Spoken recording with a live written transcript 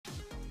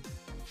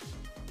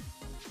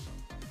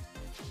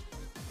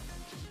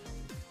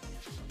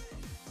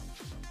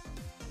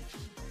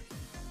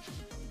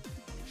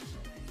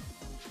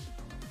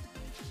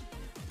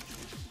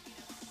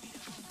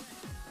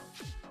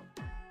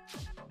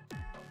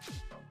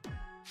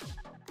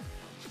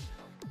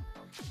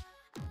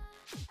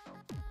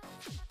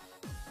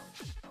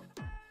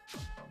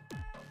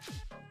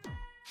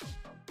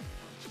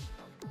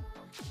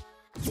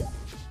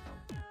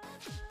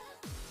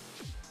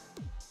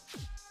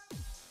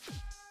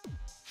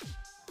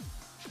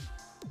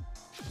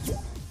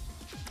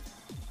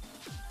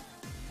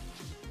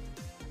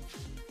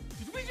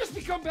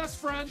become best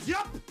friends.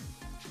 Yep.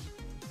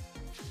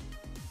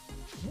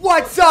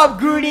 What's up,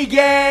 Goonie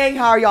Gang?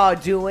 How are y'all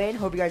doing?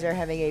 Hope you guys are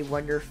having a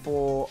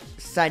wonderful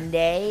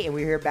Sunday. And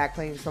we're here back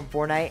playing some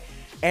Fortnite.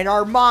 And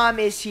our mom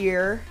is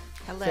here.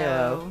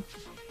 Hello.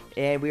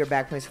 And we are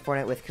back playing some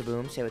Fortnite with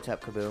Kaboom. Say what's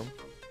up, Kaboom.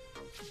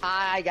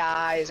 Hi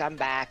guys, I'm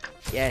back.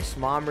 Yes,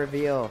 mom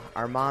reveal.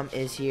 Our mom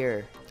is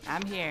here.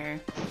 I'm here.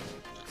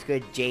 It's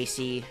good,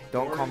 JC.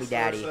 Don't call me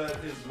daddy. Said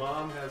his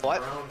mom has What?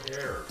 brown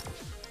hair.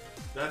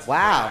 That's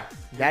Wow,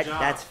 fact.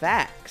 that's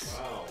facts.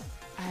 Wow.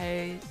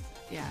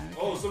 Yeah.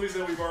 Oh, somebody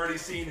said we've already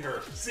seen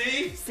her.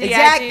 See? See,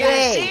 Exactly.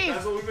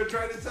 That's what we've been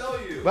trying to tell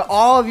you. But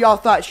all of y'all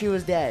thought she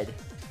was dead.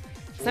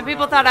 Some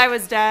people thought I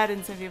was dead,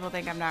 and some people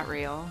think I'm not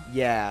real.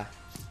 Yeah.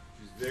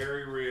 She's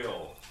very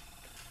real.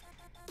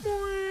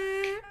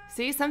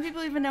 See, some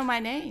people even know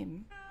my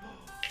name.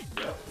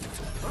 Yep.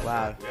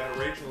 Wow. We got a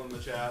Rachel in the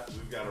chat.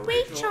 We've got a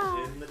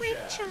Rachel in the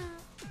chat.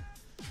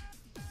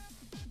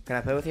 Can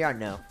I play with you or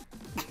no?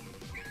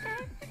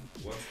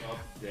 What's up,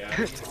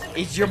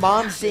 Daddy? Is your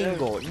mom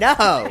single? No.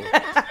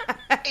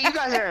 Hey, you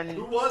guys are.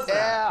 Who was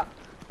that?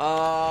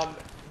 Yeah.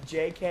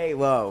 JK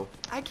Low.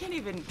 I can't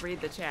even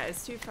read the chat.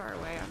 It's too far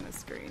away on the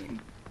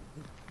screen.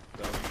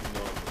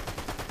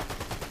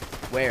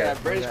 Where? Yeah,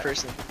 British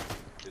person.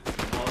 It's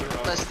mother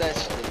of That's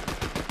that.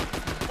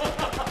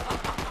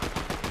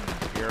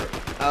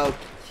 Oh.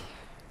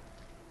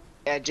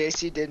 Yeah,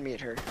 JC did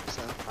meet her.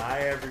 So. Hi,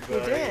 He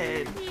everybody.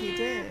 did. He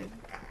did.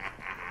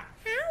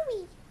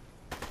 Did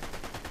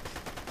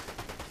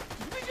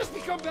we just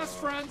become best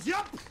friends?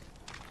 Yep.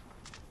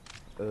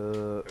 Have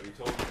you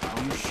told me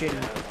how You much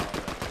shouldn't. dad about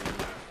that thing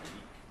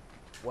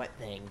last What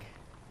thing?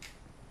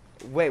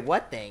 Wait,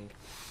 what thing? week? I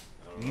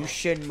don't You know.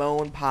 should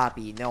moan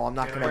Poppy. No, I'm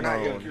not Can gonna I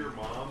not go moan. to your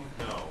mom?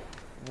 No.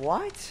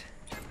 What?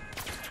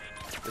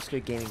 Let's go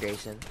gaming,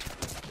 Grayson.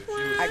 If she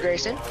was Hi,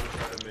 Grayson. single, I would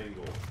try to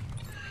mingle.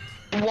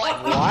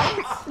 What?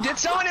 What? Did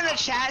someone in the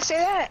chat say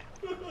that?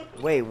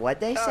 Wait, what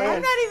they I'm say?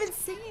 not even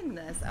seeing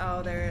this.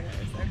 Oh, there it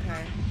is.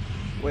 Okay.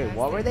 Wait,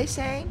 what were they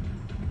saying?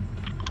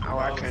 Oh,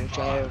 I couldn't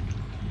tell.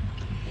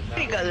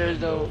 Because there's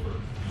no.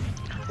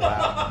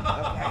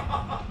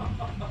 Wow.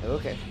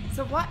 Okay.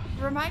 So what?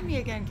 Remind me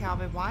again,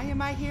 Calvin. Why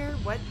am I here?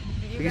 What?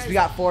 You Because guys... we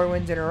got 4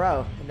 wins in a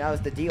row, and that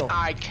was the deal.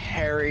 I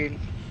carried.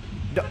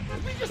 No,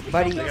 Did we just become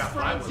buddy. They best got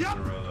 5 friends? ones Yep.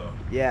 in a row, though.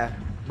 Yeah,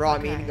 bro,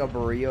 I'm Okay. eating a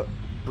burrito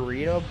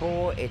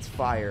bowl. It's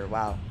fire.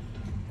 Wow.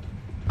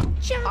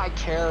 I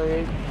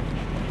carried.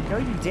 No,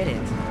 you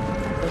didn't.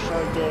 Wish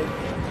I did.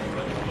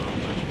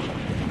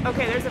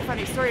 Okay, there's a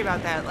funny story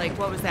about that. Like,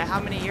 what was that? How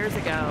many years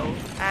ago?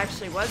 I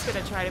actually was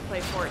gonna try to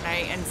play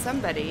Fortnite, and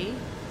somebody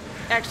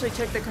actually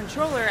took the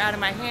controller out of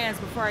my hands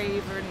before I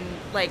even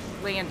like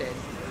landed.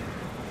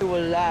 Who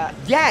was that?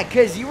 Yeah,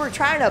 cause you were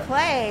trying to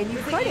play and you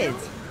couldn't.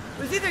 It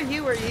was either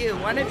you or you.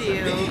 One of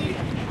you.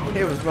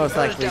 It was most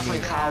That was likely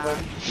definitely me. Calvin.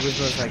 It was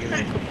most likely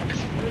me.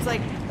 It was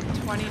like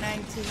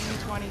 2019,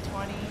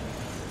 2020.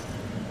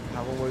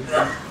 Calvin, what would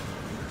you?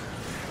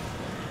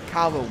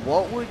 Calvin,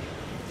 what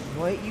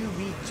you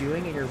be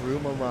doing in your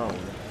room alone?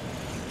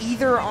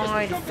 Either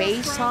on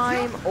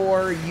FaceTime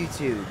or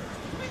YouTube.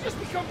 Did we just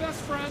become best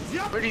friends?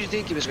 Yep. What did you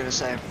think he was gonna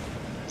say?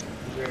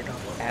 Weirdo.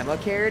 Emma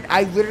cared?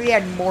 I literally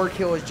had more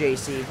kills,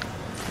 JC.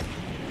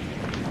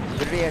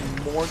 Literally had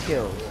more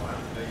kills. Oh, I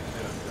don't think he's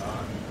gonna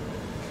die.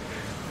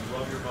 You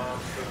love your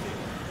mom's cooking.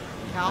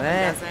 Calvin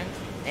Eh. doesn't.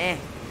 Eh.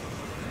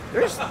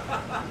 There's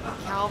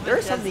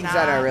Calvin some does things not.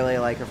 that I really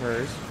like of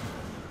hers.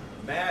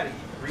 Maddie,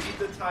 read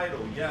the title.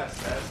 Yes,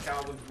 that's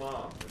Calvin's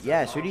mom. It's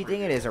Yes, his who do you mom think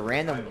it reading is? A the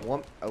random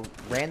title. a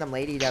random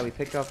lady that we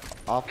picked up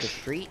off the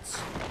streets?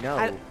 No.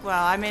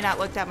 Well, I may not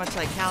look that much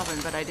like Calvin,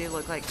 but I do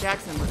look like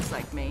Jackson looks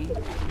like me.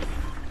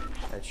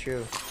 That's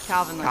true.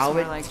 Calvin looks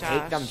Calvin, more like take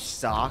Josh. them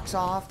socks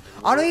off.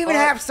 I don't even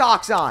have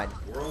socks on.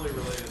 We're only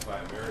related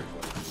by marriage.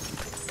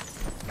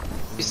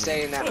 He's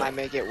saying that might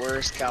make it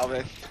worse,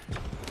 Calvin.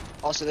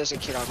 Also, there's a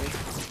kid on me.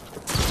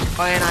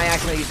 Oh, and I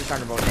actually used the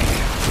Thunderbolt. Dang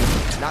it.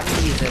 Not me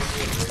to use this.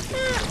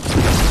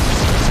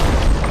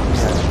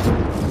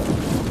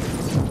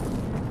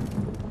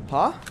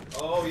 Huh?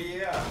 Oh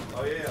yeah.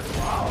 Oh yeah.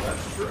 Wow,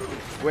 that's true.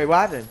 Wait, what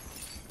happened?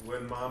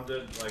 When mom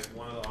did like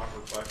one of the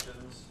awkward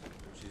questions, and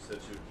she said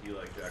she would be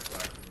like Jack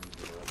Black from the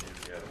one year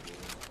she had a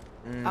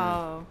balloon.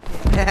 Oh,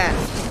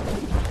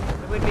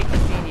 it would be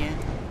convenient.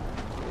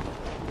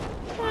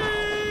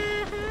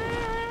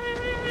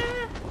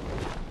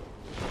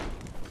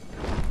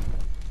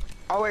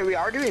 Oh wait, we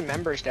are doing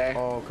Members Day.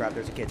 Oh crap,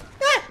 there's a kid.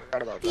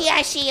 Forgot about that.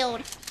 Yeah,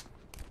 shield.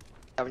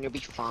 Calvin, you'll be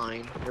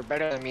fine. You're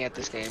better than me at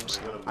this games.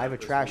 I have a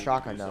trash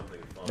shotgun though.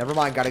 Never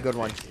mind, got a good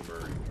one.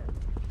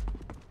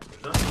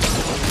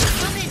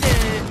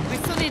 We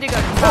still need to go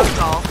to Top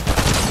Golf.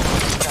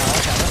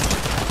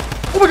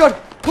 Oh my god!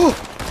 Oh,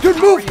 dude,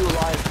 How are move! you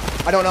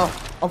alive? I don't know.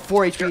 I'm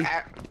 4 You're HP.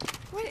 at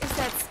What is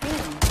that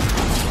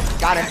skin?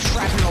 Got it.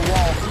 trapped in the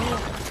wall.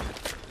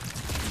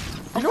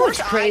 You know what's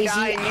course I crazy?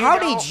 died and you How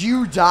don't. did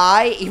you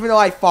die even though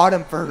I fought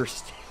him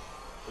first?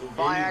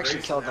 Well, I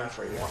actually killed them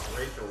for you.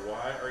 Rachel,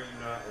 why are you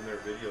not in their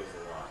videos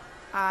a lot?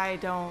 I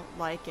don't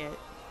like it.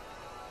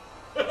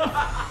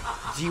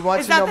 Do you want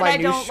It's to know not that my I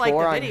new don't like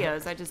score the on?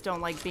 videos. I just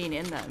don't like being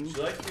in them.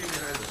 She likes being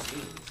behind the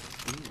scenes.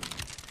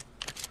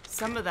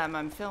 Some of them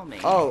I'm filming.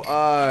 Oh,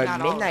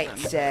 Not all of Midnight them.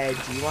 said,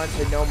 do you want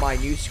to know my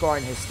new score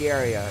on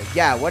Hysteria?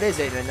 Yeah, what is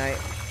it, Midnight?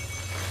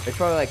 It's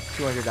probably like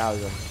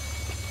 200,000.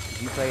 If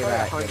you play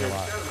that, you get a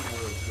lot.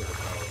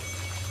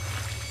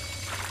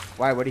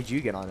 Why, what did you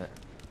get on it?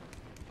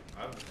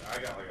 I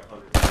got like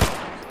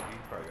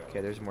 100,000.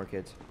 Okay, there's more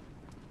kids.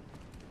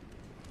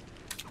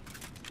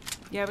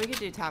 Yeah, we could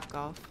do Top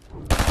Golf.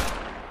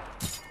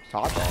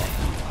 Top ball.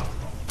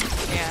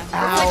 Yeah.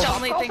 Ow. That's the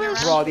only thing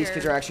around Bro, these here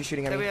kids are actually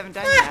shooting at that me. we haven't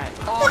done yet.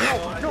 Oh,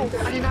 no,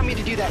 I did not mean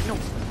to do that. No.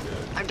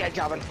 I'm dead,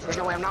 Calvin. There's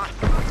no way I'm not.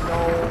 No,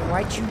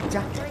 why'd you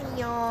die?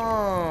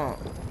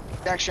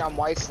 Actually, I'm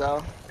whites,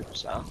 though.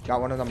 So.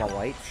 Got one of them on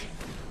whites?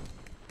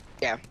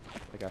 Yeah.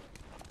 Okay.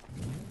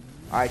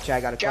 Alright,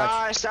 Chad, got a clutch.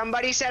 Josh,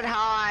 somebody said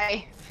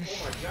hi. Oh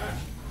my gosh.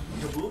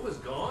 Kaboom is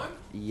gone?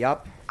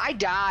 Yup. I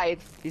died.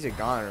 He's a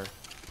goner.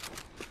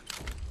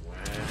 Wow.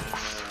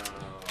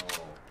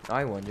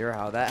 I wonder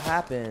how that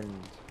happened.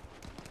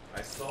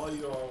 I saw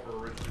you all were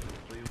originally from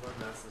Cleveland.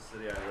 That's the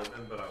city I live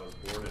in, but I was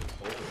born in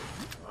Poland.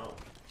 Wow.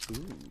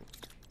 Ooh.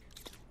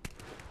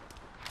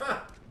 Huh.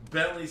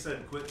 Bentley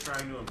said, quit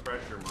trying to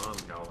impress your mom,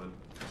 Calvin.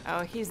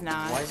 Oh, he's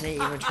not. Wasn't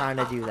even trying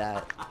to do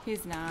that.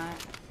 He's not.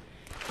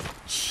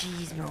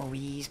 Cheese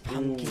Maurice, Ooh,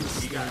 pumpkin he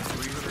seed. got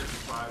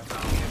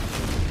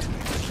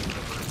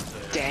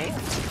 305,000. Dang.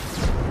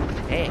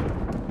 Hey,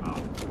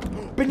 Wow.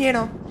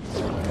 banana.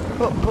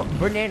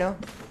 Banana.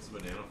 What's the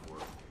banana for?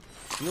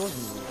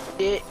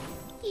 It.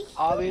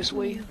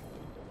 Obviously. It's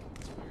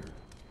weird.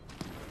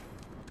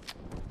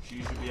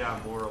 She should be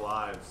out more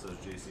alive, says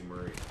JC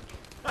Murray.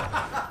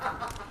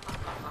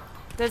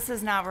 This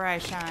is not where I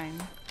shine.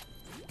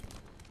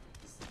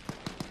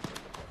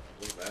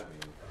 What does that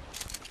mean?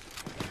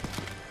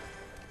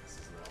 This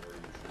is not where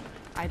you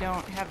should I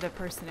don't have the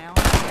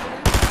personality.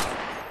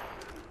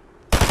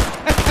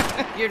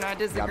 You're not Yeah, I'm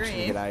just gonna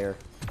disagreeing. get out of here. be.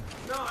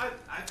 No, I don't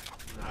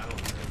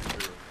think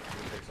that's true.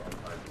 It takes all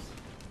types.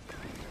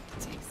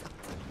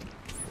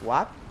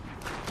 What?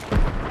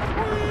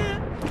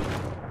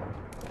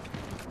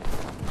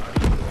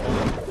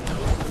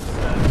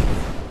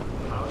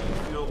 How do you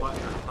feel about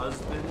your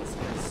husband's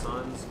and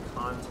son's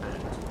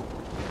content?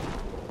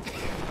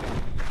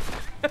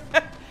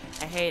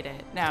 I hate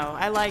it. No,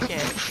 I like it.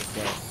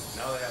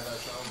 Now they have that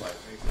soundbite.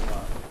 Thanks a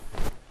lot.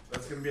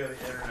 That's gonna be on the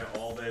internet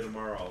all day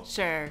tomorrow.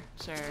 Sure.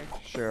 What do you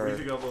Sure.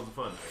 think uploads of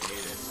fun? I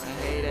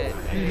hate it. I hate it. I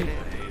hate it. I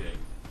hate it.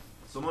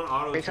 Someone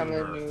auto-tuned Becoming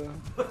her. new.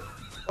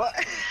 What?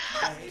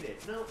 I hate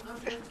it. No, I'm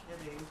just kidding.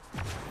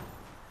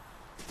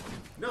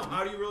 No,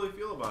 how do you really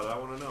feel about it? I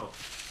want to know.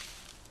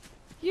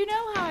 You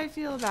know how I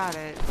feel about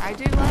it. I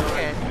do How do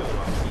like you it. feel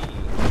about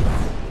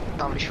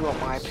me? If you want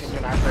my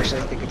opinion, I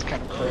personally think it's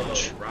kind of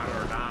cringe. Ride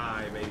or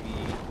die, baby.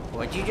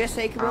 What'd you just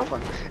say,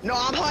 Kaboom? No,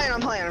 I'm playing,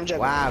 I'm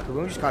joking. Wow,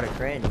 Kaboom just caught a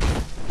cringe.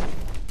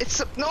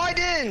 No, I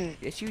didn't.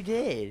 Yes, you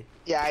did.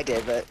 Yeah, I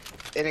did, but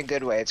in a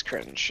good way, it's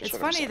cringe. is It's what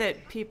I'm funny saying.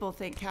 that people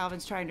think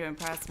Calvin's trying to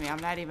impress me. I'm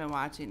not even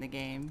watching the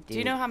game. Do you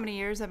Dude. know how many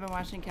years I've been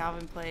watching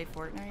Calvin play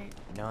Fortnite?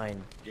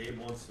 9. Gabe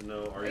wants to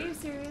know, Are you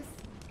serious?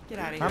 Get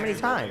out of here. How many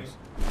times?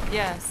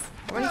 Yes.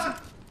 How many times?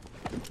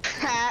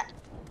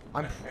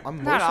 I'm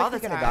Not most all likely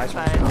the gonna time, die, so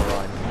I'm but- just gonna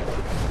run.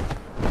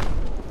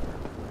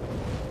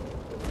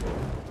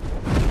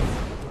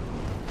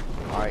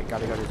 Alright,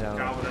 gotta go to zone.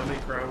 Calvin, how many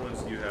crown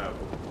wins do you have?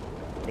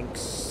 I think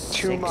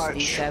Too much.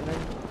 67.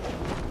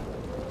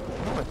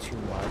 Not too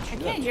much. I You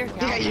can't have hear too much.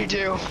 Calvin. Yeah, you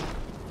do.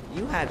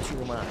 You have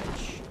too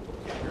much.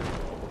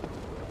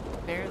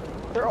 Barely.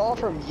 They're all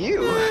from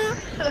you.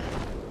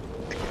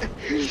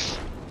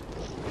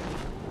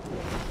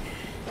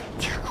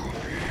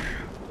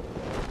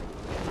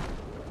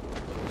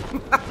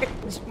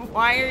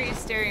 Why are you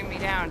staring me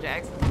down,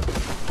 Jackson?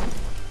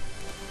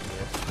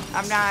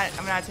 I'm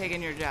not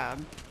taking your job.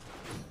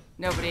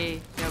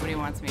 Nobody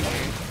wants me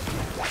here.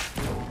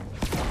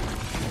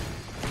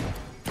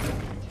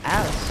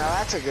 Alice. Now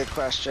that's a good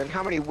question.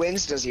 How many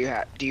wins do you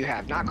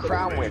have? Not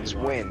crown wins,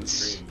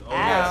 wins. Oh,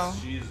 Ow.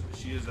 yes,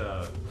 she is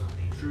a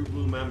true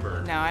blue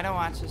member. No, I don't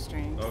watch the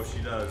stream. Oh, she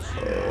does.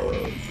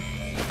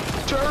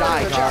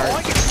 Die, All guard.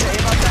 I can say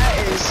about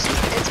that is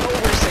it's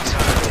over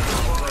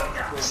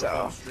 600.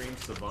 So. Stream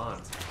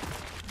savant.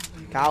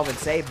 Calvin,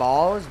 say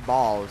balls,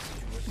 balls.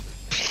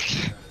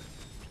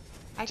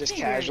 I Just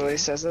can't hear casually you.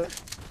 says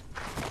it.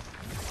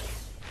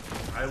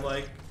 I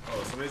like.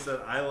 Oh, somebody said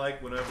I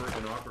like whenever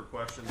in awkward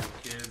questions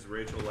with kids,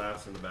 Rachel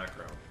laughs in the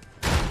background.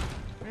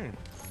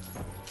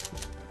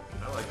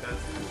 I like that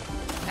too.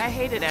 I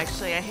hate it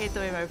actually. I hate the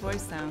way my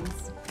voice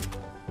sounds.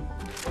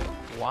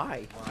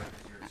 Why?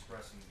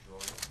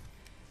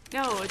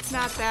 No, it's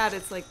not that.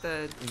 It's like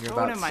the You're tone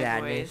about of my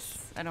sadness. voice.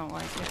 I don't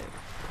like it.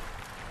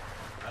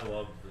 I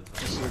love the.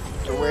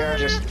 So we're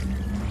just.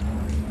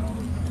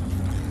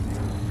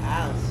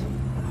 Alice.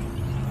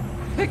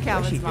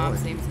 Calvin's she mom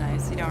doing? seems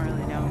nice. You don't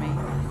really know me.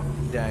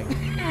 Dang.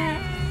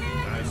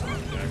 Nice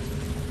one, Jackson.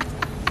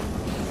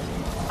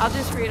 I'll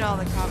just read all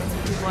the comments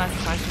and people ask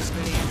questions for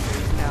the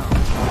answers. No.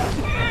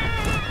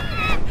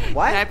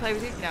 What? Can I play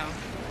with you? No.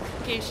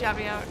 Can you shout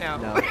me out? No.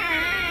 No.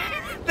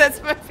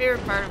 That's my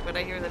favorite part of when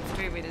I hear them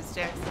streaming is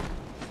Jackson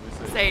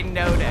saying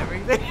no to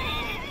everything.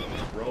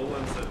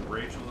 Roland said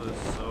Rachel is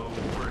so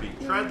pretty.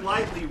 Tread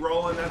lightly,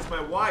 Roland. That's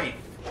my wife.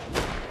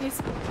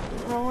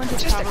 Roland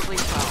is probably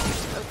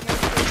 12. Okay.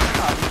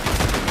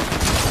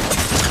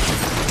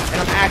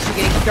 And I'm actually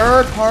getting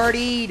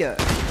third-partied.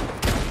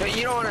 But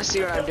you don't want to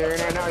see what I'm doing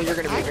right now. You're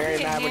going to be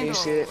very mad when you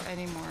see it.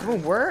 Anymore.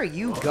 Boom, where are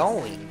you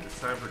going? It's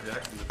time for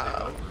Jackson to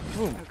take over.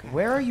 Boom,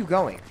 where are you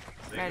going?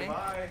 Say Ready?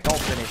 goodbye. Don't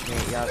finish me,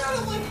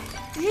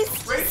 yes. He's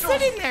just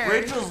sitting there.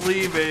 Rachel's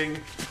leaving.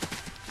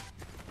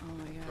 Oh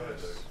my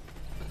gosh.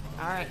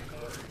 All right.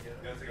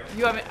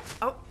 You want me?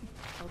 Oh,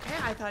 okay.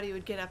 I thought he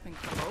would get up and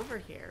come over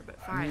here,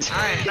 but fine. All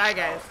right, bye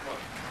guys.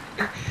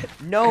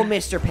 No,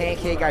 Mr.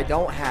 Pancake, I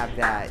don't have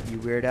that, you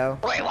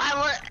weirdo. Wait,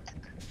 what?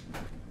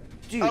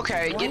 Dude,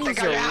 Okay, get the is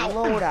gun a out.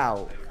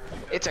 loadout.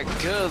 It's a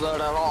good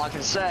loadout, all I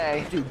can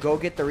say. Dude, go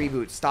get the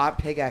reboot. Stop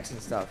pickaxing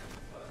stuff.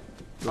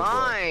 Go for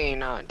it.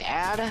 Fine,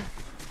 Dad.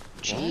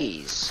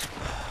 Jeez.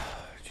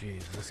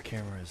 Jeez, this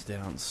camera is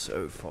down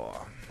so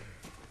far.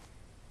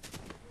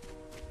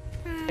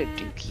 A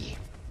dookie.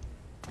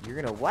 You're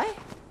gonna what?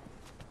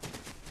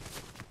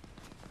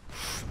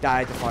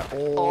 Died the fire.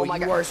 Oh, my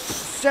you God. are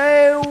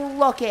so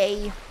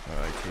lucky.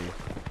 Alright, T.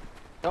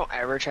 Don't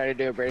ever try to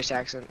do a British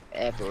accent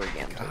ever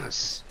again,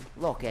 please.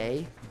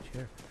 Lucky.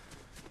 Sure.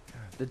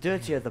 The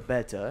dirtier, the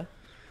better.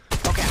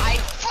 Okay,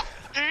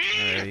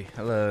 Hey,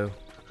 hello.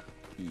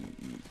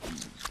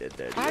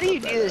 How do you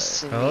do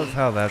this to I love me?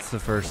 how that's the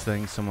first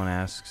thing someone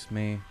asks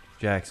me.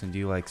 Jackson, do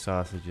you like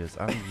sausages?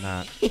 I'm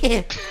not.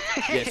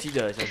 Yes, he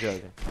does. I'm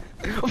joking.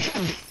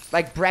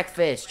 Like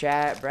breakfast,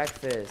 chat.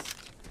 Breakfast.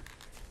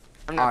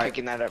 I'm not Alright.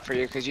 picking that up for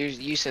you because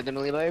you said the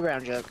Millie Bobby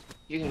Brown joke.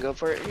 You can go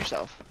for it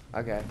yourself.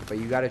 Okay, but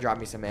you gotta drop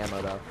me some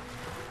ammo though.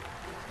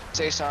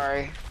 Say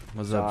sorry.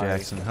 What's up, Sorry.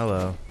 Jackson?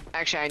 Hello.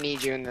 Actually, I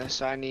need you in this,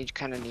 so I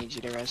kind of need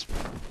you to rest.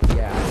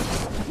 Yeah.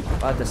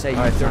 About to say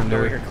Alright, you don't know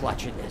Thunder. you're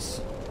clutching this.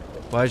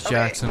 Why does Okay.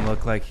 Jackson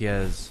look like he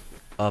has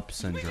up We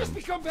just syndrome?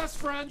 become best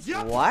friends.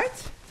 Yep.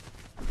 What?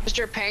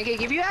 Mr.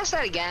 Pancake, if you ask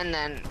that again,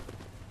 then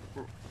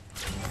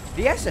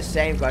He asked the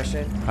same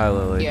question. Hi,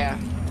 Lily. yeah.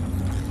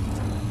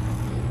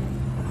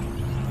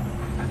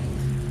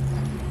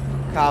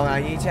 Colin,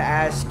 I need to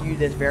ask you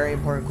this very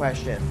important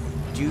question.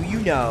 Do you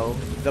know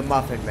the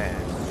Muffin Man?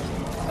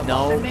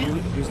 No.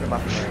 Who's the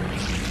Muffin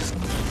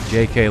Man?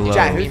 J.K. Lowe.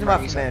 Chat, who's the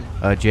Muffin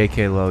Man?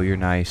 J.K. Lowe, you're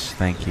nice.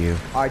 Thank you.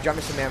 Alright, drop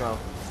me some ammo.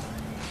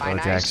 Bye, Oh,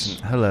 nice.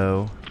 Jackson.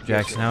 Hello.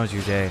 Jackson, how was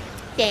your day?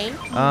 Thank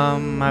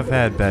I've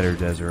had better,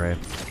 Desiree.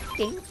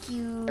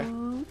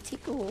 you.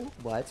 Tickle.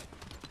 What?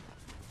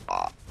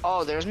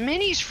 Oh, there's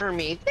minis for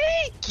me.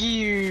 Thank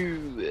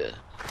you.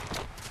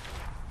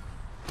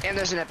 And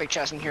there's an epic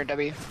chest in here,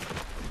 W.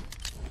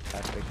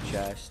 Epic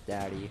chest,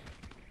 daddy.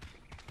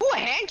 Ooh, a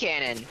hand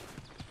cannon.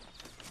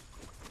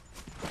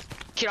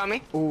 Kid on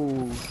me.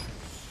 Ooh,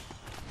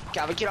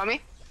 Calvin, kid on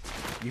me.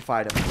 you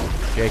fight him.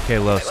 J.K.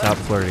 Lowe, stop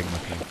flirting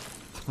with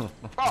me.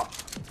 Oh,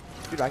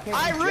 Dude, I can't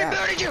I do jack.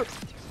 rebooted you.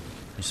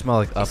 You smell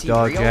like Is he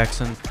Updog, real?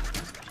 Jackson?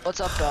 What's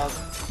up, dog?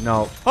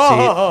 No.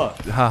 Ha,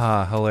 See,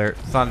 haha, hilarious.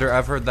 Thunder,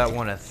 I've heard that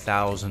one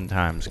 1,000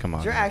 times. Come on.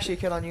 Is there actually a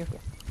kid on you?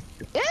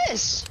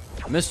 Yes.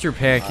 Mr.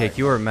 Pancake,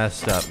 you are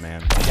messed up,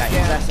 man. Yeah, he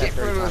said that Get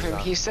 30 remove times him. now.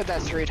 He said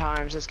that 3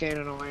 times. It's getting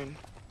annoying.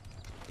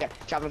 Yeah,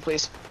 Calvin,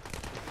 please.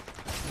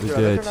 The Dude,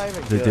 dirty, they're not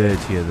even the good.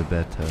 dirty, the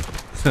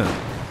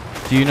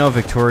better. Do you know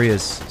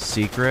Victoria's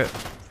secret?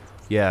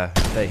 Yeah,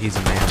 that he's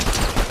a man.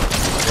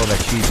 Well,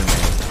 that she's a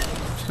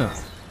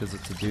man. Because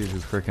it's a dude who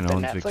freaking The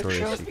owns Netflix Victoria's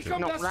show? Secret.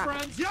 Become No, best rap.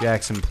 friends. Yep.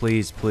 Jackson,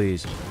 please,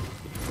 please.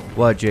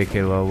 What,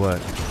 J.K. Lowe, what?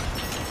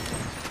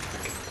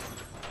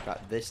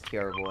 Got this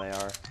terrible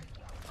AR.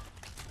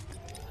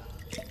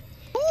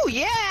 Ooh,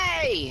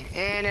 yay!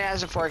 And it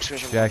has a 4x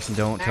vision. Jackson,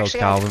 don't tell Actually,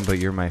 Calvin, but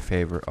you're my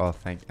favorite. Oh,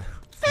 thank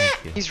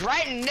you. He's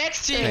right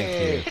next to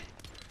you.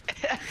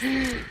 Thank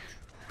you.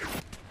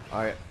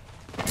 Alright.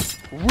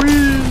 Woo!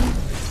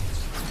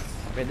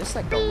 Man, this is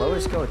like the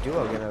lowest skill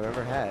duo game I've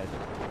ever had.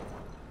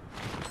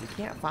 You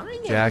can't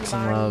find Jackson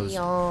anybody.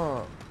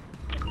 loves-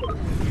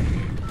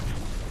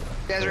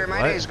 Desiree,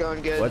 my What? day's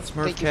going good. What,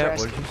 Smurf Thank you for Cat?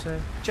 What asking. did you say?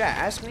 Chat,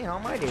 ask me how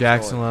my day's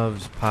Jackson going.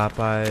 loves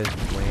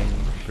Popeyes, wing,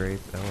 grape.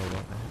 Oh,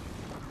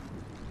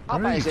 what are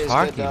Popeyes you is good,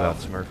 talking though. about,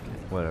 Smurf?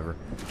 Whatever.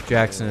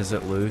 Jackson, is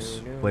it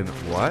loose? Wait a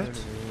minute,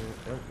 what?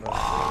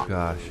 Oh,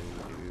 gosh.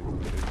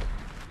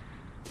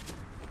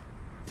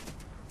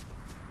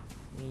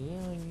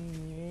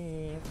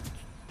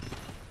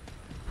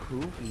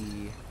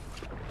 Poopy.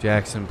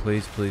 Jackson,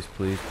 please, please,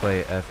 please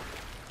play F.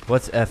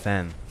 What's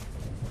FN?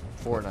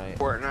 Fortnite.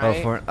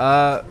 Fortnite.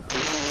 Oh,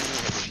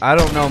 I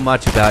don't know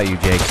much about you,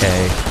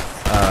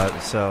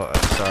 JK. So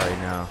sorry,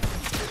 no.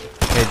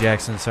 Hey,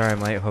 Jackson, sorry I'm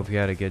late. Hope you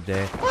had a good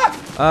day.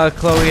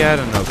 Chloe had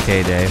an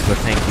okay day, but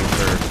thank you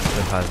for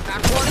the positive.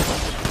 Back one.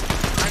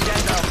 I'm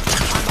dead though.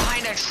 I'm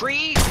behind a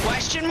tree?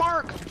 Question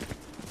mark?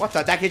 What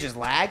the? That kid just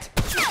lagged?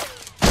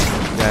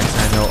 Jackson,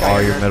 I know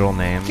all your middle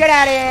names. Get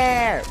out of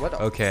here! What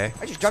the? Okay.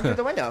 I just jumped through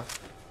the window.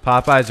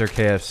 Popeyes or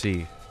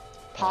KFC?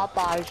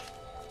 Popeyes.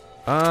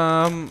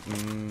 I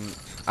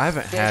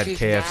haven't had she's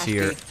KFC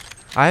nasty.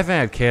 I haven't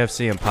had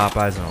KFC and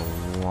Popeyes in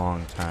a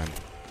long time.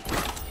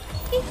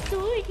 It's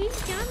good.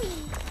 It's yummy.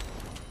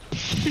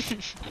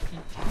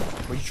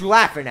 What you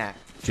laughing at?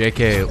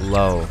 JK,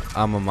 low.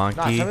 I'm a Nah,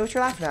 tell monkey. me what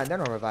you're laughing at.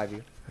 Then I'll revive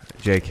you.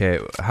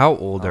 JK, how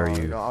old are Oh,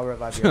 you? No, I'll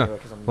revive you anyway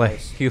because I'm Like,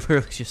 nice. you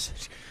literally just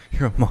said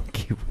you're a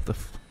monkey. What the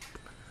f?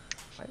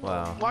 I know.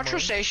 Wow. Watch her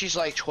say she's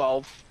like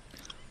 12.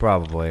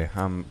 Probably.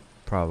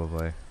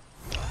 Probably.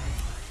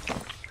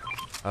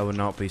 I would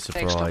not be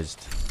Thanks, Tom.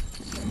 surprised.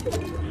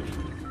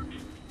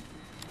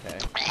 Okay.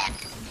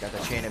 Got the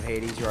chain of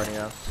Hades. You already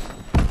know.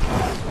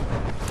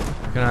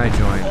 Can I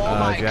join? Oh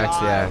my Jax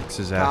the God. Axe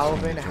is asking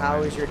Calvin, me to how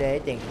join. is your day?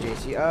 Thank you,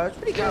 JC. It's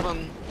pretty good.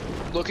 Kevin,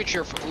 look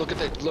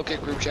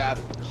at group chat.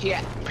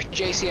 Yeah,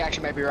 JC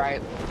actually might be right.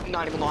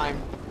 Not even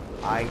lying.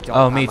 I don't.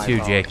 Oh, have me my too,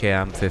 phone.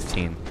 JK. I'm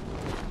 15.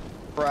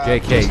 Bruh,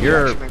 JK, JC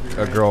you're actually might be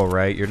a right. girl,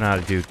 right? You're not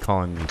a dude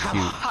calling me cute.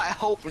 I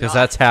hope Because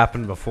not. that's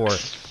happened before.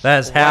 That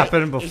has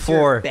happened What?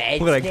 before. Is your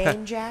bed's Look, I name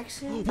got-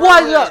 Jackson?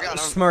 What Yeah, I the? got him.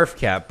 Smurf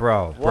cat,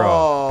 bro.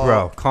 Whoa.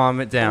 Bro.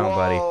 Calm it down,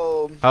 buddy.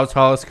 Whoa. How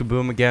tall is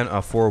Kaboom again?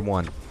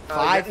 4'1".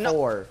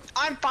 5'4".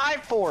 I'm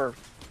 5'4".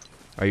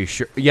 Are you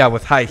sure? Yeah,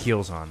 with high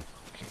heels on.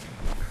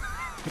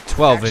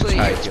 12-inch Actually,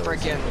 high it's heels.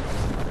 freaking.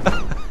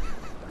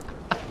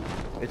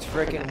 It's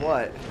freaking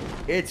what?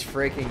 It's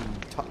freaking.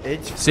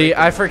 It's. See,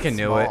 I freaking freaking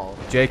knew small.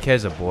 it.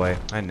 JK's a boy.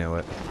 I knew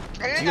it.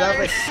 Do you have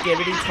a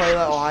Skibbity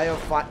Toilet Ohio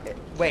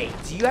Wait,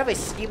 do you have a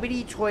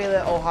Skibbity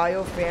Toilet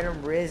Ohio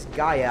Phantom Riz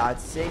Gaia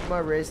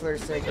Sigma Rizzler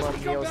Sigma Just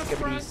become Meal best Skibbity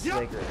friends. Yep.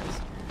 Snickers?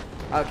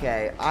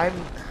 Okay, I don't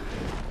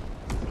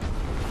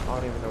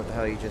even know what the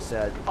hell you just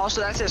said.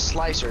 Also, that says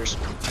slicers.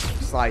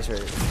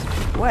 Slicers.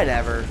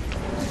 Whatever.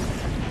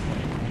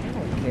 I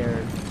don't care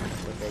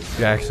what they say.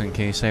 Jackson,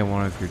 can you say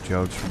one of your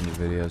jokes from the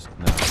videos?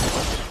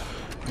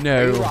 Are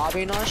No. you No.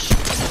 robbing us?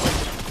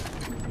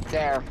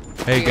 There.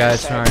 Hey You guys,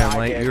 said sorry I'm I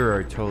late. did. You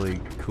are totally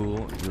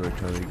cool. You are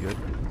totally good.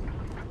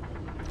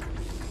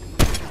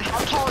 How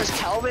tall is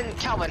Calvin?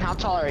 Calvin, how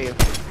tall are you?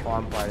 Oh,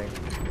 I'm fighting.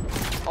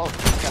 Oh,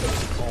 Kevin.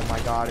 Oh my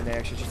god, and they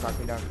actually just knocked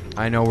me down.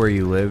 I know where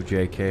you live,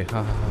 JK.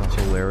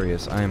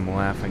 Hilarious. I am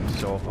laughing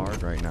so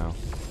hard right now.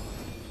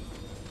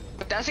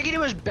 But that's the kid who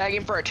was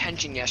begging for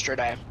attention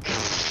yesterday.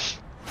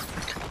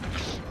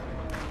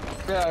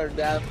 No,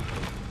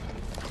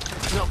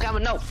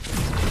 Calvin, no.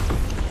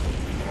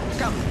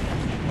 Come.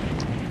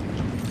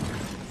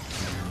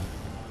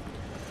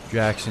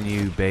 Jackson,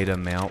 you beta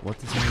mount. What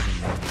does that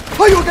even mean?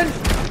 Oh, you again?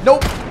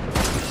 Nope.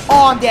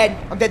 Oh, I'm dead.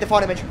 I'm dead to fall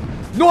damage.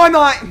 No, I'm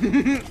not.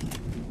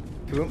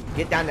 Boom,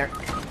 get down there.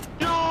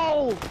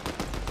 No!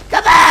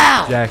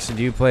 Kaboom! Jackson,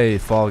 do you play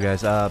Fall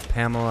Guys?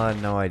 Pamela,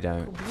 no I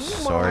don't. I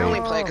Sorry.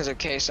 only play because of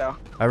queso.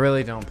 I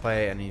really don't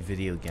play any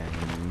video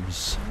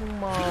games.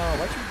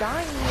 What you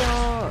dying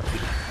on?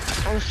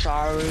 I'm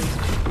sorry.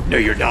 No,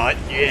 you're not.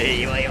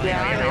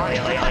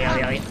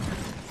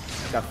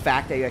 The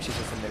fact that you actually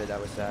just admitted that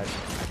was sad.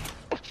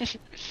 It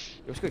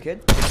was good,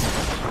 kid.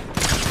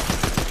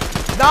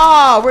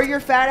 Nah, where your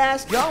fat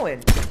ass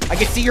going? I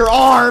can see your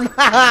arm.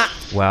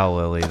 Wow,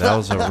 Lily, that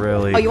was a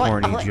really Oh, you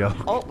want- corny joke.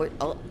 Oh, wait,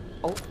 oh,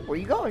 where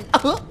you going?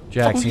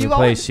 Jackson, Oh, you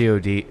play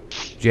COD.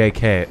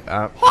 JK,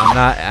 I'm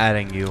not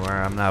adding you or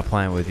I'm not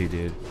playing with you,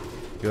 dude.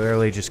 You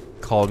literally just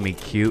called me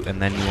cute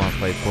and then you want to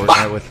play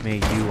Fortnite with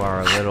me. You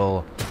are a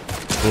little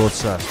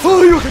sus.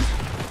 Oh, you okay?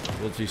 A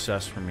little too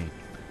sus for me.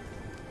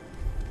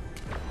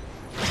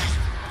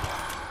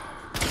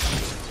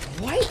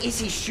 What is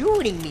he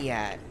shooting me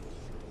at?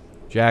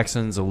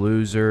 Jackson's a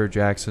loser.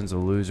 Jackson's a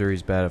loser.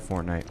 He's bad at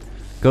Fortnite.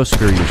 Go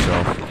screw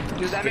yourself.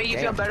 Does that make you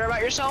feel better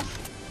about yourself?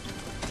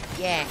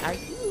 Yeah, are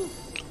you?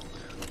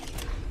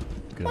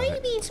 Good Why are you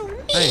night. being so mean?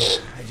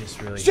 I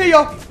just really See hate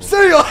ya! people.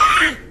 See ya!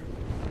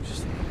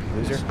 Just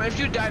Loser. But if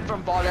you died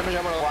from ball damage,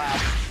 I'm gonna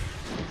laugh.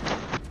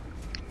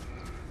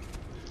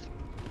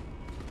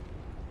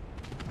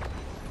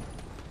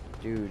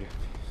 Dude,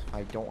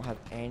 I don't have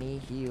any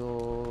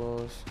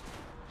heals.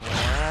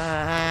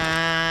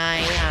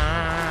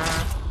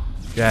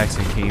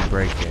 Jackson, can you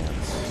break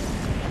dance?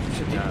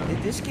 So No.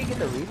 did this kid get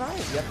the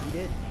revive? Yep, he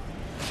did.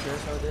 Sure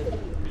as hell did.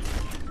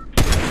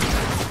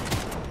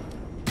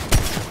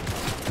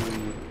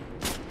 Dude.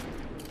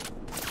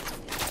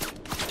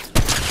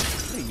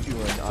 What are you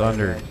doing?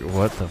 Thunder, Iron Man?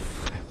 what the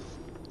f...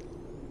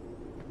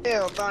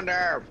 Ew,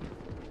 thunder.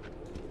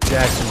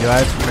 Jackson, do I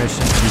have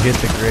permission to hit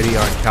the gritty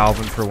on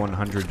Calvin for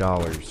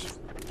 $100?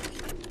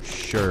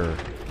 Sure. If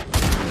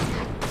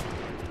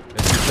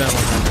you spent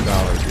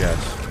 $100,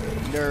 yes.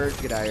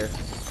 Nerd, get out of here.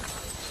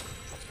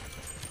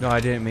 No, I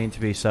didn't mean to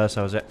be sus.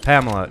 I was at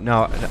Pamela.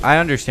 No, I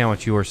understand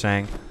what you were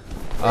saying.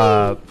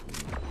 No,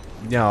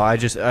 I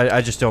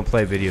just don't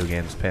play video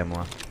games,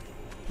 Pamela.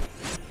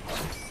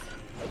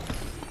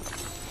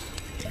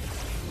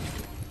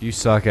 You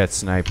suck at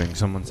sniping.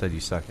 Someone said you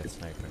suck at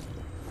sniping.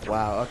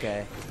 Wow,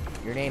 okay.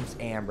 Your name's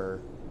Amber.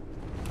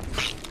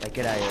 Like,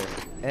 get out of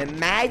here.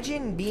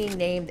 Imagine being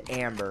named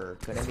Amber.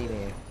 Couldn't be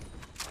me.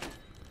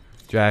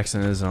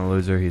 Jackson isn't a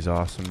loser. He's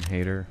awesome.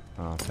 Hater.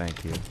 Oh,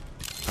 thank you.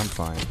 I'm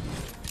fine.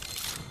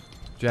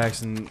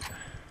 Jackson,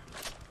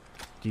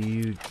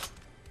 you're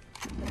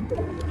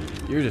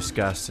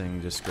disgusting,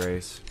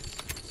 disgrace.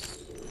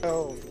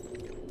 Oh.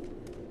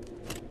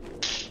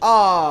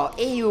 Oh,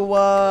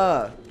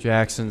 ew.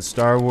 Jackson,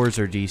 Star Wars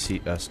or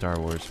DC? Star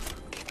Wars.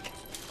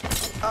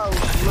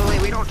 Oh, Lily,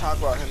 we don't talk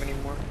about him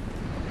anymore.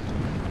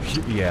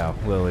 Yeah,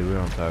 Lily, we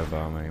don't talk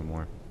about him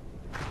anymore.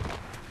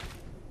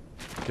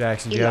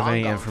 Jackson, do you have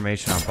any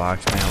information on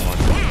Boxman?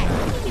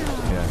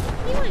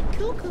 Yeah. You want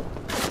cuckoo?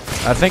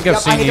 I think I've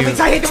seen you.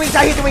 I hate the wings.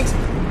 I hate the wings.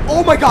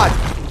 Oh my god.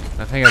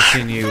 I think I've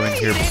seen you in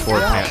here before,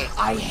 Pam.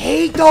 I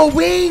hate the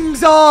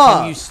wings.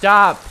 Can you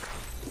stop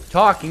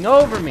talking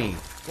over me?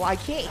 Well, I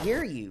can't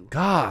hear you.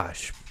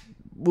 Gosh.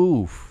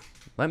 Oof.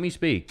 Let me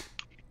speak.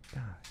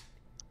 God.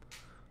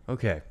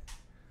 Okay.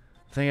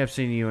 I think I've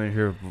seen you in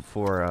here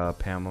before,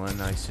 Pamela.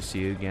 Nice to see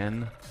you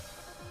again.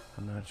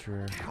 I'm not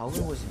sure.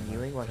 Calvin was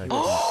mewing while he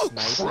was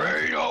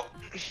sniping.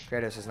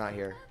 Kratos is not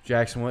here.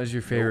 Jackson, what is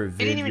your favorite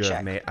video you have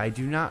check. made? I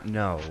do not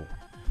know.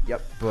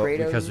 Yep. But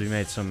Kratos. because we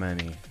made so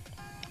many.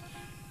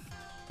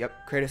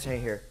 Yep. Kratos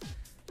ain't here.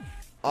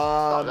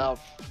 No.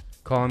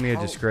 Calling me a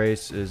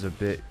disgrace is a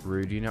bit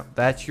rude. You know,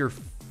 that's your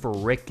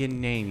frickin'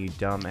 name, you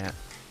dumbass.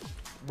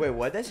 Wait,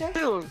 what'd they say?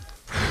 Dude,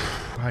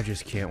 I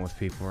just can't with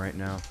people right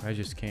now. I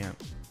just can't.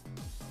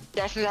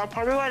 that's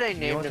probably why they You know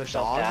named what the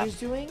themselves dog that. is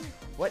doing?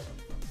 What?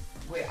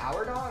 Wait,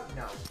 our dog?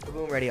 No.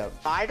 Kaboom, ready up.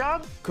 My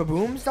dog?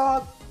 Kaboom's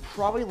dog?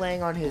 Probably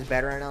laying on his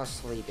bed right now,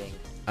 sleeping.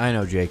 I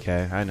know,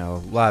 JK. I know.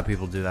 A lot of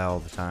people do that all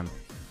the time.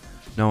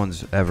 No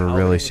one's ever Oh,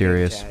 really in the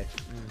serious. chat.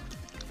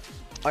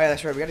 Oh yeah,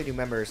 that's right. We gotta do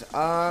members.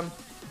 I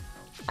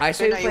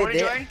say Wait, we no, play you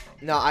this. wanna join?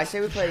 No, I say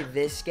we play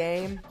this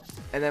game,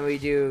 and then we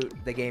do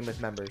the game with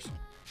members.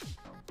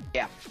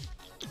 Yeah.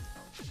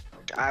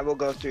 I will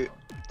go through.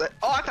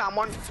 Oh, I found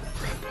one.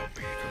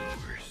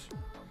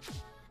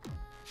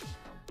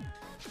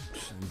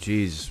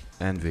 Jeez,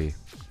 Envy.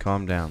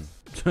 Calm down.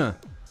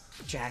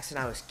 Jackson,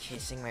 I was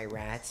kissing my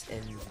rats,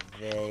 and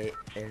they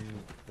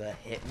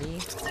hit me.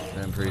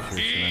 I'm pretty sure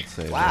she meant to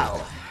say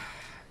Wow.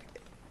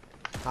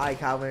 Hi,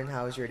 Calvin.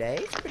 How was your day?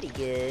 It's pretty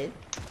good.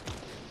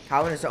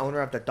 Calvin is the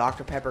owner of the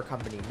Dr. Pepper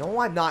company. No,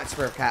 I'm not,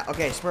 Smurf Cat.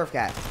 Okay, Smurf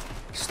Cat.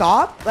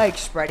 Stop, like,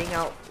 spreading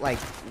out, like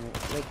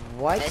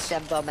what?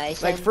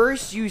 Like,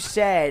 first you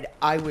said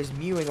I was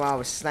mewing while I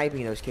was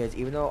sniping those kids,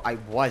 even though I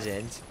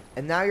wasn't.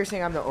 And now you're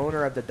saying I'm the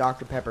owner of the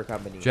Dr. Pepper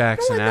company.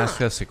 Jackson, No, I'm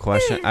ask not. us a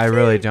question. I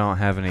really don't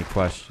have any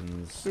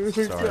questions.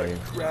 Sorry.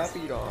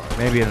 Crappy dog.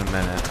 Maybe in a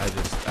minute.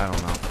 I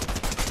don't know.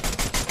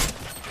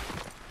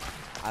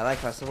 I like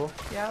Festival.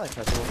 Yeah, I like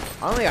Festival.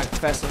 I only like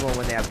Festival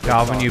when they have good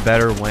Calvin, songs. you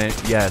better win.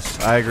 Yes,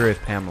 I agree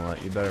with Pamela.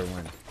 You better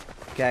win.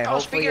 Okay, Oh,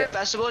 speaking of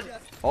festival,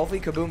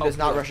 hopefully Kaboom does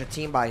not good. rush a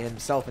team by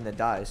himself and then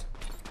dies.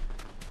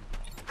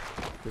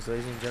 Because,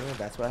 ladies and gentlemen,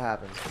 that's what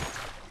happens.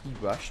 He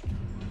rushed,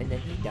 and then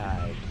he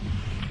died.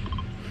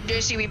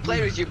 JC, we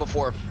played with you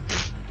before.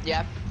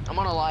 Yeah, I'm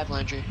on a live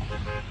Landry.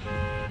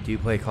 Do you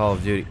play Call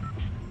of Duty?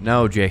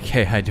 No,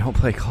 JK, I don't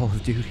play Call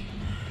of Duty.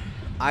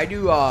 I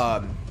do,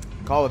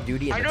 Call of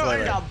Duty in I the know in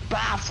toilet. the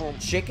bathroom.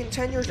 Chicken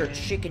tenders or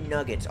chicken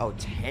nuggets? Oh,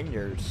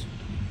 tenders.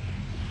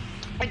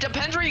 It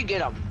depends where you get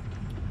them.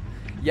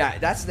 Yeah,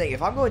 that's the thing.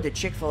 If I'm going to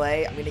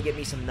Chick-fil-A, I'm going to get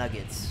me some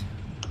nuggets.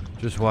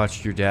 Just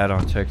watched your dad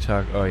on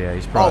TikTok. Oh yeah,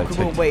 he's Oh, probably.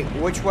 Kaboom, wait.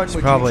 Which one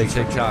would probably you choose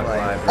from TikTok Chick-fil-A?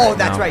 Live Oh, right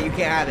that's now. right. You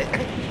can't have it.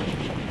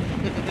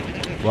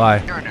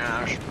 Why? You're an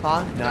ass.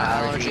 Huh? No,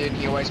 allergy, and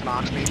he always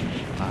mocks me.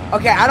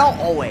 Okay, I don't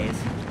always.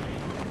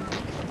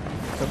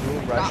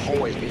 Kaboom Not rushing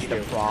always, but is you the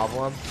do.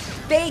 problem.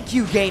 Thank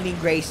you, Gaming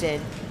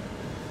Grayson.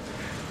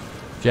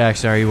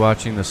 Jackson, are you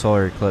watching the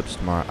solar eclipse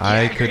tomorrow?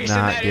 I could Grayson,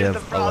 not that is give the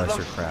a problem.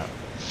 lesser crap.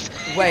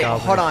 Wait,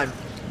 Calvin. hold on.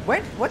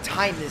 What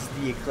time is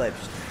the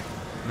eclipse?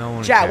 No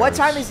one Chat, cares. what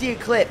time is the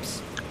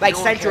eclipse? Like No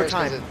one Central cares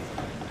 'cause Time.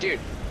 Dude,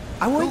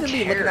 I won't who even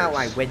be looking out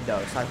my cares? window,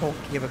 so I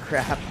won't give a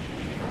crap.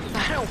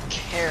 I don't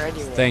care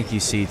anyway. Thank you,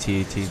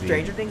 CTTV.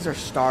 Stranger Things or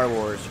Star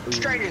Wars? Ooh.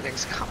 Stranger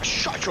Things, come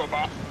shut your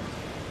mouth.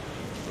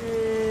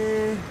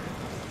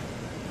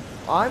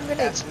 I'm gonna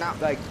That's not-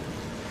 like.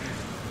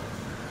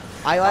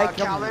 I like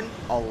them Calvin?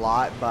 a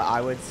lot, but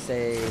I would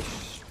say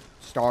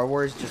Star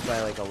Wars just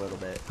by like a little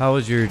bit. How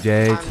was your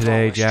day I'm today,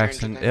 going with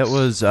Jackson? Stranger It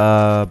Things.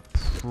 was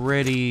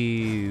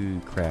pretty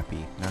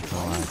crappy. Not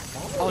gonna lie.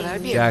 Oh,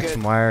 that'd be Jackson, a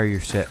good. why are you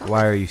sad?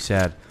 Why are you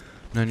sad?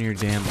 None of your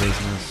damn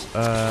business.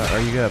 Are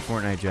you good at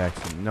Fortnite,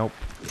 Jackson? Nope.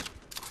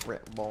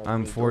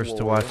 I'm forced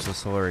to watch the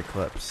solar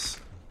eclipse.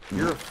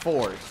 You're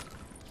forced.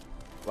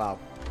 Wow.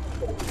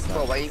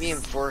 Bro, why are you being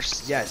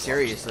forced? Yeah,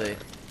 seriously.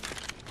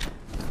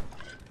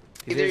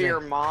 Either your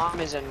mom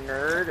is a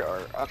nerd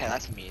or okay,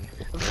 that's mean.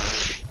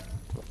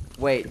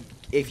 Wait,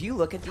 if you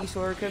look at these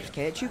solar eclipses,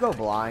 can't you go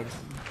blind?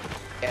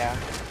 Yeah.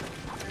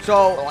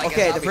 So, Well, I guess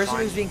okay, I'll the be person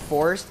fine. who's being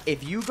forced,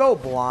 if you go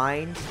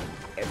blind,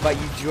 but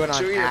you do it on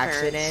Sue your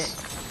accident,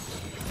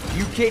 parents.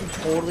 you can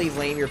totally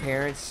blame your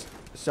parents.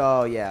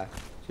 So, yeah.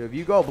 So, if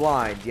you go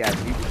blind, yeah,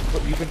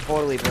 you can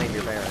totally blame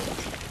your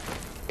parents.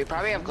 You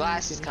probably have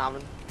glasses,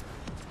 Common.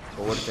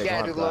 But what if they Yeah,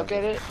 don't to have look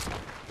glasses? at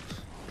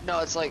it. No,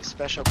 it's like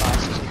special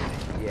glasses.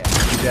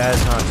 Yeah. You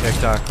guys on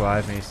TikTok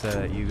live, and he said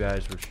that you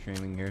guys were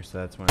streaming here, so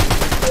that's when I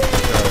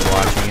started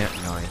watching it.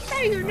 Nice.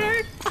 Hey, you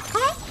nerd.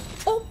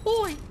 Oh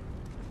boy.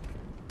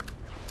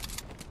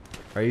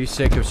 Are you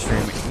sick of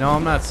streaming? No,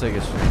 I'm not sick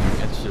of streaming.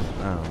 It's just,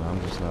 I don't know,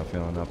 I'm just not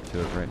feeling up to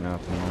it right now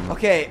at the moment.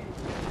 Okay.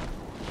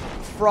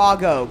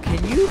 Froggo,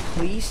 can you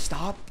please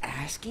stop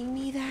asking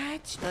me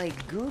that?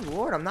 Like, good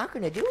lord, I'm not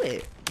gonna do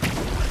it.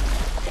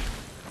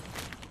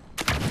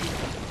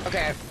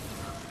 Okay.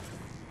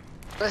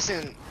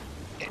 Listen,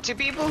 to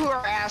people who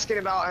are asking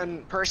about a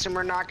person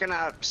we're not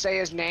gonna say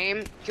his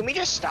name, can we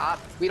just stop?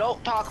 We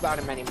don't talk about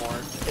him anymore.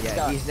 It's Yeah,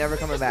 done. he's never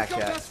coming back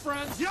Become yet. best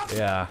friends. Yep.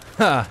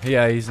 Yeah.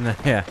 Yeah, he's not,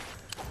 yeah.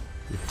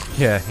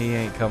 Yeah, he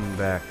ain't coming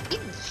back. He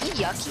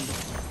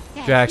yucky.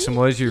 Yeah, Jackson,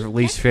 what is your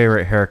least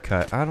favorite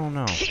haircut? I don't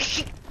know.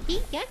 He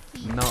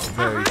yucky. Not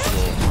very cool.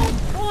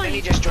 Oh boy. And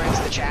he just joins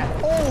the chat.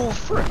 Oh,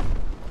 frick.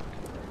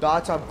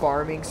 Thoughts on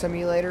Farming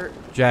Simulator?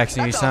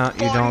 Jackson, you That's a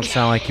don't fun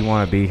sound like you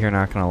want to be here,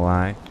 not gonna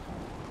lie.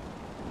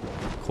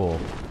 Cool.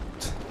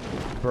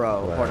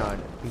 Bro, Wow. hold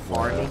on.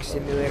 Farming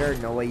Simulator?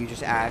 No way you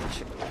just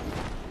act.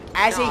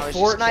 As No, a I was just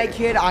Fortnite kidding.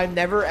 kid, I'm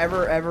never,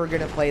 ever, ever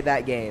gonna play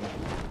that game.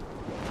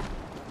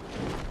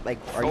 Like,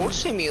 are Gold you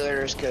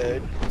Simulator's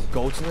good.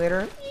 Gold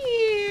Simulator?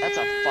 That's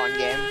a fun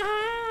game.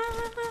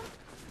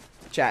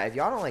 Chat, if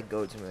y'all don't like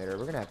Gold Simulator,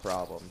 we're gonna have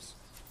problems.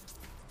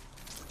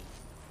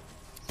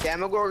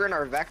 Demogorgon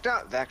or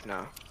Vecna?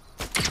 Vecna.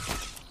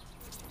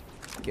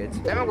 Kids.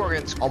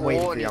 Demogorgon's cool. I'm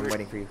waiting for and you, he I'm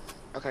waiting for you.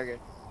 Okay, good.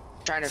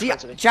 Trying to See,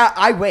 defensively. chat,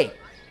 I wait.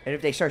 And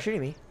if they start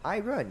shooting me, I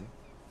run.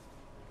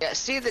 Yeah,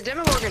 see, the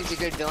Demogorgon's a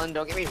good villain,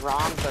 don't get me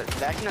wrong, but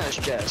Vecna is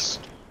just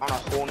on a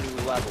whole new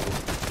level.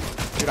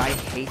 Dude, I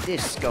hate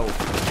this scope.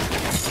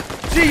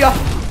 See ya!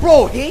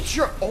 Bro, hit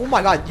your... Oh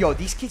my god, yo,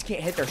 these kids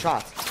can't hit their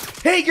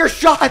shots. Hit your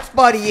shots,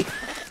 buddy!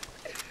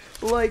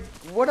 Like,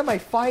 what am I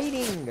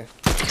fighting?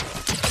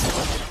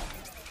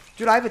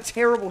 Dude, I have a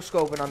terrible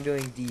scope and I'm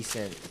doing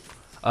decent.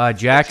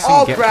 Jackson.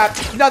 Oh crap,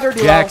 another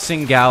duo.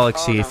 Jackson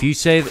Galaxy. Oh, no.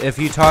 If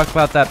you talk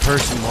about that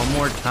person one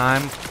more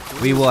time,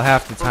 we will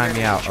have to time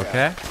you out.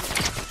 Okay?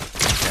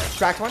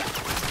 Cracked one?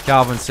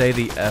 Calvin, say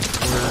the F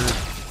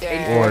word.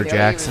 Yeah, Or they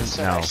Jackson, even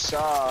said no. I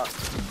saw.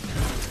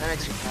 That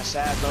makes me kind of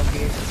sad,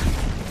 Loki.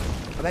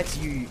 Oh, that's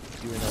you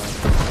doing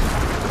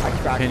that. I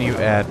cracked Can you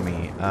one. add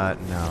me?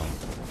 No.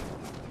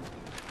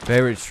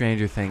 Favorite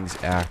Stranger Things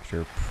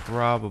actor?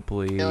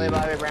 Probably. Millie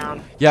Bobby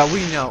Brown. Yeah, we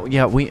know.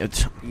 Yeah,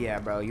 Yeah,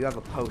 bro, you have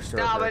a poster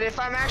No, of her. but if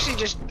I'm actually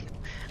just.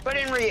 But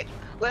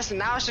listen,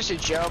 that was just a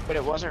joke, but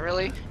it wasn't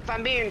really. If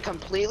I'm being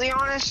completely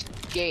honest,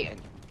 Gaten.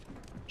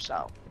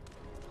 So.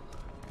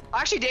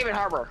 Actually, David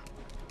Harbour.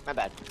 My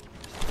bad.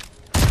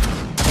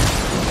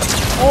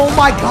 Oh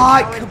my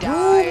god, I would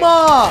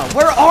Kabuma!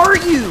 Where are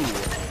you?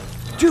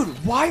 Dude,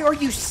 why are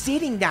you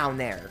sitting down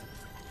there?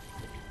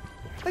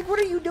 Like, what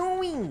are you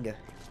doing?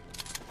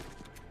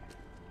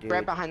 Dude.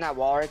 Right behind that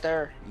wall right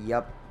there.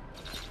 Yep.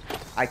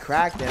 I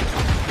cracked him.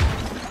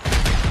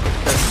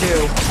 There's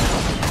two.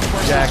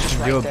 Jackson,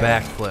 Right do a there.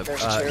 backflip.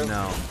 There's two.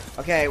 No.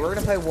 Okay, we're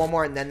gonna play one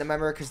more and then the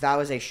member because that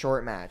was a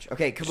short match.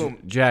 Okay,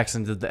 Kaboom.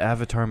 Jackson, did the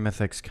Avatar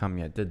Mythics come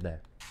yet? Did they?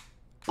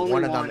 Only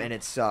One of them and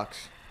it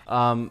sucks.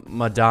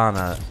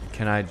 Madonna,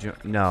 can I join?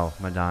 No,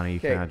 Madonna, you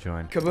Okay, cannot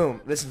join. Kaboom,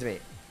 listen to me.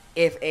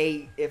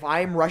 If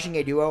I'm rushing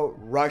a duo,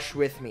 rush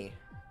with me.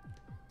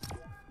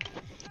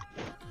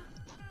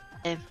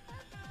 Eh.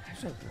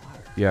 There's no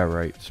water. Yeah,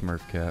 right,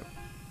 Smurf Cat.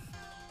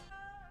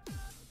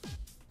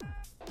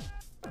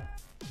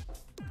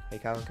 Hey,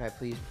 Calvin, can I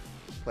please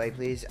play,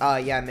 please?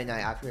 Yeah,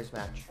 midnight after this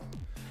match.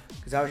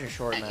 Because that was a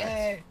short match.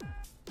 Okay.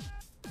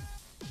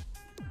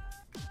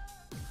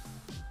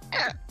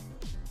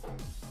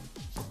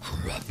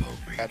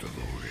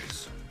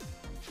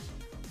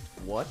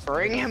 What?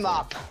 Bring him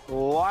up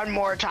one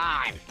more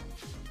time.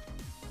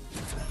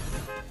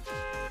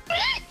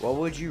 What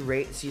would you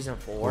rate season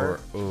 4?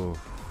 Ooh,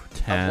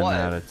 10 what?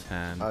 out of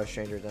 10. Oh,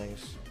 Stranger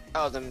Things.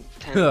 Oh, them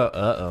 10.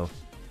 Uh-oh.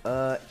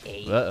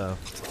 8. Uh-oh.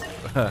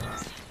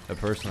 The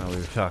person that we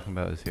were talking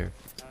about is here.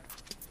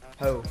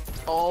 Oh,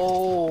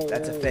 Oh.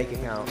 that's a fake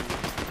account.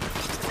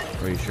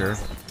 Are you sure?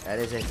 That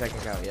is a fake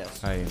account,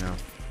 yes. How do you know?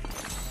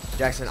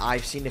 Jackson,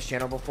 I've seen his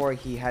channel before.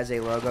 He has a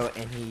logo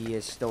and he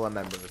is still a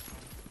member.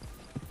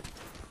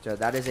 So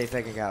that is a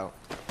fake account.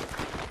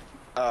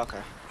 Oh, okay.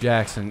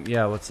 Jackson,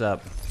 yeah, what's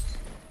up?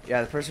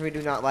 Yeah, the person we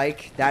do not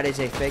like, that is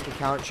a fake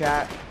account,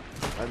 chat.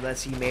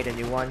 Unless he made a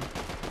new one.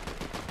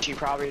 She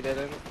probably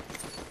didn't.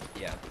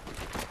 Yeah.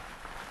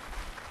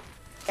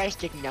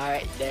 Just ignore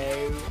it,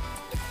 though.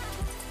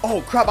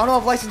 Oh, crap. I don't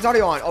have licensed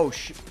audio on. Oh,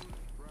 shit.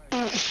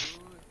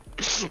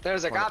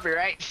 There's a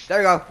copyright. There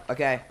we go.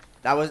 Okay.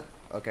 That was...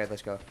 Okay,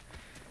 let's go.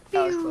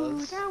 That was Phew,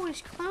 close. that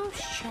was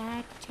close,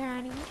 Chad,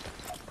 Johnny.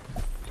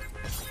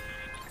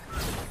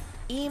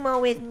 Emo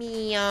with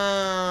me,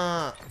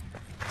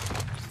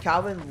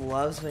 Calvin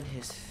loves when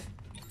his...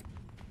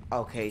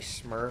 Okay,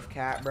 Smurf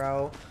Cat,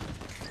 bro.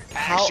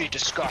 Actually He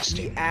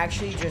disgusting.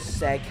 actually just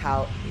said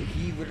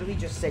he literally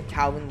just said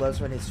Calvin loves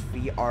when his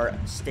feet are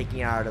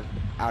sticking out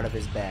of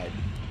his bed.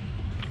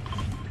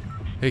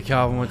 Hey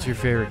Calvin, what's your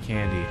favorite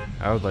candy?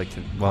 I would like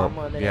to. Well,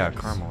 Caramel yeah,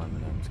 M&Ms. caramel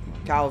M&Ms. Come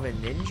on. Calvin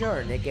Ninja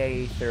or Nick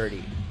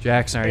A30?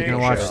 Jackson, are you gonna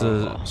watch Sure.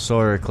 the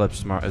solar eclipse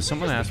tomorrow? If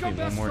someone asked me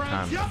one more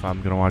time if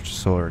I'm gonna watch the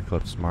solar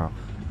eclipse tomorrow,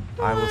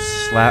 I will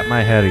slap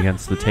my head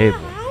against the table.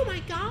 Oh my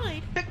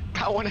god.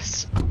 I want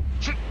to.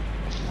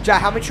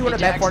 Jack, how much you want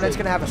to bet Jackson. Fortnite's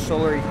gonna have a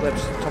solar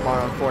eclipse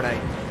tomorrow on Fortnite?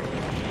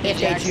 Hey, If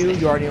they Jackson. do,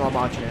 you already know I'm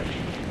watching it.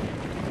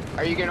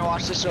 Are you gonna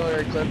watch the solar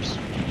eclipse?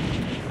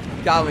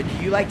 Calvin,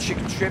 do you like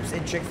chicken strips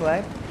and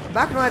Chick-fil-A? I'm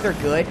not gonna lie, they're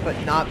good, but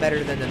not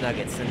better than the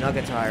nuggets. The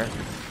nuggets are higher.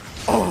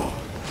 Oh!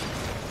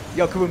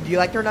 Yo, Kaboom, do you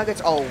like their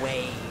nuggets? Oh,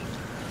 wait.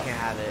 You can't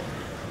have it.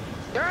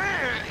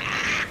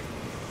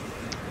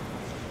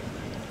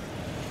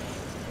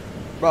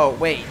 Bro,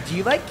 wait, do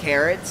you like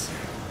carrots?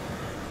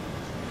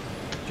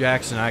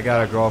 Jackson, I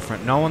got a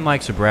girlfriend. No one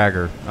likes a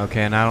bragger,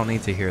 okay? And I don't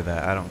need to hear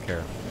that. I don't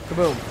care.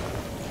 Kaboom,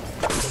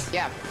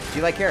 Yeah. do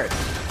you like carrots?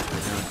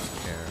 I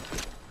don't care.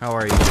 How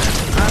are you?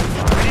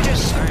 I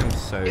just. I am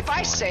so. If I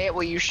fine. say it,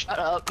 will you shut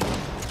up?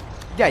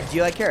 Yeah, do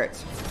you like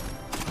carrots?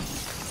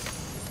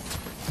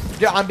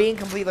 Dude, I'm being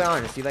completely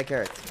honest. Do you like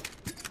carrots?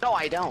 No,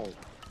 I don't.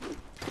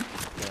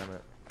 Damn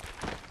it.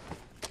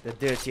 The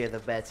dirtier, the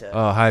better.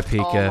 Oh, hi, Oh,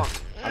 Pika.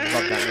 I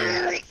love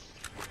that name.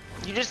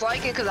 You just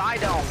like it because I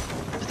don't.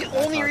 It's the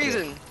only not it.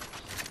 reason.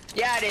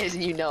 Yeah, it is,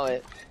 and you know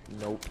it.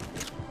 Nope.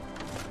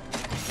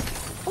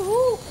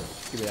 Ooh.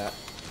 Give me that.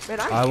 Man,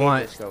 I hate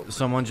want. this scope.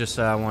 Someone just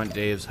said I want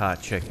Dave's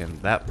hot chicken.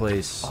 That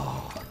place.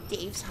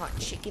 Dave's hot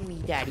chicken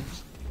me daddy.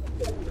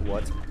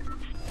 What?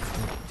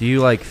 Do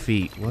you like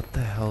feet? What the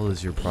hell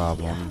is your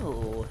problem?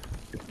 Oh.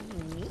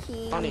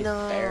 I need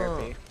No.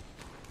 therapy.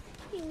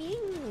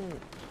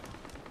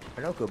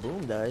 I know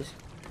Kaboom does.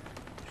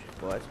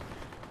 What?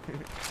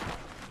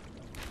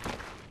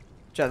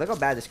 Chad, look how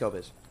bad this scope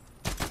is.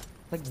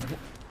 Like,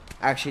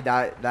 actually,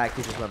 that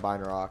kid just went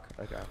behind a rock.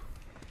 Okay.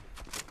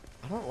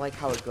 I don't like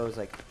how it goes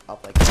like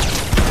up like that.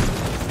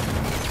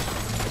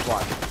 Like,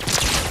 watch.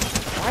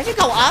 Why'd it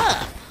go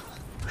up?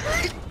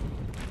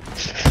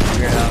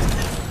 Figure it out.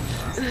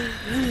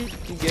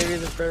 You gave me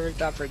the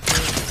perfect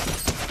opportunity.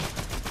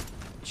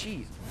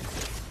 Cheese.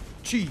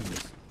 Cheese.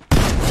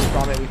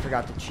 Damn it, we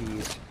forgot the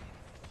cheese.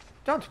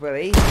 Don't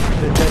worry.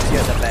 The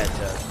dirtier the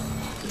better.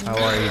 How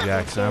are you,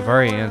 Jackson? I've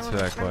already answered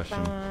that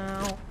question.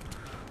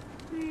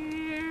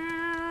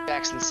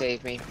 Jackson,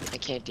 save me. I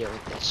can't deal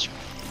with this.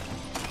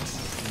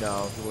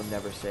 No, he will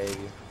never save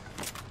you.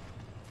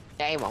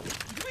 Yeah, he won't.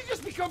 Did we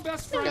just become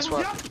best friends? Guess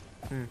what?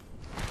 Yep.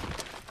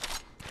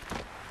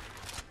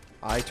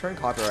 I turn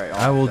copyright off.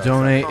 I will so-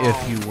 donate Oh.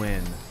 if you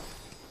win.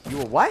 You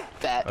will what?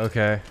 Bet.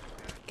 Okay.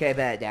 Okay,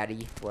 bad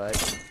daddy.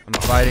 What? I'm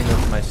fighting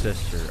with my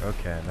sister.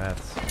 Okay,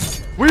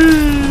 that's.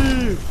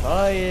 Wee!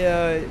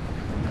 I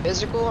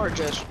Physical or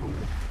just?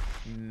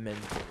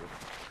 mental.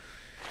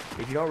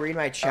 If you don't read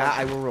my chat,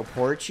 I will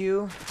report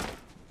you.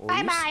 Well,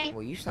 you s- Bye-bye.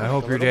 Well, you sound I like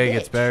hope a your little day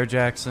gets bitch. better,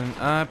 Jackson.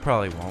 I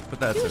probably won't, but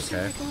that's You okay.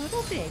 sound like a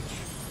little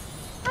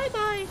bitch. Bye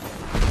bye.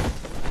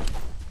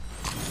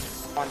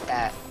 Want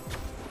that?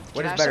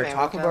 What Can I is better, have some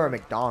Taco ammo, Bell or Cal?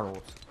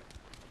 McDonald's?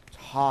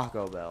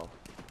 Taco Bell.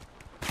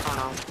 I don't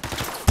know.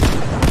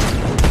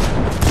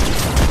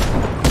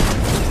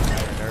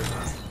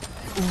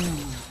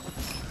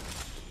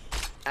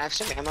 I have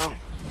some ammo.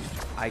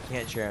 I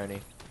can't share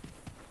any.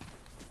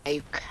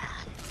 You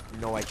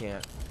No, I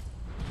can't.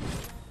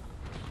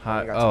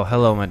 Hi. I got Oh,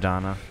 hello,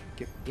 Madonna.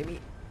 Give me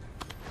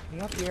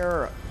up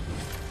here.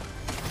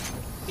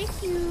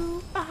 Thank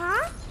you.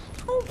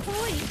 Oh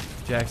boy.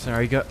 Jackson,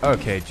 are you go?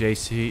 Okay,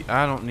 JC.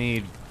 I don't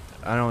need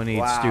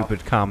Wow.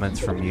 stupid comments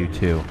from you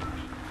too.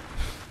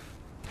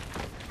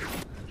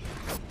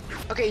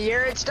 Okay,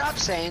 Yared, stop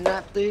saying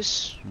that,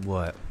 please.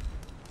 What?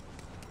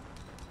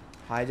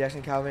 Hi,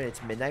 Jackson Calvin.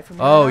 It's midnight for me.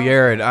 Oh, right now.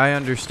 Yared, I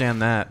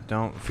understand that.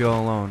 Don't feel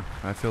alone.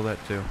 I feel that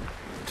too.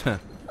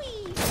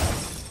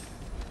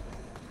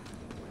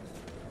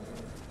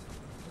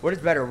 What is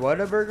better,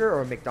 Whataburger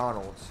or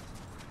McDonald's?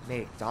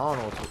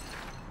 McDonald's.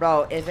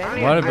 Bro, if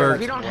any Whataburger-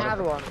 We don't have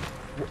one.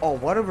 Oh,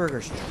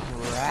 Whataburger's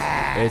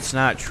trash. It's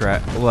not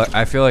Look,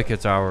 I feel like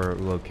it's our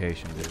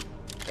location, dude.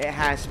 It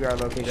has to be our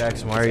location.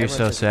 Jackson, why because are you everyone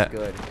so says sad? it's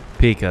good.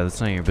 Pika,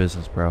 that's not your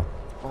business, bro.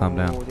 Calm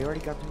Oh, down. they already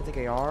got them with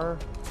the AR.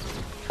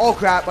 Oh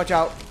crap! Watch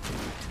out.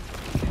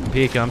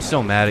 Pika, I'm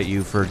still mad at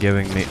you for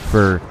giving me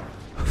for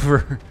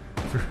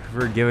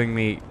giving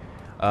me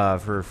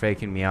for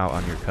faking me out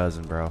on your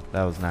cousin, bro.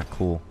 That was not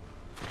cool.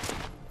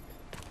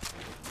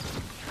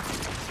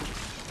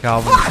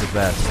 Calvin's the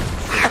best.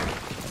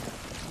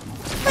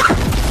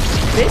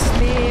 Miss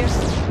me.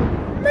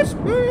 Miss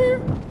me.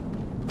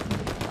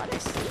 What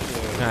is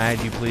Can I add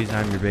you, please?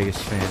 I'm your biggest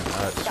fan.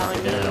 Sorry,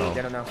 They no.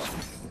 don't know.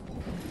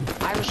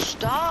 I'm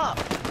stop.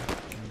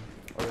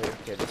 Oh,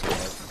 okay, this guy.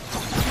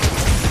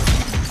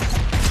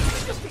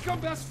 We just become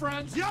best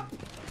friends. Yep.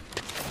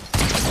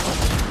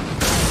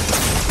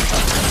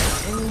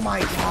 Oh my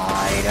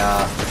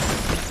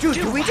god. Dude,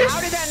 Dude, do we how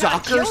just did that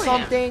not suck or kill him?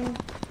 something?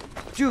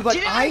 Dude, like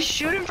Didn't I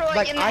shoot him for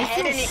like in the I head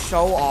feel and it?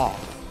 so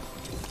off.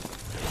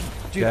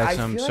 Dude, Jackson,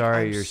 I I'm feel sorry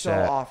like I'm you're so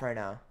sad. off right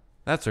now.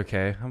 That's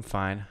okay. I'm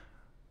fine.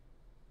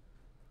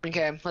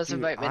 Okay, let's Dude,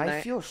 invite Midnight.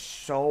 I feel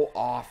so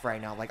off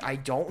right now. Like, I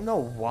don't know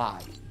why.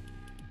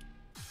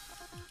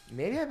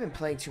 Maybe I've been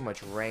playing too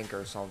much rank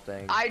or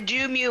something. I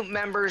do mute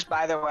members,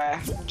 by the way.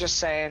 I'm just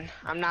saying.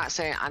 I'm not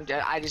saying.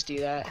 I just do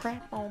that.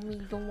 Crap on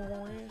me,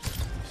 Dolores.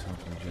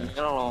 Something, Jackson.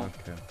 No.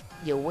 Okay.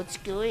 Yo, what's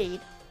good?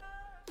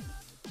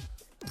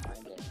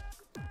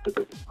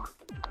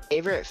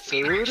 Favorite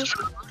food?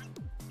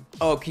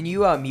 Oh, can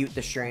you mute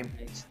the stream?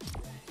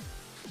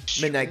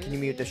 Midnight, can you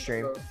mute the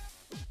stream?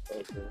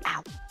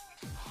 Ow.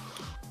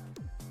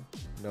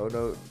 No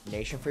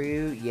donation for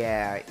you?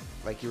 Yeah,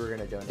 like you were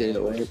gonna donate. Did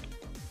it work?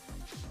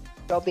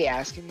 Don't be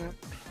asking that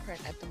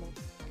right at the moment.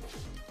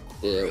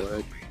 Did it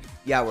work?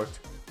 Yeah, it worked.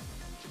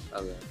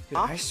 Okay. Dude,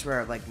 I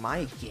swear, like,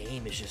 my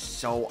game is just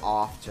so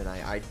off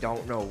tonight. I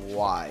don't know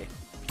why.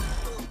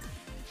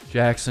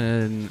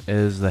 Jackson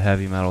is the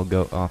heavy metal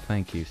goat. Oh,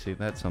 thank you. See,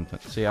 that's something.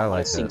 See, I like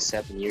I've seen that.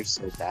 7 years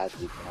so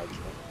badly, but I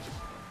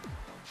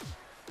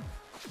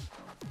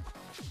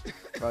can't.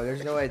 Bro,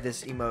 there's no way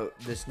this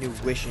new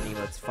wishing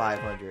emote's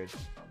 500.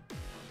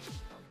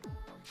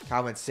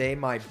 Calvin, say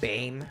my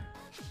BAME.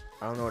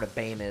 I don't know what a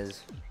BAME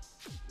is.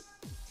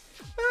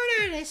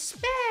 Learn a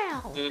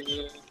spell. Did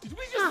we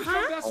just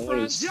become best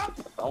friends? Yep.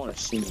 I want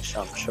to see the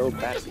shop so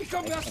bad. Just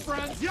become best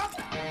friends. Yep.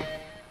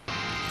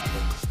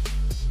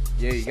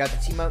 Yeah, you got the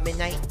team out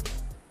Midnight?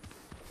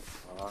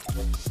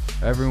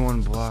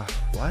 Everyone block.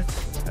 What?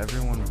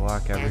 Everyone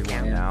block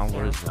everyone now?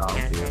 What is wrong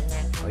with you?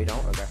 Oh, you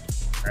don't? Okay.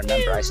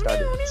 Remember, I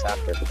started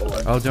chapter 4.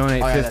 I'll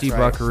donate Oh, yeah, 50 that's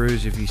right.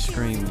 buckaroos if you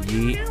scream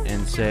yeet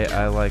and say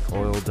I like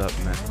oiled up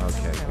men.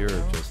 Okay, you're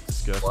just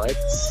disgusting. What?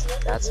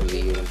 That's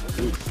weird.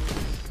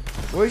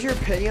 What's your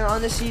opinion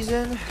on this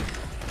season?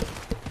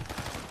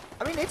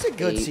 I mean, it's a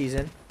good 8.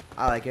 season.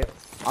 I like it.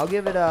 I'll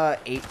give it a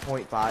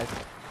 8.5.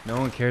 No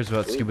one cares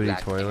about Ooh, Skibbity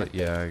Black Toilet.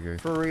 Panther. Yeah, I agree.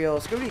 For real,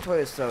 Skibbity Toy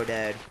is so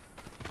dead.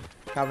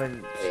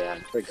 Calvin, Yeah,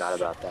 I forgot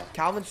about that.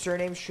 Calvin's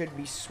surname should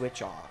be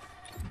Switch Off.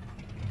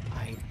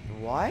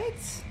 What?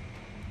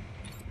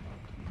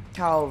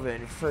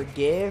 Calvin,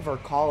 forgive or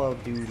Call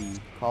of Duty?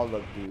 Call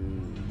of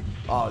Duty.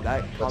 Oh,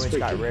 that comment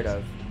got rid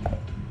of.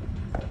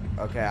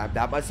 Okay,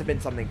 that must have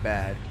been something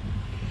bad.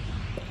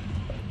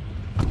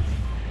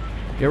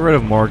 Get rid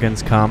of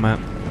Morgan's comment.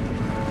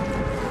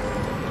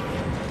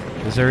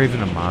 Is there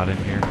even a mod in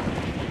here? I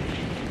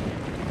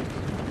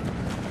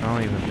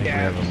don't even think we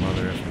have a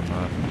mother if a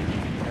mod.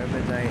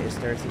 Midnight is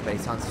 13, but he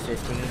sounds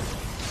 15.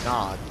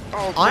 Nah.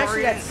 Oh,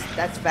 Honestly, Dorian.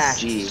 that's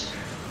facts. Jeez.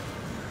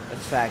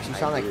 That's facts. You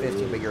sound I like do.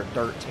 15, but you're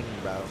 13,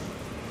 bro.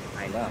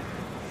 I know.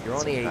 You're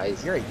only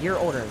Surprising. you're a year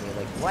older than me.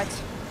 Like what?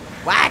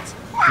 What?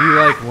 Do you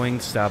like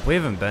Wingstop? We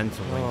haven't been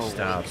to Oh,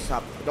 Wingstop.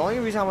 Wingstop. The only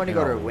reason I want to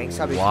go to In a Wingstop is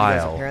because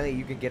while. apparently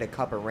you can get a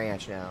cup of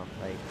ranch now.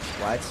 Like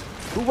what?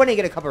 Who wouldn't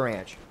get a cup of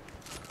ranch?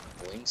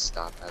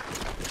 Wingstop had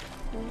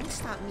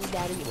Stop me,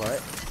 Daddy. What?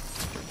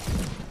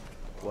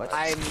 What?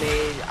 I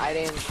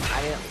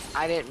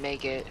didn't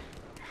make it.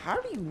 How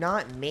do you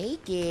not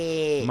make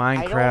it?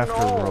 Minecraft I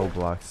don't or know.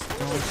 Roblox?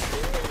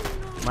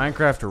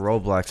 Minecraft or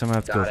Roblox? I'm gonna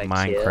have to go with Gotta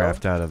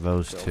Minecraft out of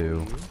those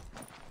two.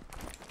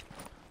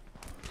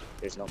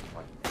 There's no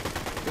point. I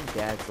think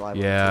Dad's live.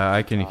 Yeah,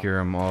 I can hear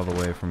him all the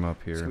way from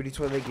up here. Scooty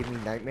Toilet give me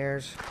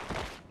nightmares.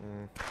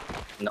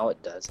 No, it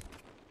doesn't.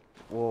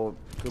 Well,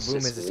 It's Kaboom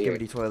just is a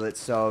weird. Skibbity Toilet,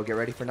 so get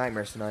ready for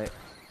nightmares tonight.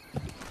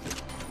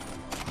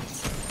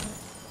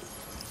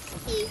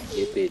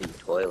 Skibbity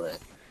toilet.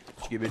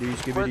 Skibbity,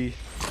 skibbity.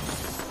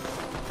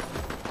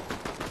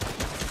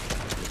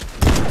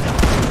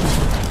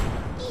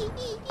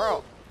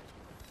 Bro,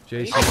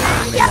 JC.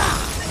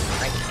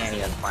 I can't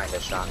even find a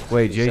shot.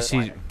 Wait, You said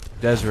JC.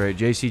 Desiree,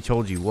 JC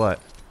told you what?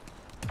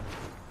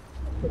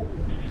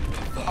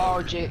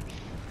 oh, J.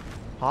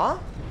 Huh?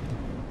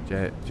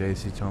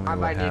 JC told me I what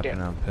might need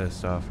happened. it. I'm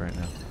pissed off right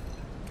now.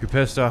 You're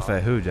pissed off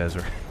at who,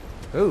 Desiree?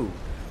 Who?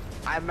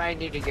 I might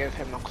need to give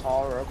him a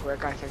call real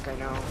quick. I think I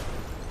know.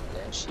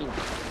 Yeah, she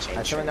That's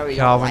changed someone that her. we don't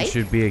Calvin like?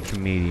 should be a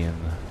comedian.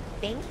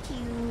 Thank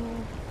you.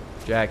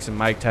 Jackson,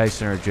 Mike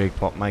Tyson, or Jake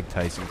Paul? Mike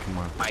Tyson, come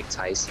on. Mike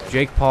Tyson.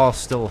 Jake Paul's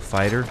still a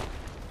fighter.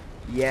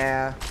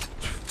 Yeah.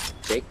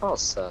 Jake Paul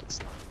sucks.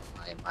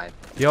 I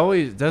He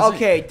always doesn't.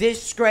 Okay,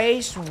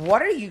 disgrace.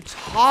 What are you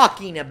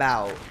talking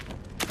about?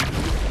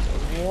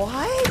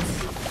 What?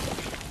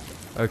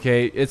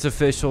 Okay, it's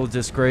official.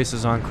 Disgrace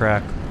is on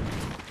crack.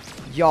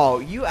 Yo,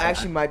 you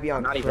actually might be I'm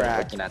on not even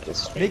crack. looking at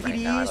this stream Mickey right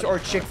now. I D's don't or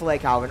even- Chick-fil-A,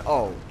 Calvin?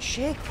 Oh,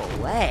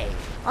 Chick-fil-A.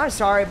 I'm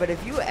sorry, but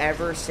if you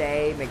ever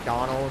say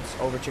McDonald's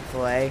over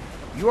Chick-fil-A,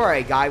 you are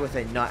a guy with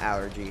a nut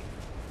allergy.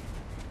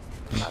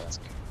 Nah, that's-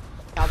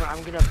 Calvin,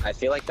 I'm gonna. I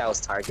feel like that was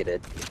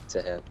targeted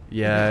to him.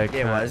 Yeah, It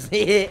kinda- was.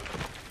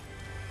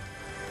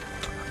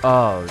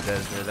 Oh,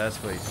 Desiree, that's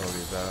what he told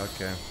you about.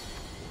 Okay.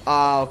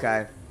 Oh,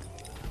 okay.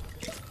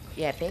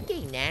 Yeah, been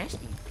getting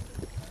nasty.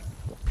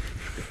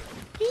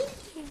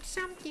 Thinking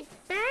something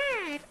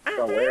bad.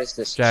 Bro, where is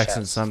this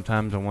Jackson, chest?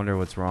 sometimes I wonder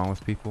what's wrong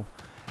with people.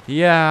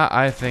 Yeah,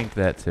 I think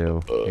that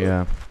too.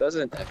 Yeah,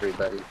 Doesn't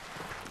everybody?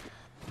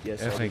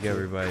 Yes, I think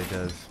everybody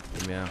does.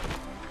 Yeah.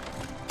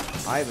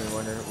 I even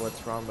wonder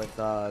what's wrong with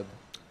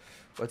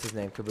what's his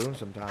name, Kaboom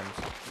sometimes.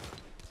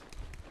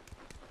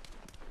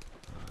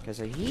 Because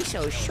he's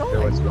so There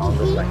short. was wrong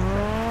with like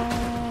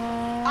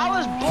I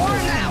was born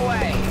that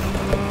way.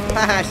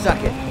 Haha, suck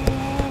it.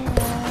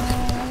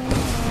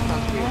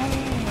 Sounds weird.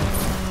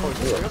 Oh, is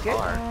this a real kid?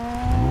 car.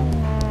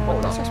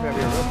 Oh, this must be a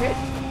real kid.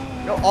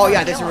 No, oh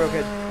yeah, this is a real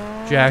kid.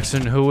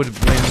 Jackson, who would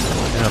win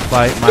in a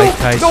fight, Mike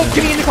Tyson No,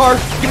 give me in the car.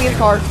 Give me in the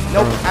car.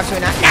 Nope,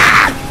 absolutely not.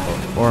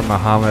 Ah! or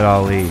Muhammad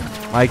Ali?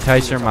 Mike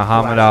Tyson or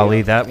Muhammad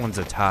Ali? That one's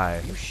a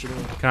tie. You shitting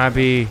me? Can I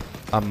be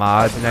a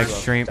mod next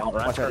stream? Don't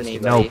run Watch out, from me,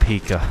 No, buddy.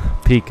 Pika.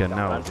 Pika, Don't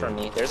no. run from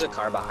me. There's a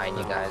car behind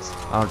you guys.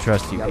 I don't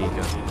trust you,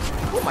 Pika.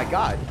 Oh my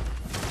god.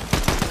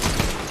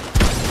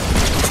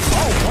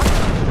 Oh,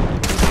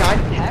 what? This guy?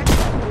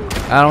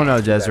 Heck? I don't know,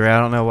 Desiree. I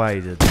don't know why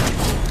you did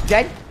that.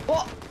 Dead?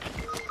 Well,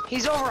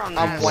 he's over on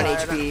I'm that 1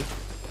 side. HP.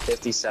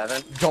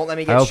 57. Don't let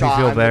me I get hope shot. you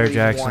feel I'm better, literally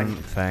Jackson. one.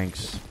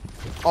 Thanks.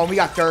 Oh, we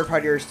got third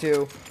partiers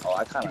too. Oh,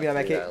 I kind Give me that of.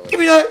 med kit. Give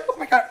me that. Oh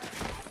my god.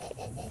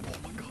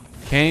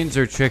 Canes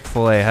or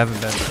Chick-fil-A? Haven't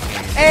been to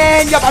Canes.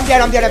 And yep, I'm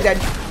dead. I'm dead. I'm dead.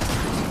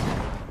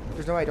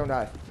 There's no way I don't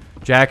die.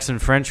 Jackson,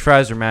 French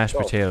fries or mashed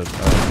potatoes?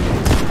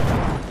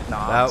 Oh.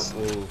 Nice.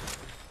 Ooh.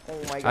 Oh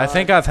my god. I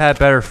think I've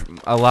had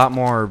a lot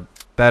more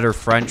better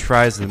French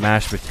fries than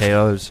mashed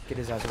potatoes. Get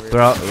his ass over here.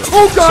 But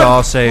Oh, God! so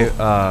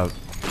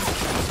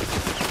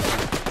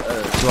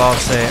I'll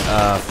say,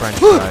 French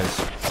fries.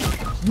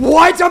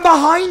 What? I'm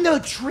behind the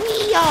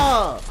tree.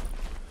 No,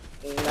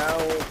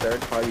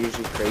 third party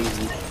usually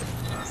crazy.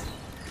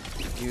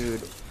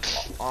 Dude,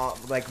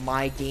 like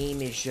my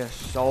game is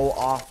just so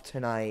off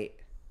tonight.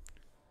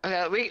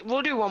 Okay,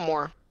 we'll do one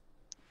more.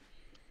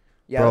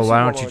 Yeah, Bro, let's why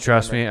do one don't you more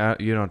trust me?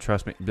 tournament. You don't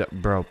trust me,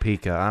 bro.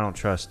 Pika, I don't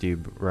trust you,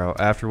 bro.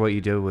 After what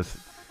you did with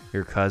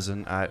your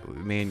cousin,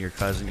 me and your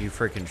cousin, you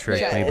freaking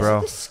tricked Yeah, me, is it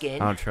bro. the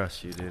skin? I don't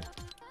trust you, dude.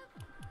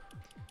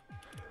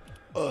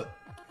 Ugh.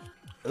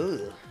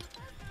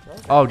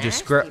 Oh,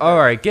 disgrace! All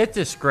right, get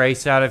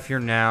disgrace out of here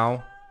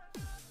now.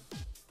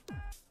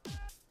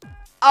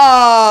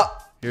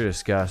 You're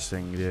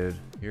disgusting, dude.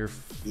 You're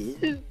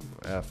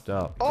effed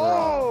up.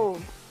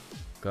 Oh,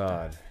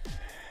 God,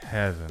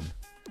 heaven.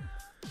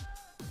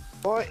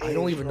 what I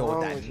don't is even know what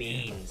wrong that with you?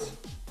 means.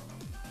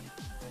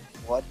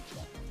 What?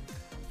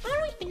 I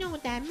don't even know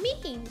what that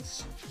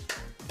means.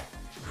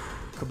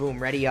 Kaboom,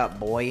 ready up,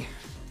 boy.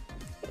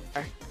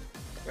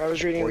 I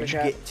was reading Or the you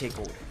chat, get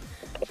tickled.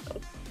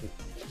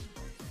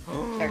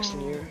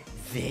 texting you.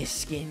 This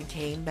skin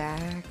came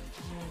back.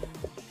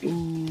 Ooh,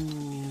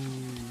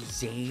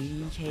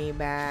 Zadie came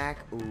back.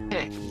 Ooh.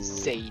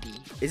 Zadie.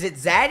 Is it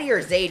Zadie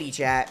or Zadie,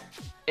 chat?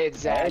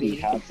 It's I already Zadie.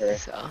 have her.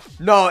 So.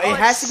 No, it Oh,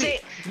 has it's to be.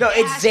 Za- No, it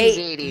it's has to be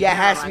Zadie. Zadie. Yeah, it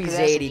has to Never be mind, 'cause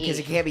that's Zadie an because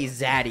E. it can't be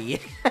Zadie.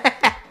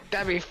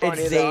 That'd be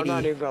funny It's though, I'm Zadie.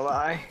 not even gonna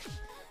lie.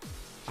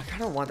 I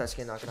kind of want that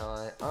skin, not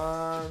gonna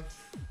lie.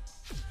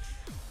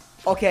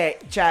 Okay,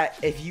 chat.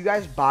 If you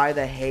guys buy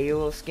the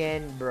Halo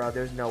skin, bro,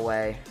 there's no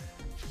way.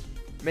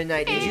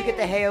 Midnight, did you get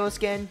the Halo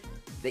skin?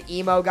 The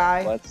emo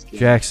guy? Let's get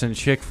Jackson,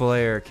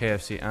 Chick-fil-A or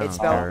KFC? I don't It's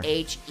spelled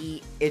care.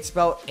 It's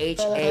spelled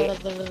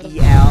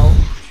H-A-E-L.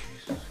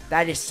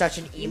 That is such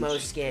an emo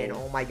skin.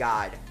 Oh my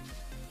god.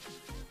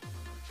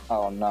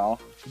 Oh no.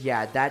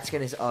 Yeah, that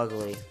skin is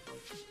ugly.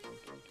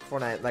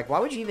 Fortnite, like, why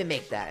would you even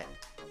make that?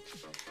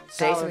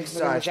 Say Oh, something look at the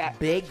such chat.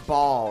 big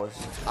balls.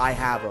 I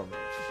have them.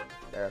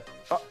 There.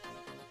 Oh.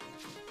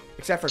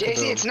 Except for JC,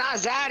 Kaboom. it's not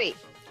Zadie.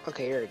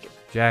 Okay, here we go.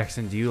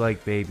 Jackson, do you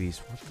like babies?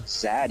 What the?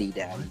 Zaddy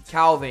daddy.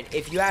 Calvin,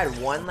 if you had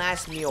one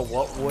last meal,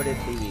 what would it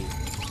be?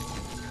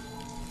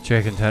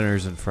 Chicken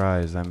tenders and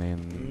fries. I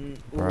mean,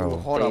 bro. Ooh,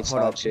 hold up, Dave's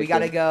hold Hot up. We Chicken.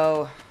 gotta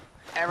go.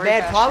 Every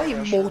Man, fast probably food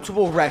restaurant.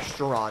 multiple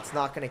restaurants.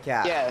 Not gonna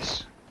cap.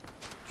 Yes.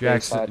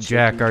 Jackson, Hot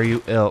Jack, Chicken. are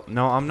you ill?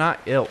 No, I'm not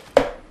ill.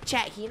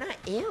 Chat, he not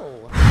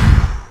ill.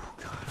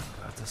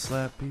 About to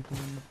slap people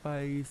in the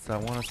face. I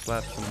want to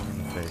slap someone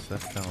in the face.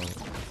 That's kind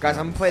of. Guys,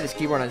 I'm gonna play this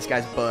keyboard on this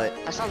guy's butt.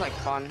 That sounds like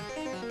fun.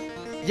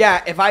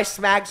 Yeah, if I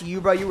smacked you,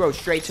 bro, you go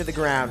straight to the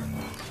ground.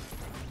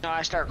 No,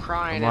 I start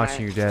crying. I'm and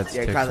watching your dad's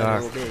Yeah, cry like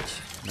a TikTok. little bitch.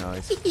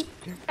 Nice.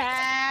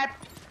 Ah,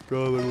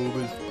 Go, little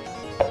bitch.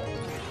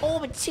 Oh,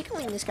 but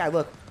tickling this guy.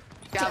 Look.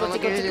 Calvin,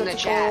 look at it in the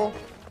chat.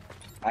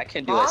 I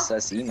can do Huh?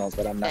 SS emails,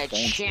 but I'm not The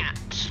going to. chat.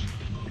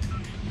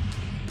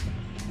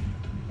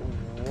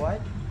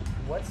 What?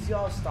 What's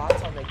y'all's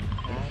thoughts on the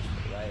cash?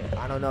 Right.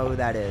 I don't know who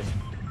that is.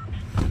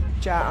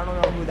 Chat, I don't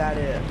know who that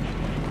is.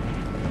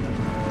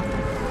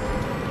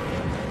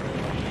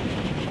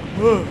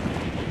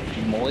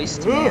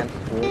 Moist man.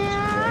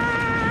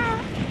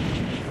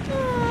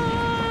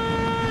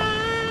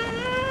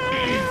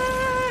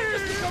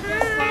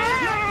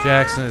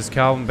 Jackson, is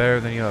Calvin better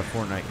than you at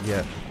Fortnite?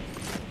 Yeah.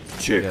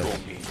 Yes.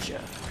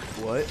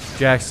 What?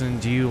 Jackson,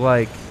 do you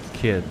like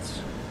kids?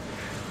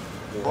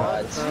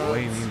 What? What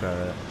do you mean by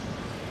that?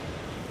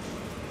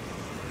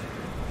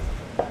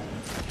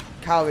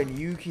 Calvin,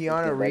 you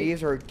Keanu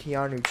Reeves or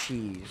Keanu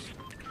Cheese?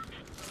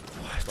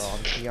 What? Bro, I'm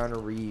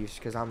Keanu Reeves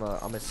because I'm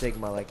a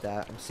Sigma like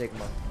that. I'm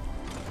Sigma.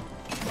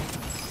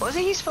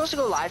 Wasn't he supposed to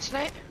go live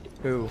tonight?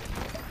 Who?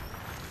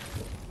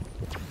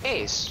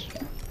 Ace.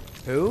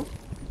 Who?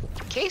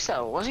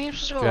 Queso. Wasn't he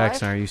supposed to go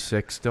Jackson, live? are you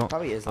sick still?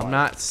 Probably is I'm live.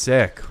 not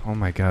sick. Oh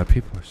my god,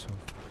 people are so.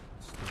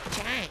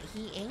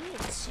 he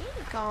ain't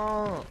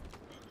single.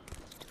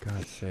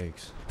 God's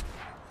sakes.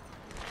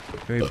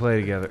 Can we play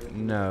together?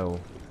 No.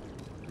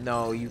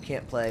 No, you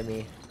can't play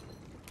me.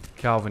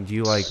 Calvin, do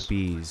you like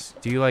bees?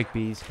 Do you like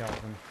bees,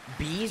 Calvin?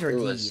 Bees or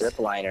Ooh, a D's?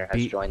 zipliner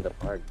has joined the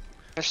party.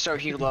 So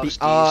he loves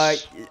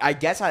these. I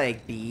guess I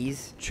like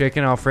bees.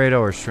 Chicken Alfredo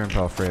or shrimp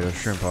Alfredo?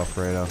 Shrimp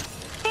Alfredo.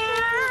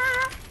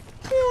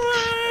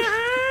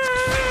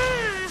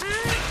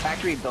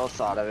 After we both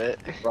thought of it.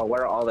 Bro,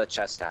 where are all the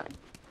chests at?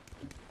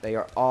 They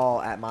are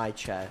all at my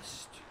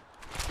chest.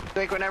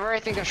 Like, whenever I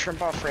think of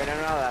shrimp Alfredo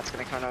now, that's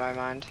gonna come to my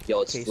mind.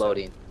 Yo, it's Okay, so-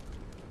 floating.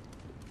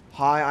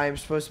 Hi, I am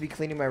supposed to be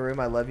cleaning my room.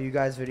 I love you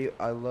guys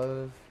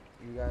videos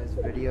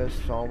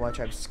so much.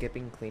 I'm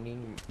skipping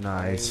cleaning.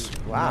 Nice.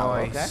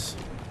 Wow. Nice.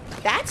 Okay.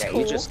 That's Yeah,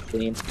 cool. you just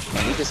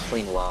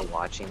clean while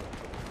watching.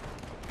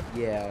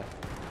 Yeah.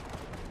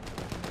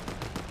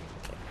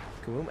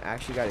 Kaboom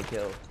actually got a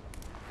kill.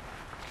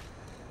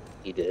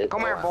 He did.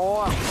 Come Oh, here,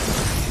 wow. boy.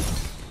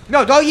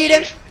 No, don't eat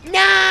him.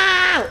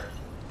 No!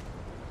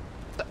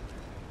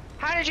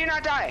 How did you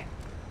not die?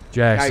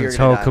 Jackson, you're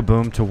tell gonna die.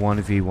 Kaboom to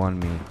 1v1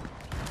 me.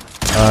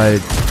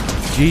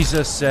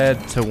 Jesus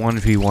said to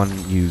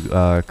 1v1 you,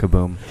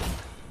 Kaboom.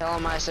 Tell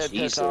him I said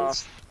piss Jesus.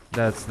 off.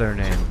 That's their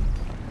name.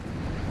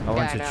 I went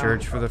Yeah, I to know.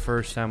 church for the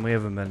first time. We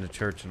haven't been to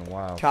church in a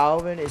while.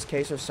 Calvin is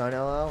Queso son,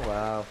 LL.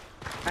 Wow.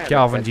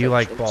 Calvin, do you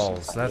like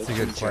balls? That's a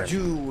good question.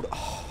 Dude,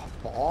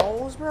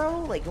 balls, bro?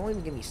 Like, don't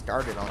even get me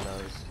started on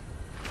those.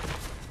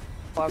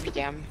 Love you,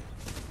 damn.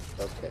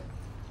 Okay.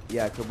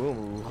 Yeah,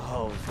 Kaboom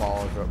loves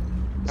balls, bro.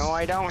 No,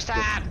 I don't.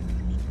 Stop.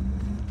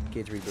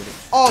 Kid's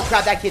rebooting. Oh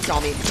crap, that kid saw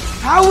me.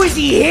 How is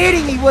he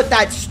hitting me with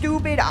that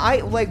stupid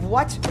like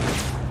what?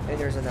 And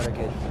there's another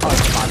kid. Oh,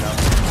 it's a bot though.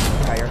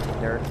 Fire,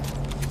 nerd.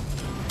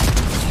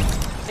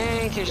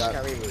 In case Yep. she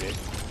got rebooted.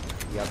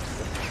 Yep.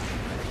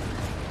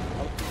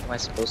 How am I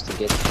supposed to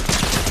get?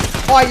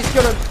 Oh, I just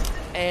killed him.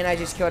 And I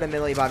just killed a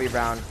Millie Bobby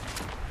Brown.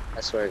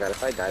 I swear to God,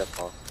 if I die to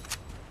fall,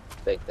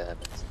 big that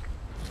happens.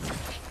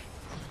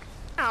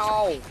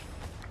 Ow.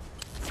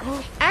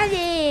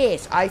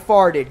 Alice! I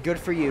farted. Good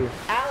for you.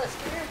 Alice,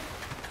 come here.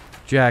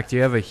 Jack, do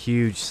you have a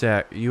huge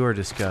sack? You are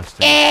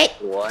disgusting.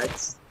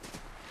 What?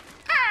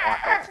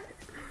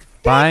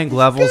 Buying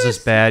levels is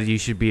bad. You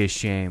should be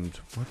ashamed.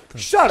 What the?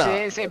 Shut She up.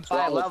 didn't say buy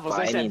wrong with levels. I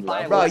buying said buy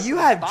levels? Bro, levels. you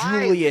have Buy-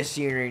 Julius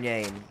in your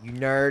name. You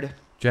nerd.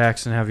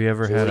 Jackson, have you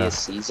ever had a? Julius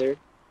Caesar?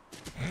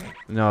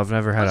 No, I've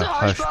never had What's a a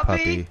hush hush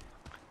puppy. puppy?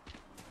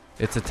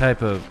 It's a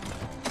type of.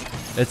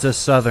 It's a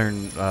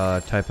southern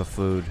type of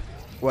food.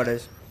 What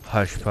is?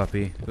 Hush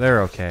puppy.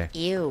 They're okay.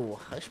 Ew.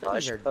 Hush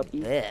puppies Hush are...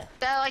 puppy? Ugh.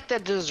 That like the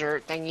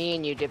dessert thingy,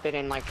 and you dip it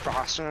in like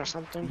frosting or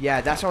something.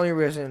 Yeah, that's the only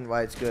reason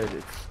why it's good.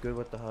 It's good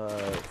with the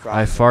I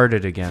fries.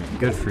 farted again.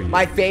 Good for you.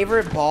 My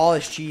favorite ball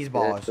is cheese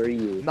balls. Good for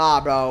you. Nah,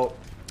 bro.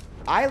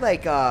 I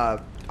like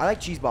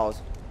cheese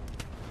balls.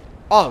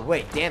 Oh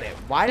wait, damn it.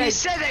 Why did You I?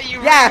 said that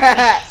you.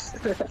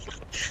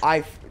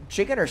 Yeah.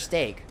 Chicken or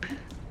steak?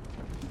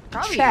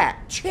 Probably. Chat.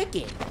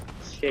 Chicken.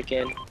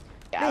 Chicken.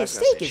 Yeah, I Man, was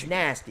gonna steak say is chicken.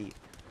 nasty.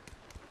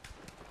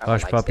 I don't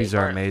Hush like puppies steak.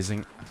 are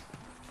amazing.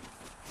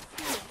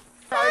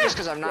 Probably just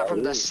because I'm not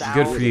from the south.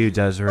 Good for you,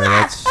 Desiree.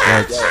 That's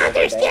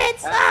There's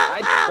kids!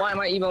 Why am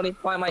I emoting?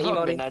 Why am I And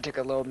emoting? I took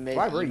a little mid.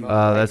 Why were you?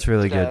 that's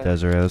really good,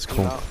 Desiree. That's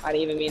cool. I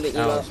didn't even mean to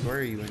Alice, emote. where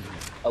are you?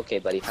 Okay,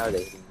 buddy, how are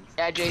they?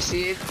 Yeah,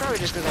 JC. It's probably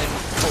just because I.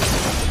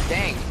 Oh,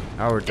 dang.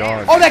 Our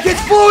dog. Oh, that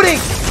kid's floating!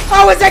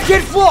 How is that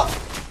kid float?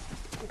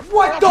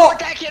 What Report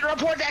the? that kid!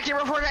 Report that kid!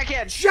 Report that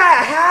kid!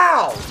 Chat,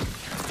 how?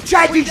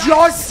 Chat, did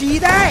y'all see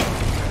that?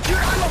 Dude,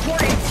 I'm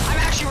reporting. I'm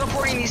actually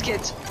reporting these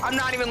kids. I'm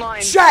not even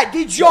lying. Chat,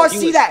 did y'all he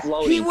see was that?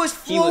 floating. He was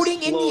He was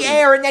floating in the floating.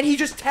 air and then he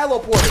just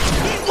teleported.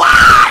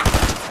 What?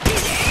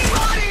 He's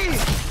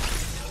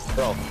aimbotting!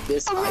 Bro,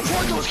 this. I'm gonna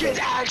report those kids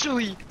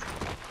actually.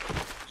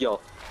 Yo,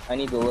 I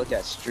need to look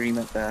at stream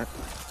at that.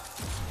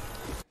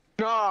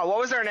 No, what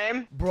was their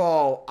name?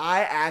 Bro,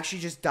 I actually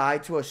just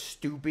died to a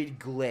stupid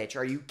glitch.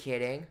 Are you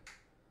kidding?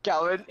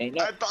 Calvin. Ain't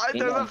no- I thought ain't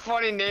there's no- a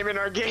funny name in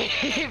our game.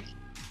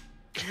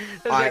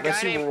 There's Alright, a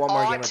let's guy do named one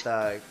more game Ott. with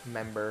the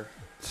member.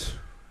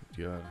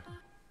 God.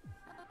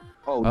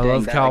 Oh, I dang,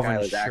 love that Calvin's guy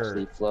was shirt.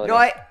 actually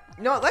floating.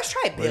 No, let's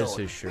try What is build.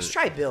 his shirt? Let's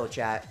try build,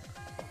 chat.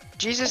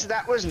 Jesus,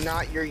 that was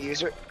not your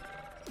user.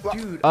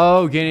 Dude,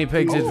 Oh, Guinea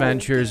Pig's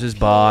Adventures is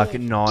back.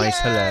 Nice,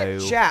 hello.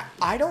 chat,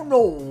 I don't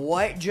know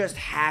what just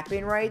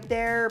happened right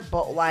there,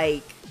 but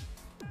like,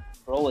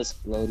 Bro is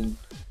floating.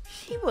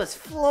 he was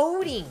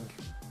floating.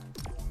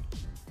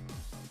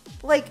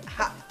 Like,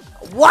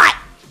 what?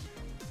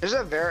 There's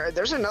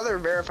another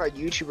verified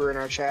YouTuber in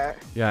our chat.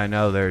 Yeah, I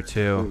know there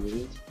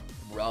too.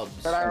 Rubs.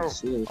 But I I don't.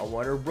 see. I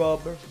want a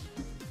rubber.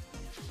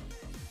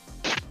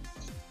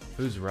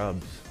 Who's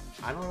Rubs?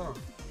 I don't know.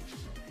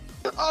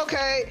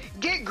 Okay,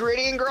 get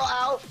Gritty and Girl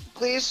out,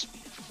 please.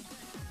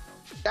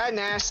 That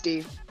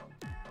nasty.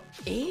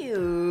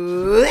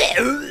 Ew.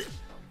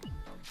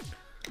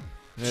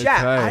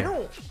 Chat, I Okay.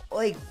 don't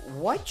like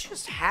what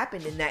just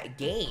happened in that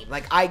game.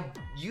 Like, I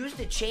used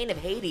the chain of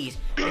Hades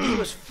and he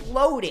was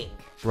floating.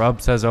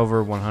 Rubs has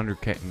over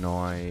 100k.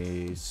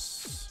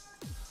 Nice.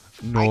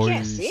 I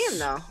can't see him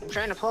though. I'm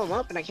trying to pull him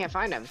up and I can't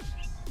find him.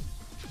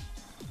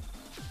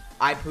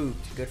 I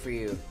pooped. Good for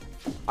you.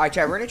 Alright,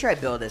 Chad, we're gonna try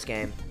to build this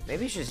game.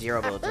 Maybe it's just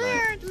zero build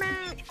tonight.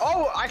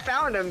 Oh, I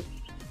found him.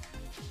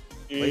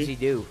 What does he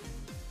do?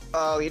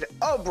 Oh,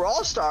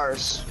 Brawl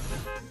Stars.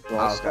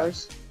 Brawl okay.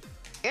 Stars?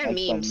 And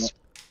Like memes.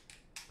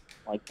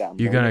 Like that.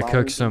 You gonna mobile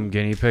cook game? some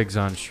guinea pigs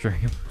on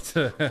stream?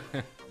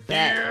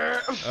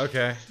 Bet.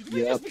 Okay, Did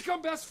we just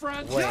become best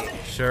friends? Wait.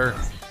 sure.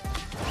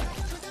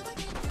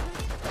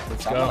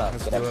 Let's go,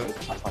 let's do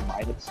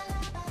it.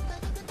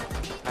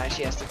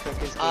 She has to cook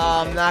his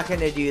I'm not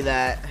gonna do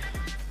that.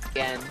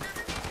 again.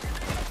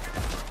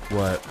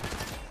 What?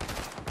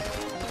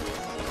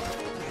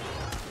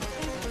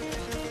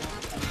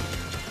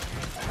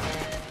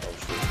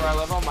 Bro, I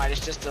love how Midas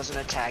just doesn't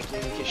attack you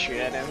and you can shoot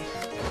at him.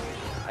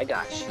 I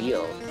got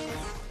shield.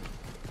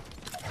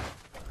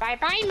 Bye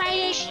bye,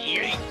 Midas.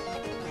 Okay,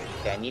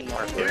 I need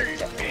more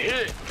bullets.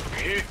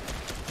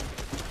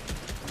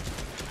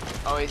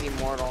 Oh, he's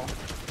immortal.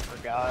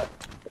 Forgot.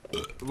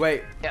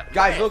 Wait. Yep.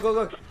 Guys, look, look,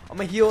 look. I'm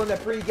gonna heal in the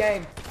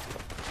pre-game.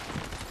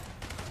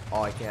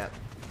 Oh, I can't.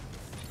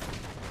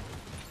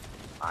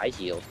 I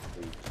healed.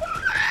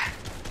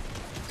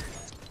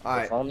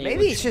 Alright. only Maybe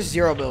we- it's just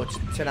zero build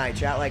tonight,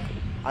 chat. Like,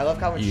 I love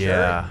Calvin's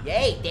Yeah. shirt.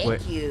 Yay, thank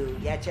Wait. you.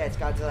 Yeah, chat, it's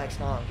Godzilla X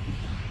song.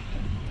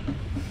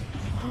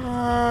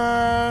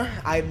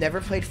 I've never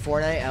played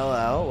Fortnite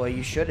LL. Well,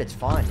 you should. It's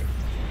fun.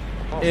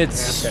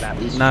 It's At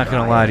least not gonna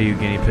try. lie to you,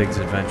 Guinea Pigs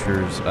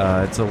Adventures.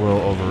 It's a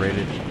little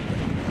overrated.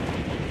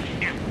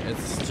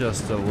 It's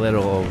just a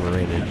little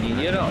overrated.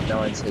 You don't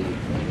know until you.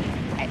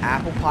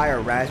 Apple pie or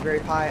raspberry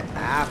pie?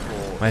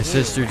 Apple. My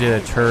sister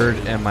did a turd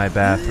in my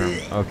bathroom.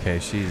 Okay,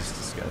 she's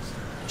disgusting.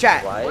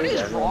 Chat. Why What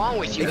is everyone- wrong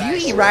with you If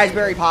guys? you eat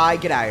raspberry pie,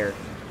 get out of here.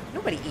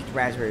 Nobody eats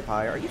raspberry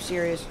pie. Are you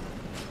serious?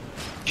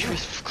 You're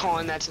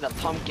calling that to the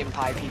pumpkin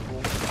pie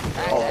people.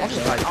 Oh, pumpkin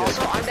pie's good.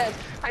 Also, I'm dead.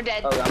 I'm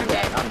dead. Oh, I'm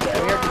dead. I'm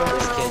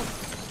dead.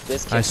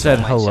 This kid I said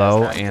stole my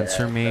hello, chest. I'm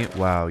answer dead. me.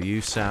 Wow,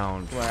 you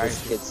sound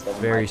This kid stole my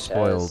very chest.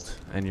 spoiled,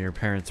 and your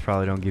parents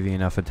probably don't give you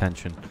enough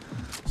attention.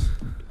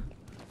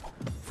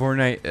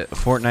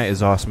 Fortnite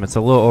is awesome. It's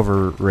a little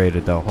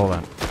overrated though. Hold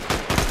on,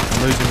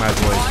 I'm losing my Oh,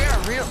 voice. I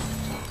got real.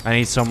 I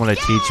need someone to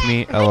teach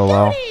me.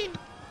 LOL.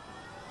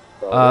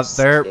 Bro, this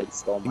They're kid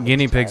stole my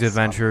Guinea Pigs chest.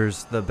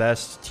 Adventures. The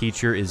best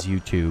teacher is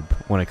YouTube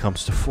when it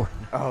comes to Fortnite.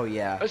 Oh,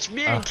 yeah. It's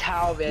me and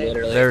Calvin.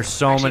 Literally. There's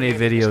so Actually, many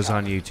maybe it's videos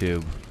on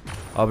YouTube.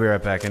 I'll be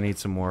right back. I need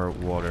some more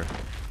water.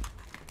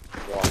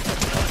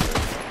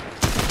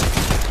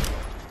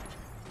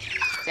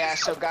 Yeah,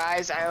 so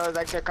guys, I would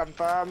like to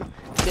confirm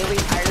Billie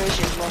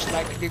Eilish is most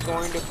likely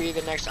going to be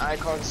the next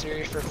Icon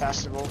series for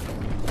Festival.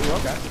 Ooh,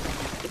 okay.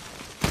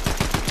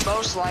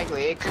 Most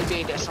likely, it could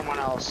be to someone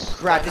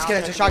else. Right, this kid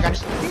has a shotgun.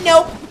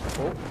 Nope.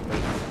 Oh,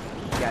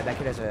 wait. Yeah, that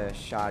kid has a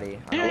shotty.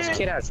 This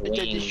kid has It's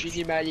just wings.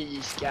 shooting out of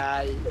the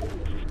sky.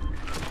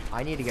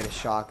 I need to get a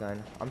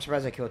shotgun. I'm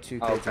surprised I killed two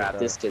kids. Oh with crap, the-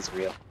 this kid's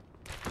real.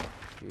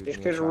 Dude, this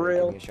give me a kid's shotty,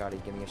 real. Give me a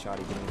shotty, give me a shotty,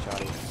 give me a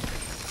shotty.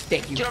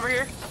 Thank you. Get over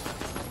here.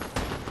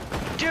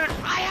 Dude,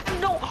 I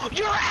have no.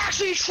 You're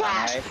actually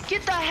trash. Nice.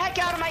 Get the heck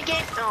out of my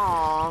game.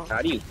 Aww.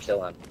 How do you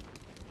kill him?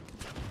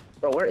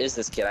 Bro, where is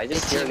this kid? I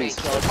just His hear teammate these.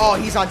 killed him. Oh,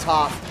 he's on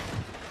top.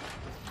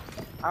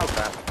 Oh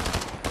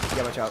crap.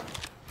 Yeah, watch out.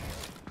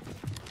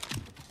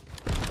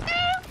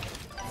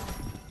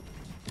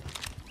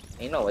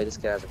 Ain't no way this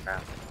kid has a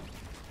crap.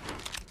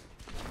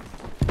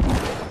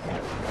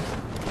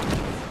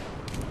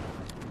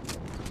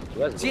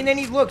 See, and then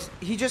he looks.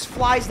 He just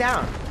flies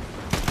down.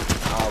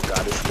 Oh god,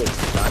 this kid's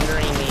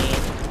thundering me.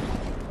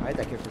 I hate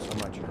that kid for so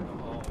much.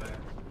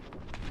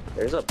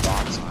 There's a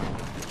box on him.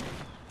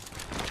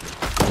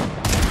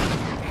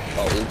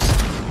 Oh, oops.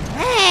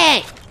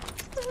 Hey!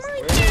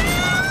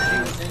 She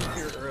was in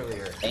here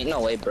earlier. Ain't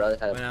no way, bro.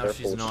 Had a But now purple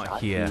she's not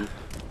shot. here.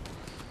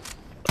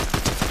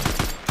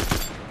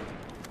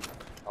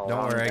 Oh,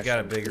 Don't worry, I that's got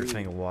a some bigger food.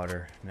 thing of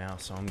water now,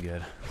 so I'm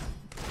good.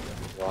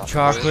 Wow.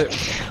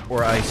 Chocolate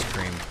or ice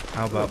cream?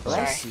 How about both?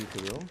 Bless you,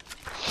 Khalil.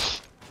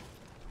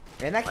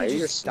 And that Why are kid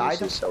your just died.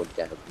 smoothies so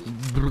deadly?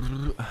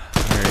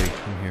 Alright,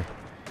 come here.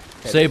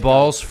 Say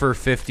balls for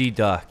 50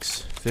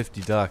 ducks.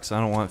 50 ducks. I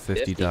don't want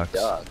 50 ducks.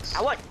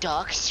 I want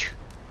ducks.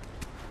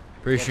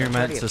 Pretty sure you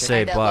meant to that's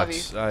say right. I love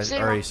bucks. you. I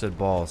Zero. already said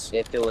balls.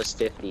 If it was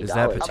 $50. Is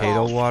that potato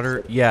Balls.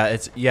 water? Yeah,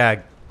 it's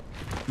yeah,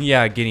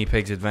 Guinea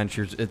Pigs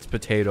Adventures. It's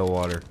potato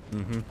water.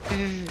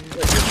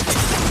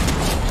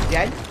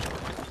 Dead?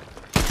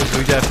 Because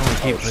we definitely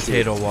keep Oh, shoot.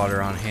 potato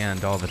water on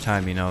hand all the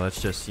time. You know,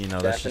 that's just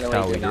that's just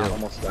how we did not do.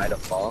 almost die to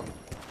fall.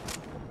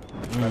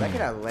 Bro, that kid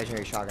had a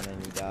legendary shotgun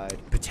and he died.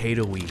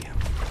 Potato-y.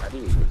 How do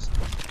you lose?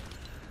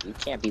 You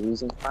can't be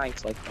losing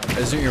fights like that.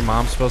 Isn't your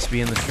mom supposed to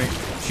be in the stream?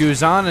 She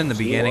was on in the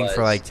She beginning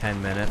for was. like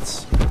 10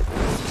 minutes. Maybe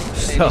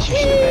So she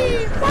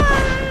should have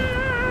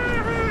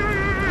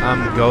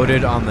I'm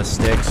goated on the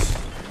sticks.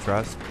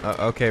 Trust.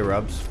 Okay,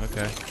 Rubs.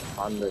 Okay.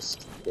 On the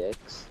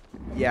sticks.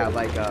 Yeah,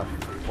 like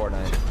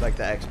Fortnite, like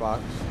the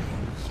Xbox,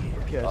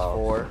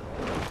 PS4.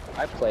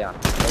 I play on.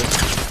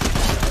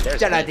 There's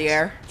Get out wings. the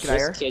air. Get out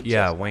This here. kid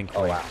Yeah, just- wink,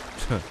 Oh wink.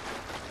 wow.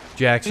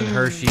 Jackson,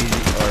 Hershey's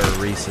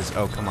or Reese's?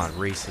 Oh, come on,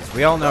 Reese's.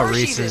 We all know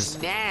Hershey's Reese's.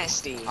 is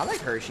nasty. I like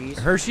Hershey's.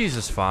 Hershey's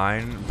is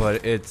fine,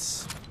 but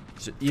it's,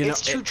 you know, It's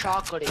too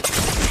chocolatey.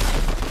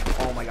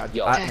 Oh my god.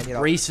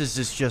 Yo, Reese's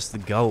is just the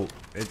goat.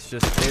 It's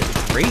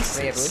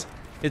Reese's.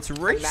 It's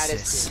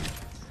Reese's.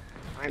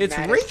 It's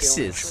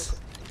Reese's.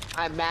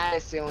 I'm mad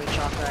it's the only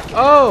chocolate I can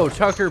Oh,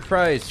 Tucker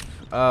Price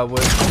with a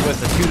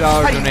 $2 do you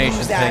donation.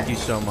 use that? Thank you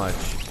so much.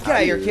 Get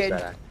out of here,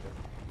 kid.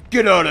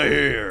 Get out of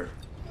here.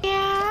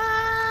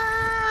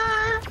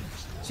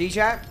 See,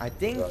 chat? I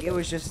think it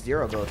was just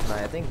 0 build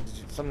tonight. I think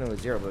something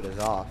with 0 build is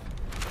off.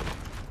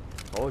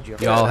 Told you.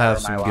 Y'all have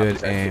My some walk good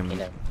is aim.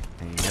 actually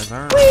Yes,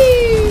 sir.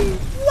 Whee!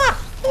 Wah!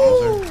 Yes,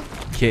 Ooh. sir.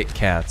 Kit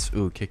Kats.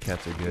 Ooh, Kit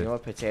Kats are You know good.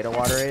 what potato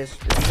water is?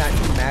 It's not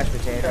just mashed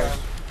potatoes.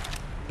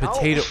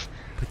 Potato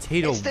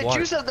It's the water.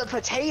 juice of the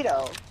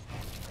potato.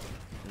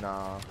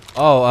 Nah.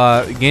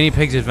 Oh, Guinea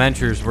Pig's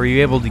Adventures. Were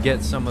you able to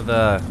get some of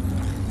the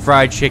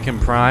fried chicken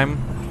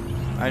prime?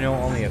 I know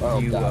only a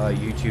few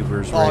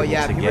YouTubers were Oh able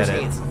yeah, to people get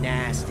say it. it's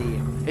nasty.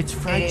 It's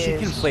fried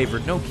chicken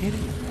flavored. No kidding.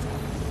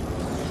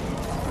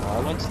 I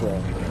went to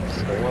the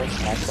store.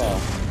 I saw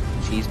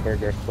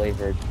cheeseburger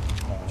flavored.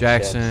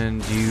 Jackson,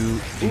 do you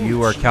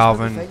or Cheeseburger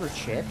Calvin flavored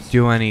chips?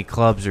 do any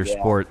clubs or Yeah.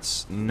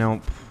 sports?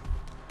 Nope.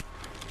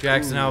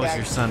 Jackson, how was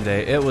your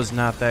Sunday? It was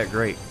not that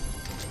great.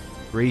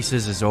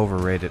 Reese's is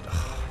overrated.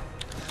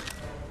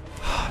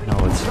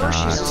 No, it's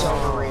Hershey's is not.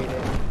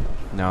 overrated.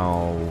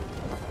 No.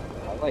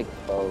 I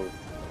like both.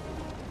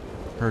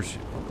 Hershey.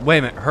 Wait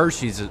a minute.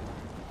 Hershey's.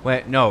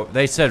 Wait, no.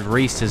 They said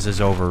Reese's is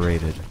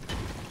overrated.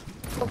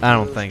 I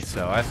don't think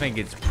so. I think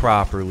it's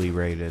properly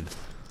rated.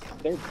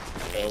 They're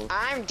dang.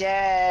 I'm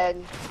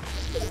dead.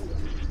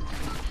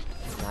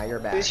 Now you're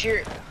back. Who's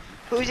here?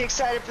 Who's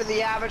excited for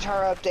the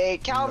Avatar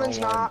update? Calvin's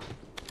No one. not.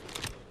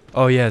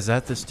 Oh yeah, is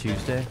that this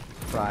Tuesday?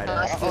 Friday.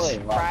 That's this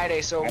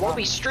Friday, so we'll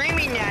be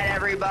streaming that,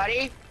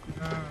 everybody.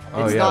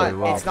 Oh It's yeah, not, we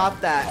will. It's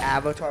not that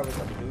Avatar with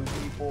the blue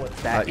people.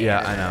 It's that. Yeah,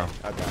 I anime.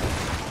 know.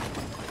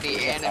 Okay.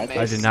 The anime.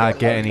 I did not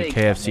get any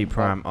KFC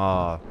Prime.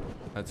 Oh,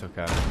 that's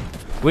okay.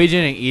 We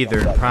didn't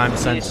either. Prime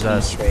sends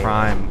us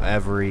Prime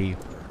every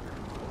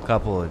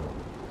couple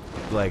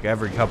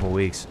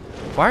weeks.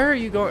 Why are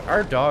you going?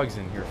 Our dog's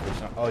in here for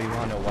some. Oh, you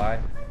wanna know why?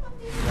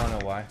 You wanna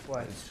know why?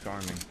 What? It's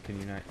storming. Can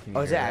you not? Can you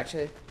Oh, is it hear that?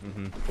 actually?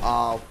 Mm-hmm.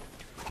 Oh.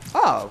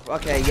 Oh.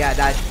 Okay. Yeah.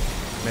 That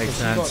Makes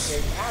She's going sense.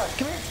 crazy. Alex,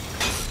 come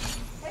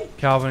here.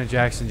 Calvin and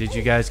Jackson, did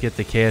you guys get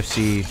the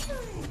KFC?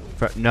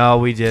 No,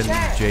 we didn't,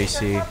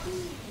 JC.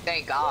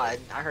 Thank God.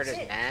 I heard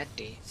it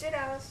nasty. Sit,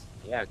 Alice.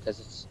 Yeah, because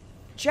it's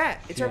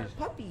Chat. It's our Yeah.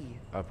 puppy.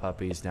 Our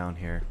puppy's down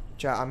here.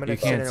 Chat. I'm gonna You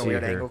sit can't in a see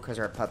weird her. angle because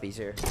our puppy's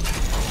here.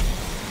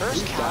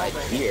 First died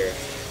Calvin. here.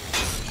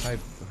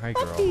 Hi,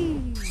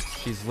 girl.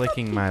 She's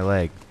licking my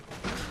leg.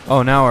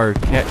 Oh, now our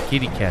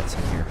kitty cat's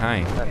in here. Hi.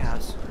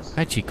 Yes.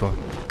 Hi, Chico.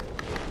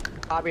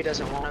 Bobby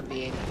doesn't want to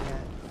be in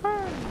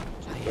here.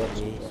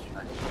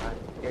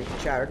 Here,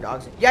 chat. Our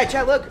dog's in. Yeah,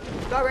 chat. Look.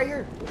 Dog right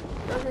here.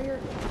 Dog right here.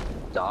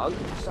 Dog?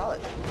 Saw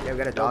it. Yeah, we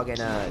got a dog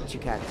and 2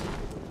 cats.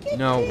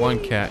 No, one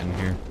cat in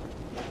here.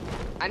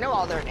 I know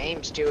all their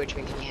names too, which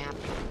makes me happy.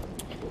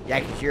 Yeah,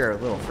 because you're a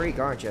little freak,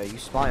 aren't you? You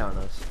spy on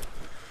us.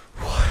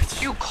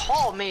 What? You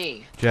call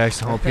me.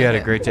 Jackson, hope you had a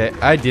great day.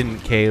 I didn't,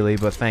 Kaylee,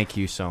 but thank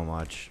you so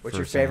much. What's for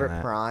your saying favorite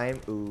that. prime?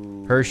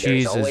 Ooh.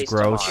 Hershey's There's is always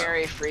gross. tomorrow.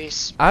 Cherry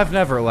freeze. I've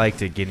never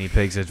liked it, Guinea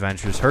Pig's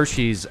Adventures.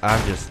 Hershey's,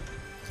 I'm just.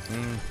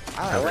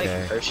 I like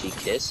Okay. Hershey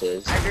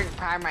Kisses. I drink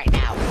Prime right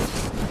now.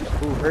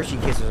 Ooh, Hershey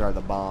Kisses are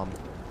the bomb.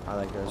 I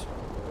like those.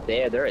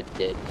 They're a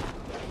dick.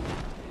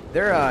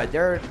 They're a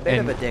bit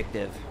And- of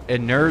addictive.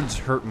 And nerds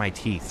hurt my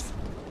teeth.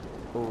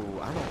 Ooh,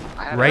 I don't.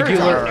 I have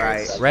Regular,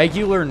 alright.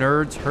 regular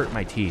nerds hurt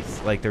my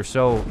teeth. Like they're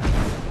so.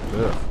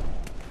 Ugh.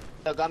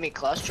 The gummy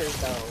clusters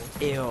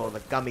though. Ew, the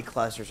gummy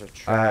clusters are I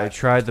trash.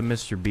 tried the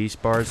Mr.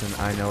 Beast bars and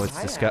I know it's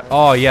I disgusting. have.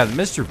 Oh yeah, the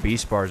Mr.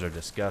 Beast bars are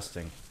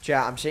disgusting.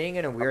 Chat, I'm sitting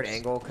in a weird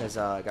angle because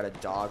I got a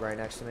dog right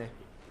next to me.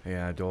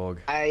 Yeah, dog.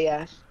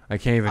 I I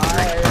can't even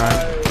drink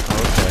Prime.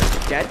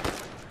 Okay. Dead?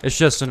 It's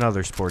just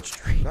another sports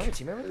drink, No,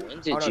 team member? When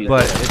did Oh, no, you-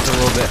 but it's a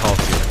little bit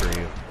healthier for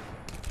you.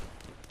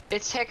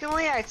 It's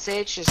technically, I'd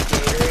say it's just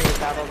Gatorade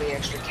without all the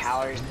extra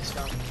calories and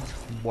stuff.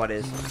 What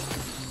is?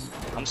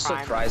 I'm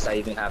surprised I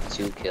even have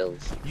 2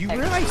 kills. You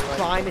realize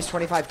Prime is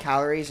 25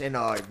 calories in a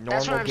normal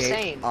That's what I'm game?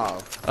 saying.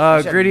 Oh.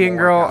 You said Gritty and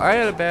more Girl, I calories.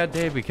 had a bad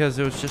day because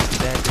it was just a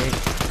bad day.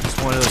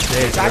 Just one of those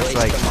days It's where it's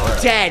actually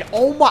like, dead.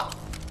 Oh my.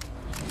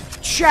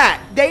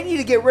 Chat, they need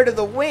to get rid of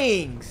the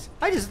wings.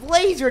 I just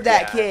lasered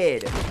that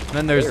kid.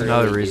 then there's They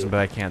another really reason, do.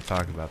 but I can't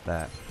talk about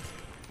that.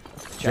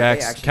 Chat, they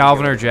Jax, actually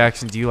Calvin get or rid of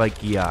Jackson, do you like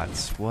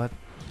Giots? What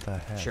the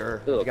heck?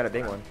 Sure. Ugh. You got a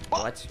big one.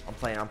 What? I'm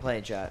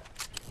playing chat.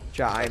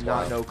 Chat, I am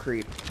not no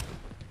creep.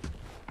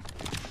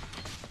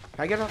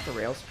 Can I get off the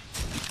rails?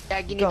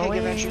 Yeah, Guinea Pig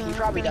Adventures, he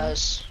probably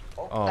does.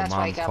 Oh, That's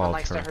why Mom Calvin called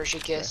likes for. the Hershey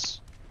Kiss.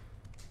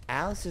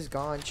 Alice is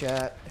gone,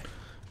 chat.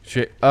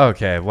 Shit.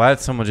 Okay, why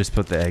did someone just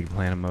put the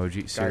eggplant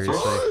emoji?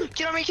 Seriously.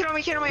 Get on me, get on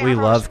me, get on me. We I'm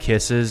love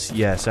kisses.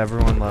 Yes,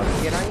 everyone loves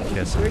Get on you.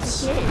 Where's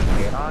kisses. the kid?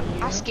 Get on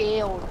you. I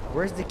scaled.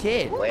 Where's the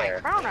kid? My Where?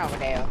 crown over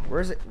there.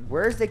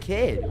 Where's the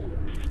kid?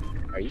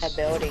 Are you? The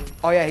building.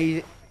 Oh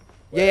yeah,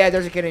 yeah,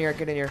 there's a kid in here,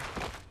 kid in here.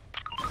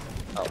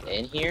 Oh,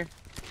 in here?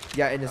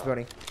 Yeah, in this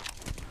building.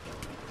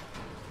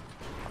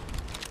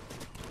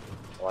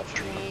 Watch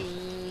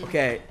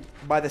Okay,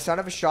 by the sound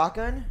of a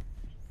shotgun,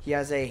 he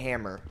has a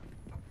hammer.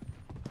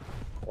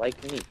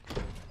 like me.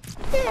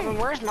 I mean,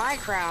 where's my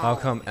crown? How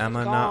come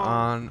Emma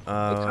not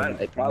on?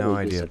 It probably No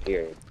idea.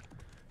 disappeared.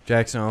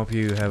 Jackson, I hope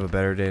you have a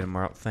better day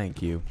tomorrow.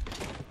 Thank you.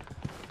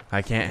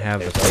 I can't have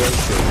There's the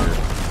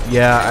always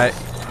Yeah,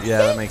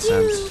 that makes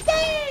sense.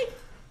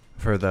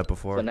 I've heard that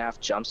before. FNAF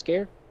jump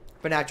scare?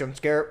 But not jump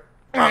scare.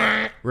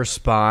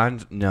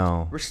 Respond?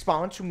 No.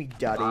 Respond to me,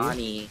 daddy.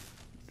 Bonnie.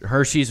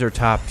 Hershey's are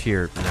top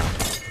tier. No.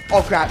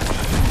 Oh crap!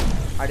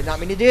 I did not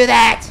mean to do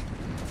that.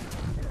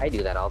 I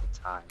do that all the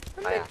time.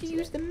 I'm by going to use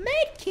accident. the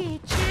med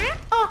kit, chat.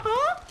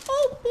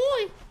 Oh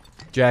boy.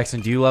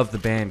 Jackson, do you love the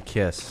band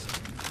Kiss?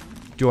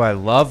 Do I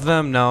love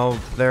them? No,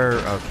 they're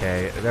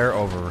okay. They're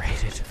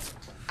overrated.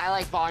 I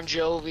like Bon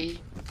Jovi.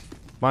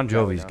 Bon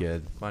Jovi's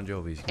good. Bon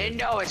Jovi's good. And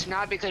no, it's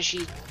not because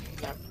she.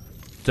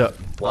 Duh.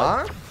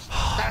 Huh?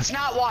 That's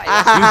not why. You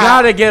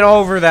gotta get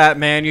over that,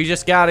 man. You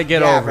just gotta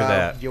get Yeah, over bro.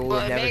 that. You'll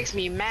But it never. makes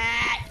me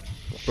mad.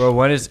 Bro,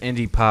 when is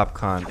Indie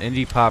PopCon?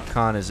 Indie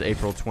PopCon is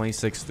April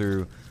 26th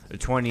through the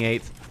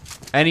 28th.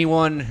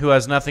 Anyone who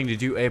has nothing to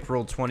do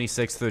April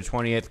 26th through the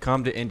 28th,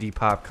 come to Indie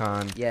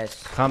PopCon.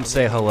 Yes. Come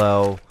say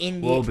hello.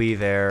 Indie- We'll be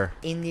there.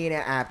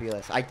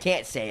 Indianapolis. I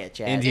can't say it,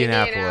 Chad.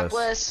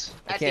 Indianapolis.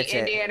 At can't the say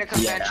it. Indiana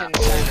Convention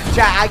Center.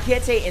 Chad, I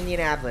can't say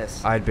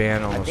Indianapolis. I'd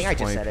ban I almost think I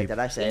just 20 said it. people.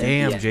 Did I say it?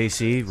 Damn, Yeah.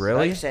 JC, Did I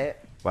really? just say it?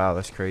 Wow,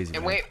 that's crazy.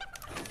 And man. wait,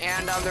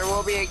 and there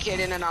will be a kid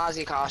in an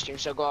Aussie costume,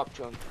 so go up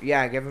to him.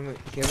 Yeah, give him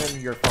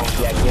your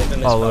phone. Yeah, give him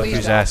his Oh, look phone.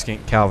 who's asking.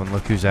 Calvin,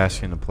 look who's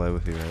asking to play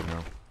with you right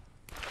now.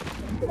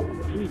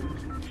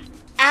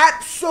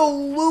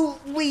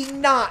 Absolutely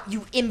not,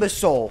 you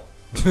imbecile.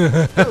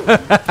 The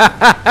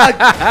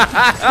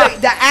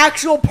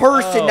actual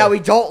person that we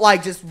don't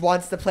like just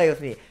wants to play with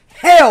me.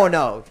 Hell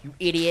no, you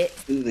idiot.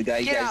 Ooh, the guy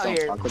you Get guys out don't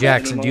here. talk about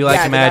Jackson, do you anymore? like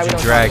Yeah, the guy we Imagine don't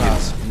talk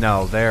Dragons?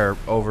 No, they're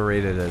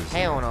overrated as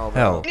Hell no, bro.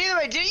 hell. Either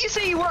way, didn't you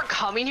say you weren't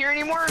coming here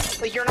anymore?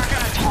 Like you're not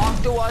gonna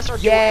talk to us or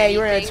do Yeah, anything? you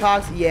were gonna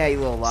talk. Yeah, you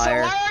little So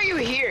liar. why are you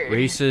here?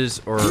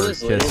 Reese's or He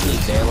was literally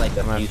Kisses? there like I'm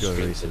a gonna few have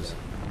to go to streams Reese's. ago.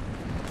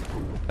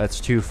 That's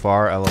too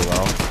far, lol.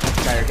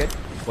 Okay, you're good.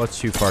 What's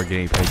too far,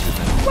 guinea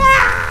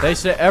pigs? They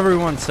say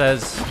everyone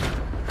says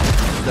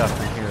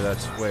stuff in here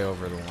that's way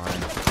over the line.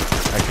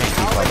 I can't keep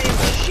Oh, my up with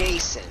name's it.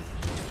 Jason.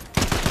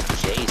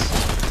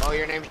 Jason. Oh,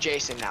 your name's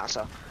Jason now,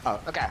 so. Oh.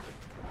 Okay.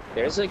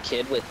 There's a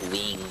kid with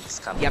wings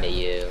coming Yep. to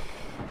you.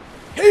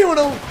 Hell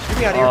no. Get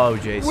me out of here. Oh,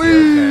 JC,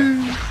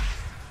 okay.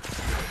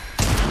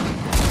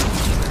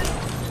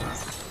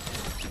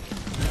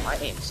 My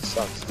aim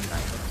sucks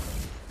tonight.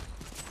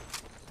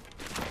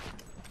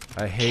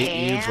 I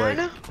hate you, but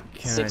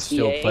can I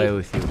still 68. play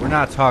with you? We're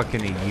not talking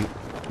to you.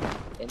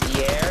 In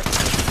the air.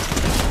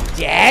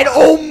 Dad?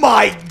 Oh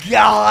my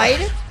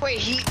god. Wait,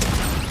 he.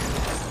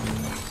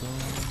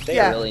 They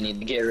Yeah. really need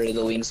to get rid of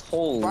the wings.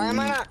 Holy. Why am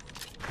I not?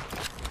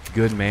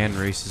 Good man,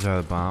 Reese's are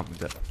the bomb.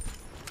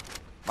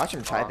 Watch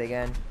him type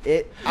again.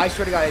 I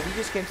swear to God, if you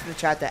just came to the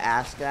chat to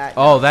ask that.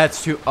 Oh,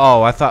 that's too.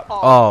 Oh, I thought. Oh.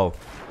 Oh,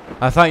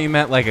 I thought you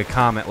meant like a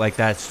comment. Like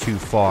that's too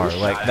far.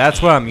 Like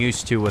that's what I'm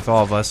used to with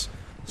all of us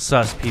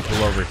sus people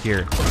over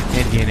here.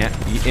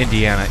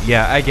 Indiana.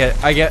 Yeah, I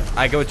get. I get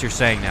what you're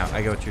saying now.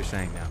 I get what you're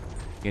saying now.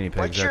 Guinea pigs.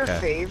 What's your Okay.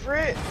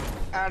 favorite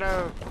out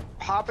of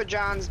Papa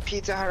John's,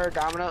 Pizza Hut, or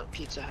Domino's?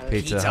 Pizza Hut.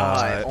 Pizza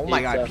Hut. Oh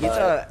my god,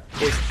 Pizza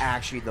pizza is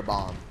actually the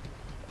bomb.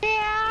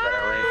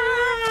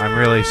 I'm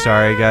really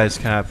sorry, guys.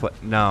 Can I play?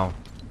 No.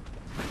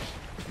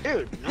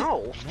 Dude,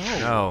 no.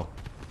 No.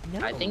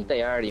 I think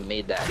they already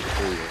made that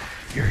clear.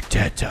 You're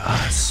dead to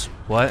us.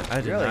 What? I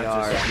did You really not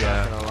are. just. I'm Yeah.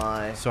 not gonna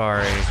lie.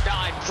 Sorry.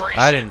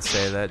 I didn't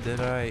say that, did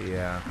I?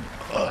 Yeah.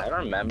 I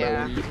remember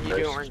Yeah, when you first don't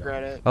joined.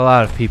 regret it. A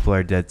lot of people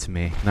are dead to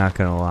me. Not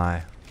gonna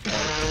lie.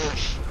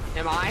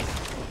 Am I?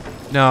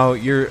 No,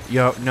 you're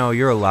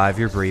alive.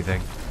 You're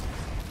breathing.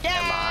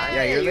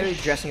 Yeah, you're literally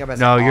dressing up as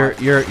No, a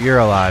you're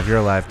alive. You're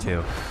alive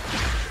too.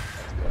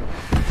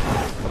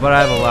 But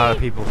I have a lot of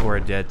people who are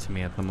dead to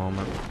me at the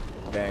moment.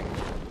 Dang.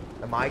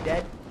 Am I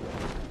dead?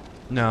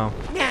 No.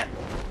 Yeah.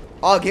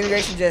 Oh, Gimme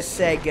Grayson just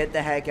said, get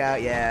the heck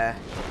out, yeah.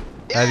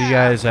 Have you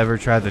guys ever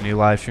tried the new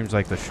live streams,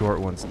 like the short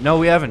ones? No,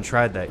 we haven't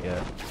tried that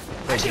yet.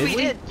 Actually, we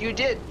did. You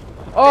did.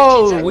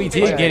 Oh, we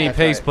did Yeah, guinea that's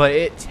pigs, right. but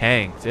it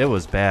tanked. It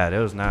was bad. It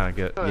was not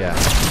good. Yeah.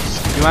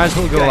 You might as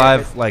well go Yeah,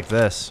 live like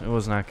this. It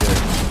was not good.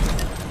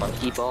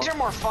 Monkey ball. These are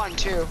more fun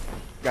too.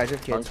 Guys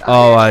have kids.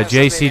 Oh, yeah,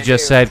 JC something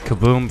just to said,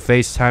 "Kaboom!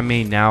 FaceTime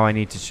me now. I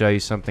need to show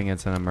you something.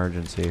 It's an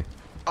emergency."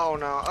 Oh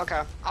no.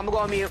 Okay. I'm gonna go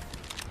on mute.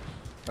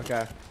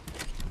 Okay.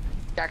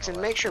 Jackson,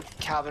 make sure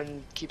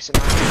Calvin keeps an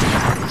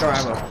eye on Sorry,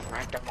 I will.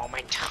 right at the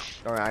moment.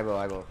 Alright, I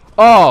will.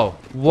 Oh,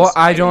 what?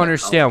 I don't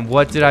understand.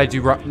 What did I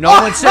do wrong? No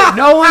one say.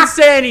 No one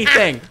say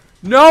anything.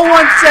 No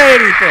one say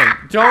anything.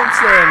 Don't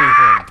say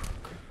anything.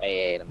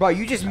 Hey, Bro,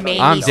 you just made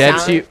I'm me dead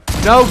sound to you.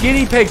 No,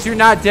 guinea pigs, you're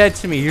not dead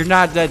to me. You're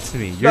not dead to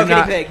me. You're No,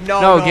 not. guinea pig.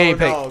 No, guinea pig.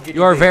 no, guinea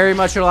You are pig. very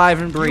much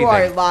alive and breathing. You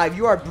are alive.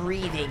 You are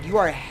breathing. You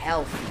are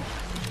healthy.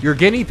 Your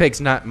guinea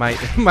pigs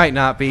might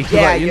not be.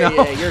 Yeah, but, you yeah,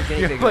 know, yeah, your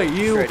guinea pig but is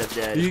you, straight up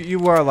dead.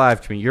 you are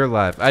alive to me. You're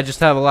alive. I just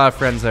have a lot of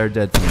friends that are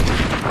dead to me,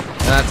 and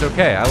that's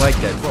okay. I like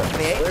dead friends.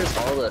 Where's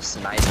all the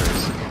snipers?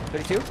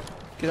 32?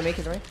 Kill me,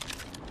 kill me.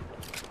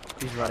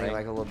 He's running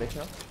like a little bitch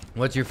now.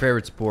 What's your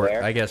favorite sport?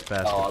 Where? I guess Oh,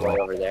 all basketball. the way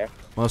over there.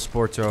 Most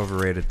sports are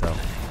overrated, though.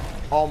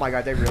 Oh my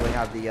god, they really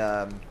have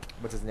the,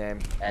 what's his name?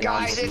 And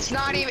Guys, it's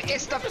not even,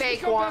 it's the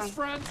fake one.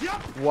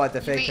 What,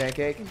 the fake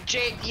pancake?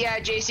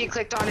 JC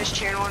clicked on his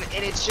channel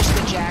and it's just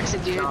the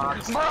Jackson dude.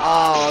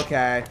 Oh,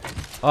 okay.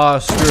 Oh,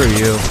 screw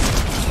you.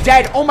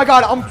 Dead! Oh my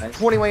god, I'm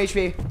 21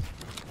 HP.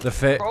 The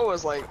fake. Bro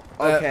was like,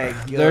 Okay,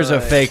 There's a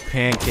good. fake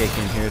pancake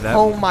in here. That.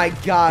 Oh my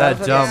god. that I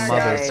was dumb about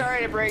to mother. say.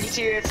 sorry to break it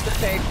to you, it's the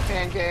fake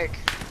pancake.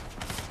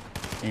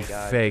 You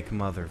God. fake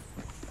mother.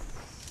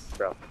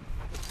 Bro.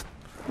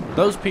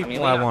 Those people we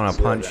I got want to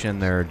two of punch them. in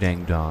their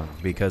ding dong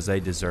because they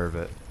deserve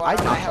it. I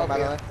Why knocked help him, by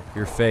the you? way.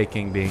 You're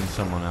faking being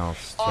someone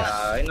else.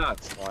 I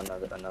knocked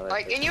another.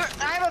 Like, and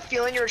I have a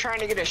feeling you were trying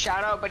to get a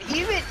shout out, but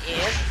even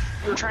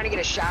if you were trying to get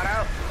a shout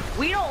out,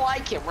 we don't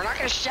like him. We're not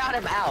gonna shout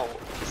him out.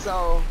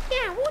 So.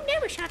 Yeah, we'll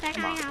never shout that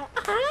guy out.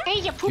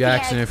 Hey, you poopy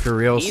Jackson, head. if you're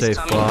real, He's say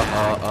coming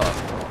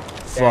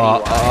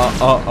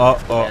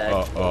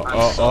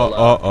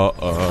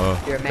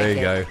You're a There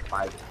you go.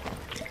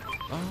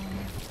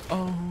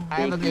 I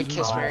have a good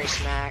kiss, Mary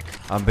smack.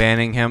 I'm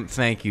banning him.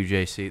 Thank you,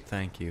 JC.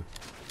 Thank you.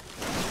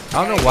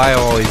 I don't know why I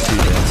always do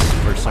this.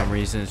 For some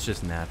reason, it's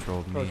just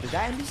natural to Bro, me. did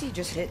that NPC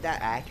just hit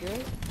that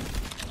accurate?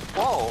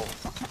 Whoa.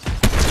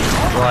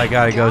 Well, I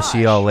gotta go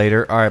see y'all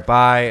later. All right,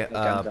 bye. I'm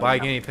done Bye,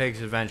 now. Guinea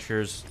Pigs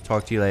Adventures.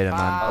 Talk to you later, man.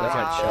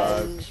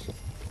 Bye.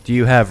 Do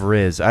you have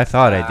Riz? I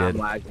thought I did.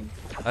 I'm lagging.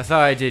 I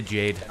thought I did,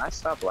 Jade. Can I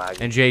stop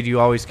lagging? And Jade, you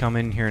always come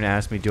in here and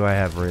ask me, do I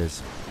have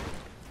Riz?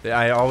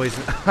 I always,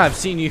 I've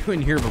seen you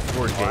in here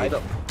before, I Jade.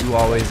 don't- You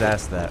always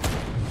ask that.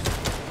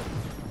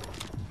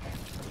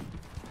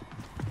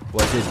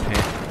 What did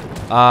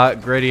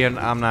Pan?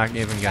 Gridian, I'm not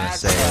even gonna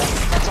say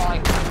it. That's all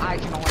I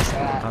can only say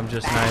that. I'm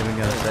just not even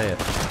gonna say it.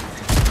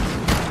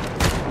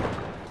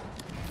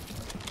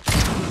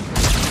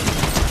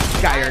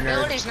 Got your nerd.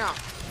 Abilities now.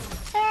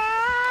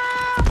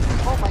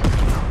 Oh my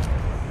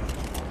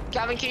god.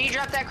 Calvin, can you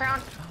drop that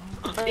crown?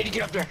 I need to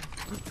get up there.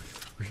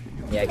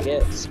 Yeah,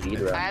 get speed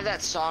I run. have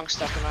that song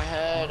stuck in my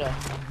head.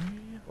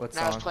 What And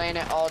I was song? playing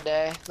it all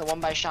day. The one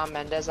by Shawn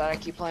Mendes that I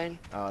keep playing.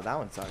 Oh, that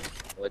one sucks.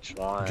 Which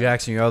one?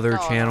 Jackson, your other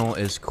Oh, channel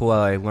is cool.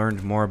 I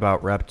learned more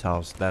about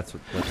reptiles. That's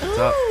what's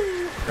up.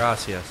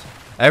 Gracias.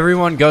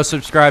 Everyone, go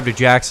subscribe to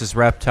Jax's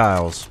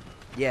Reptiles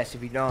Yes,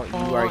 if you don't,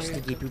 you are a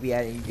stinky poopy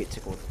head and you get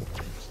tickled.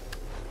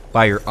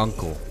 by your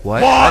uncle.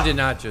 What? I did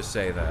not just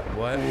say that.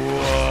 What?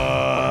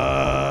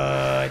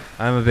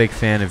 I'm a big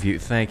fan of you.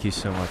 Thank you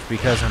so much.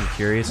 Because I'm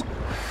curious.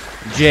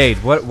 Jade,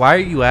 what? Why are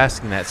you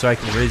asking that? So I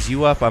can riz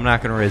you up? I'm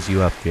not gonna riz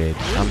you up, Jade.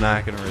 I'm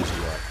not gonna riz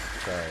you up.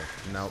 Sorry.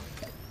 Nope.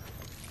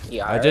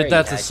 Yeah, I did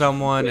that to already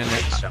someone, and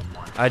actually it-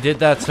 someone. I did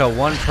that to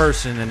one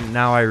person, and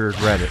now I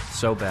regret it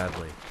so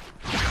badly.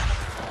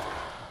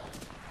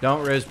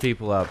 Don't riz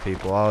people up,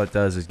 people. All it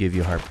does is give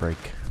you heartbreak.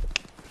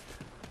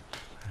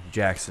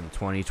 Jackson,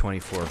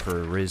 2024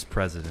 for Riz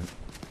president.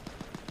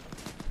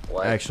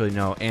 What? Actually,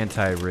 no,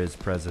 anti-Riz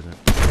president.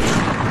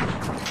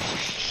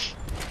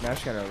 Now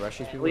she's gonna rush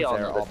these people. We all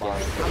They're know all the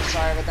bombs. I'm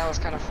sorry, but that was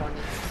kind of funny.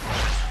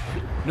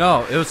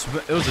 No, it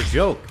was a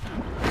joke.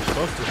 It was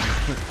supposed to be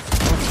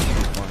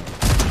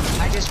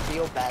funny. I just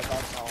feel bad,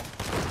 that's all.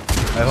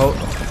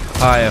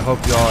 I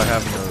hope y'all are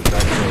having the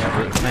best day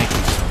ever. Thank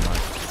you so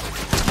much.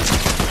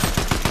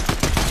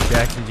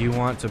 Jackson, do you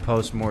want to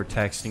post more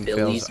texting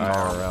Billy's fails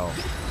IRL?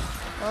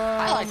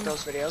 I like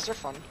those videos, they're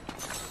fun.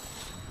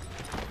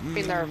 I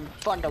mean, they're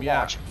fun to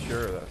watch.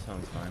 Sure, that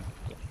sounds fine.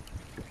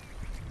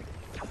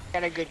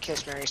 Got a good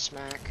kiss, Mary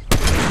smack.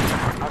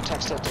 I'll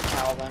text it to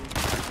Calvin.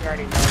 You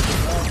already know.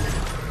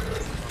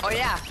 Oh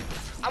yeah,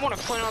 I want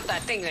to point out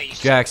that thing that you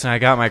said. Jackson, I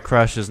got my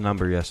crush's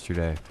number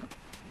yesterday.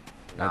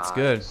 That's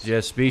good. Nice.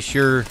 Just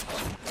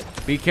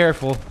be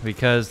careful,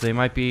 because they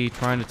might be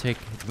trying to take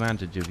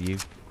advantage of you.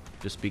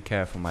 Just be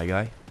careful, my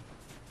guy.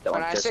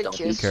 When I said don't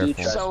be kiss, too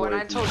careful. so when I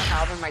trustworthy. told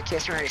Calvin my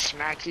kiss, Mary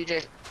smack,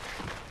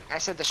 I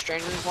said the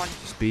strangers one.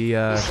 Just be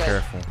said-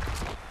 careful.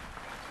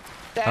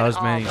 Then,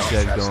 How's Manny don't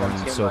shed trust them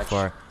going too so much.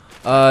 far?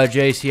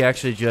 JC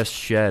actually just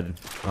shed.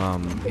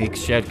 He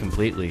shed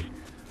completely.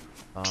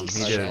 He Piece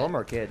of did. shit.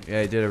 Former kid.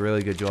 Yeah, he did a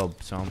really good job,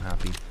 so I'm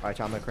happy. Alright,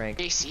 Tom McCrank.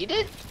 JC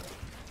did?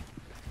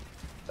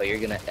 So you're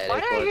gonna edit Why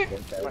did I hear?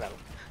 course. Whatever.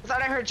 I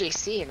thought I heard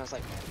JC, and I was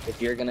like,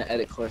 If you're gonna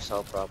edit course,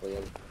 I'll probably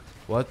edit.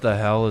 What the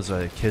hell is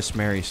a kiss,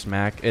 marry,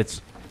 smack?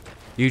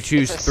 You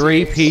choose It's a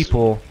three series.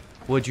 people.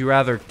 Would you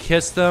rather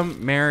kiss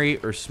them, marry,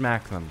 or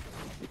smack them?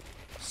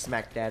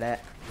 smack that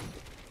at.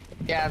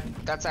 Yeah,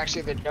 that's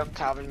actually the joke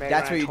Calvin made.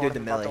 That's when what I you told did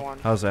him to about the Millie. one.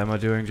 How's Emma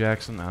doing,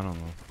 Jackson? I don't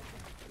know.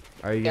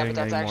 Are you Yeah, but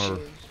getting that's any more?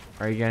 actually.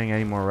 Are you getting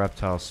any more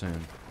reptiles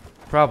soon?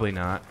 Probably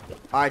not.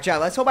 Alright, chat,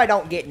 let's hope I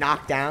don't get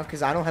knocked down,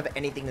 because I don't have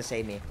anything to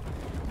save me.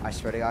 I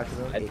swear to God,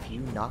 if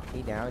you knock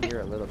me down,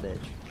 you're a little bitch.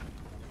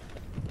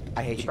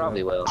 I hate you.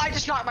 Probably will. I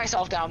just knocked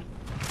myself down.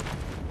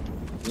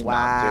 You Wow.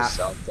 knocked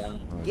yourself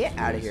down. Oh, Get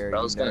out of jeez. here, you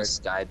Bro's gonna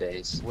nerd.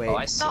 skybase. Wait. Oh,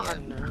 I see Not a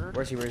him. nerd.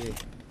 Where's he? Where's he?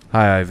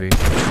 Hi, Ivy.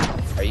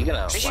 Are you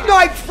gonna?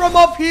 Snipe from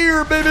up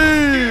here,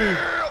 baby!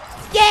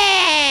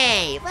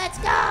 Yay! Let's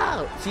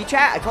go! See,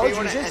 chat, I told you you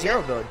wanna this is end zero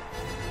it? build.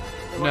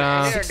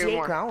 Nah. Or do 68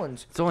 more?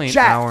 crowns. It's only an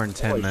Chat. hour and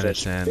 10 Oh,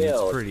 minutes just in.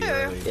 build. It's pretty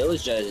early. It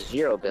was just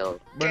zero build.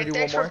 We're Okay, gonna do one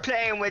thanks for more.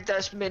 playing with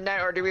us,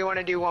 Midnight, or do we want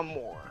to do one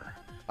more?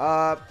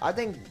 I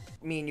think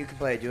me and you can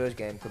play a duos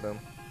game, Kaboom.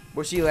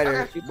 We'll see you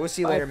later. Okay. We'll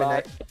see you later, Bye-bye.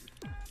 midnight.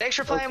 Thanks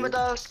for playing with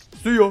us.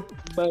 See ya.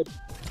 Bye.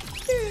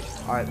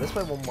 Alright, let's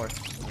play one more.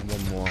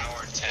 One more.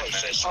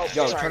 Oh,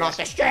 Yo, sorry, turn off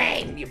the guys.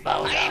 Stream, you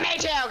bozo! Hey,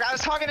 Joke, I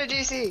was talking to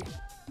GC.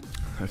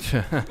 We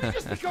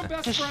just become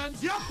best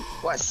friends. Yep.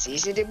 What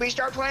season did we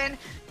start playing?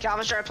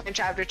 Calvin started playing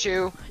chapter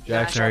 2.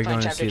 Jackson, are you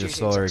going to see the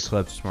solar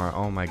eclipse tomorrow?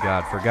 Oh my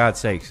God! For God's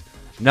sakes!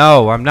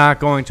 No, I'm not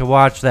going to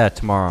watch that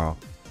tomorrow.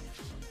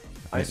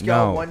 On a scale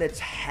of No. 1 to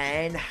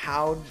 10,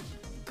 how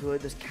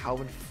good does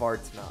Calvin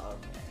fart smell?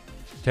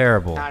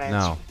 Terrible. Not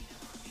No.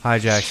 Hi,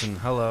 Jackson.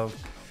 Hello.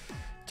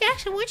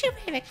 Jackson, what's your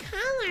favorite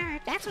color?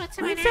 That's what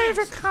someone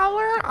asked.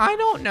 color? I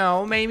don't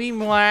know. Maybe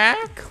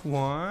black.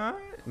 What?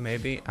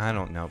 Maybe I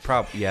don't know.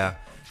 Probably yeah.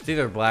 It's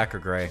either black or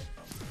gray.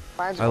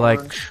 Mine's I like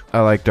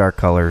orange. dark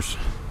colors.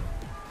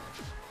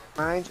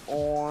 Mine's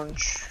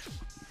orange.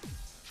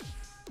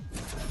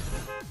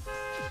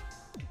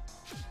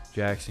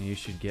 Jackson, you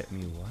should get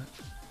me what?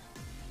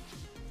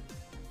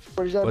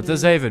 What does that What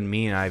does that even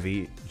mean,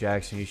 Ivy?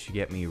 Jackson, you should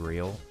get me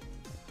real.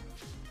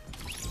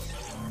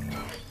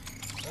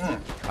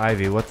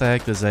 Ivy, what the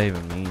heck does that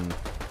even mean?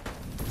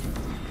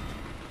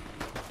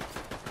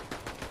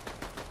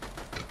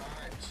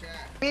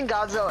 I mean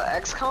Godzilla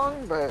X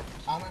Kong, but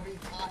I'm gonna be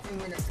talking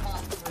when it's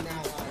talking from now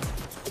on.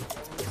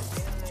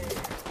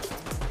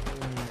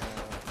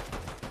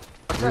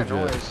 what's You're that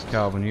noise? just,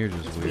 Calvin, you're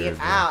just weird.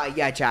 bro. Ow,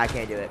 yeah, chat, I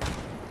can't do it.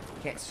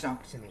 Can't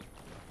suck to me.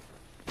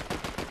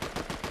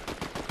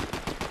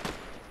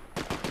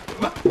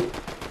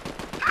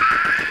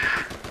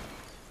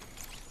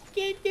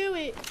 Can't do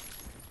it.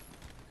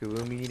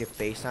 Kaboom, you need to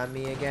FaceTime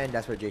me again?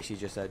 That's what JC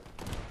just said.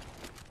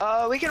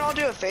 We can all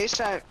do a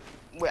FaceTime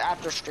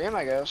after stream,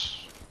 I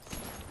guess.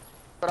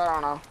 But I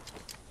don't know.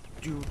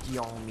 Duty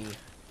on me.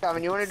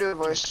 Calvin, you want to do a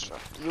voice?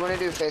 You want to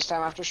do a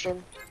FaceTime after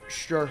stream?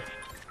 Sure.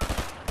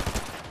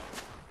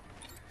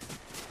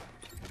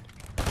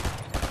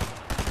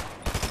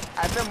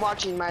 I've been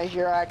watching My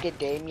Hero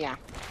Academia.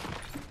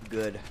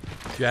 Good.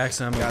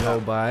 Jackson, I'm gonna Got go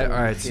a bye. All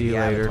right, see you shitty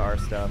later. Avatar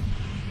stuff.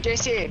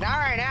 JC, not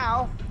right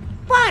now.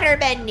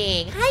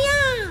 Waterbending.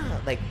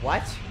 Hiya! Like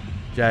what?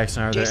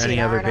 Jackson, are there JC, any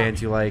now other or no?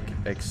 bands you like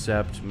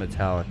except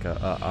Metallica?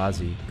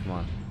 Ozzy, come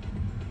on.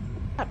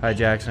 Hi,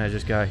 Jackson. I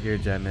just got here.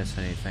 Did I miss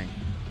anything?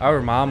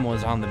 Our mom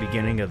was on the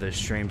beginning of this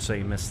stream, so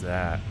you missed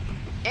that.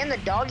 And the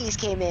doggies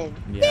came in.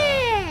 Yeah,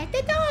 Yeah,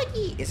 the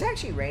doggy. Is it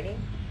actually raining?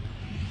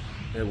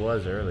 it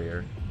was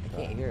earlier. I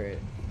can't hear it.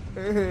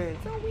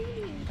 It's so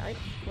windy. I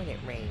when it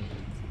rains.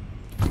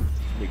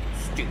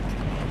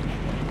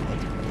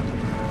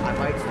 I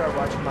might start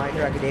watching My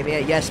Hero Academia.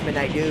 Yes, man,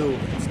 I do.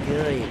 It's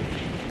good.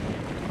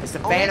 It's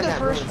the Only fandom the that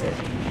first- ruins it.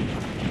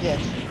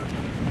 Yes.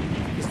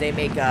 Because they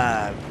make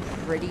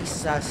pretty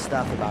sus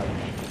stuff about it.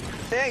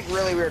 They make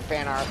really weird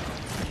fan art.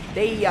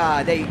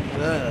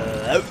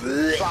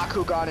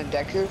 Bakugan and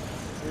Deku.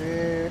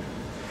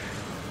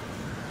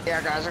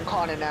 Yeah, guys, I'm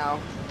calling it now.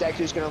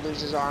 Deku's gonna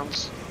lose his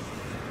arms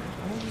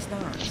No, he's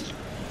not.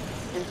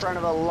 in front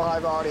of a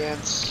live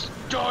audience.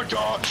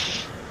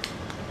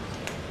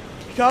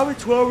 Calvin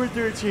 12 or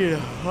 13.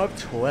 I'm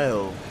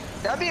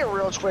 12. That'd be a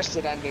real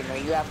twisted ending, though.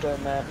 You have to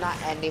admit, not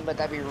ending, but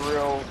that'd be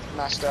real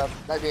messed up.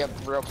 That'd be a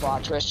real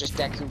plot twist. Just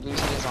Deku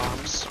losing his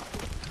arms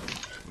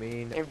I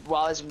mean,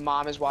 while his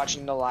mom is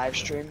watching the live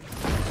stream.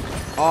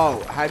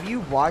 oh, have you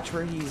watched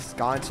where he's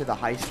gone to the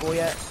high school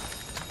yet?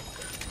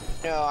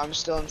 No, I'm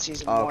still in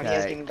season 1. He Okay.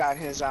 hasn't even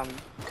gotten his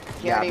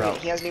He Yeah, hasn't bro.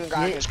 even, he hasn't even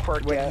gotten his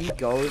quirk when yet. he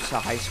goes to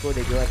high school,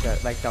 they do like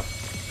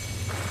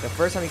the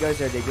first time he goes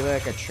there, they do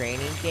like a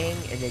training thing,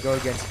 and they go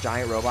against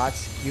giant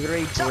robots. He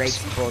literally breaks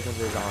both of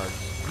his arms.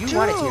 You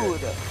want it to?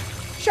 Dude!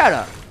 Shut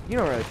up. You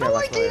don't really care No,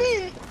 about I spoilers.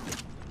 didn't!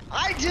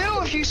 I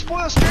do if you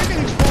spoil Stranger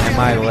Things for me. Am I'm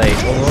I gonna be late?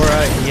 pissed.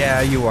 Laura,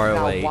 yeah, you are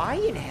Now, late. why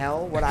in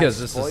hell would Because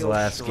I this is the spoil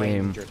last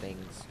game. Stranger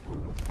Things?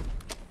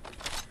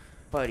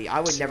 Buddy, I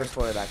would never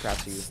spoil that crap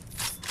to you.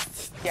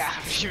 Yeah,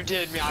 you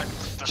did me. I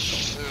the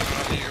shit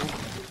out of you.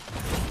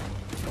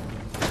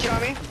 Kill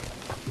me?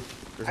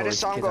 There's I always just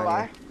saw him kids go on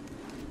by. you.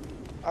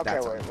 Okay,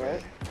 That's wait, unfair.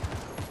 wait.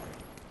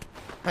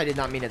 I did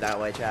not mean it that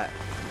way, chat.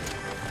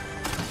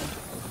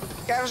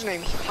 Guy was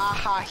named Ha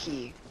Ha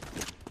He.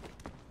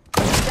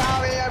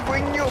 Sorry, I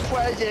bring you a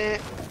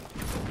present.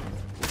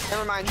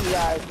 Never mind, he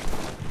died.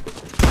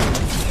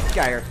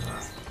 Get here.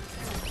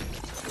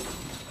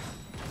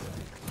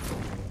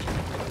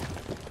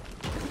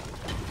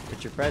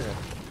 It's your present.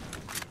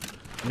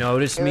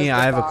 Notice me.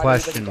 I have a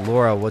question.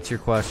 Laura, what's your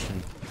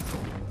question?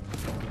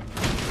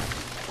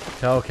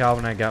 Tell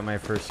Calvin I got my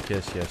first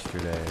kiss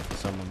yesterday.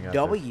 Someone got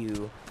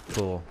W.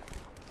 Cool.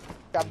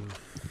 Yep.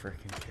 Who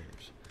freaking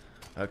cares?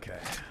 Okay.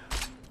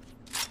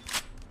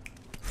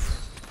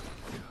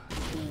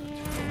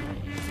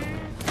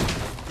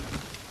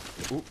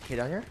 Ooh, kid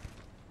down here.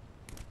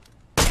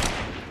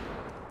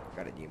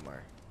 Got a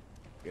DMR.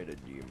 Got a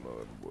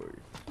DMR, boy.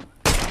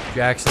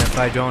 Jackson, if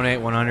I donate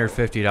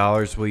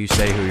 $150, will you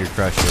say who your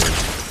crush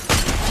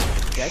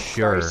is? Okay.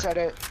 Sure. Already said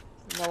it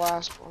in the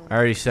last one. I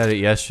already said it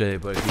yesterday,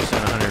 but if you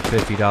send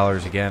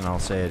 $150 again, I'll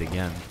say it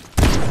again.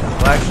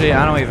 Well, actually,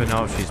 I don't even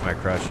know if she's my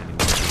crush anymore,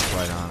 to be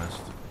quite honest.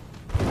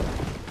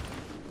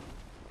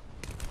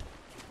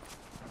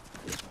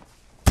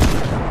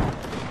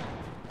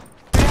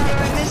 How did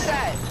I miss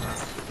that?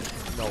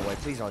 No way,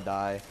 please don't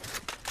die.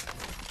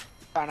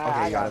 Oh, no, Okay,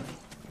 I you got got him. him.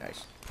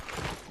 Nice.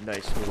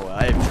 Nice, boy.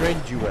 I have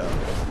trained you well.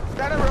 Is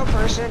that a real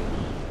person?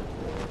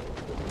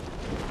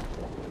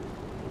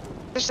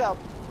 Just up.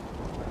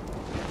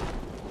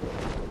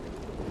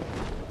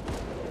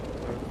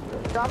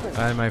 Drop it.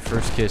 I had my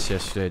first kiss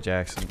yesterday,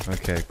 Jackson.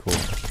 Okay, cool.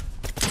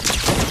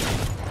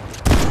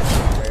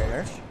 Very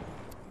nice.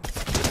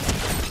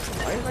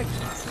 I like,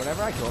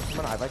 whenever I kill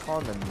someone, I like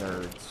calling them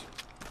nerds.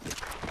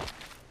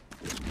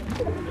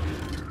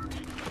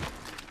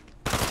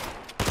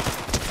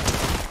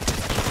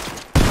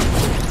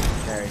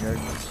 Very nerd.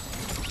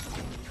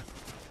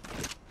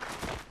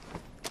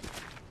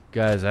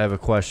 Guys, I have a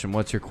question.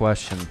 What's your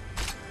question?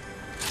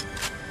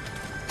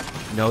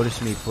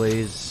 Notice me,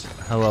 please.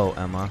 Hello,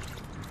 Emma.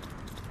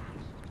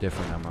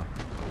 Different Emma.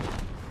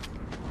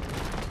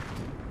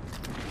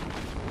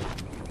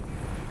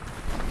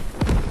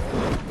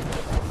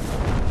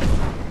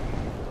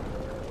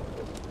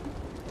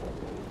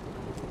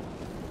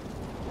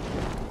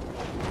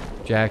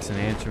 Jackson,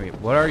 answer me.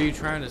 What are you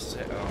trying to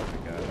say? Oh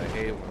my god, I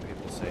hate it when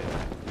people say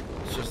that.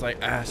 It's just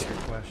like, ask your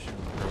question,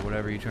 or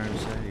whatever you're trying to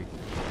say.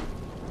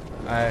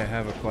 I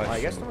have a question.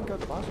 I guess someone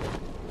killed the boss.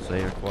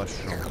 Say your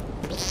question.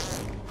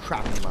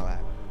 Crap in my lap.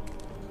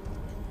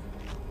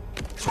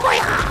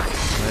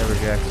 Whenever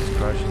Jackson's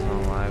crush is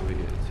on live, it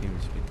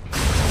seems to be.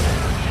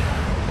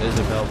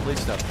 Isabel, please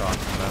stop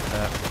talking about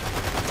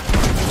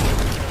that.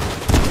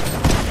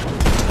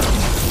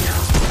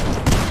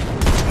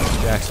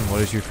 Jackson,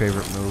 what is your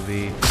favorite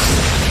movie?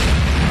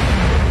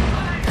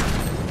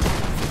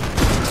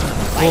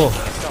 Cool.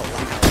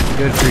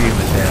 Good for you,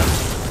 Mateo.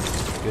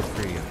 Good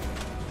for you.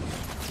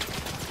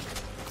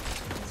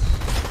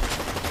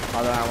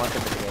 Although I want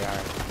them to be AR.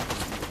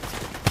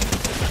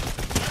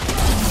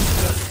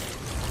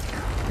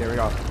 There we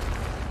go.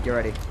 Get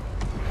ready.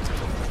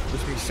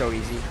 This will be so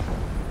easy.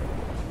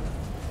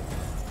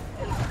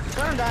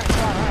 Turn that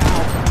car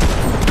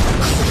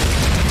out.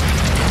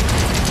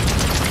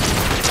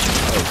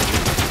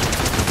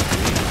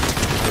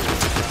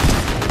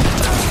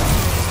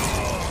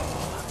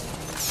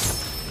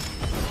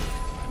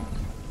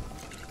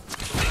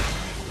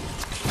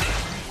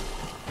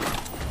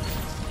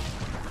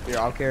 Here,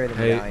 I'll carry the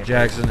Hey, medallion.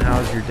 Jackson,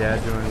 how's your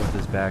dad doing with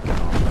his back and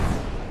all?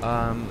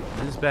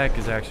 His back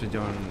is actually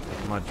doing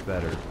much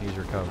better. He's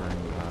recovering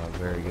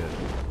very good.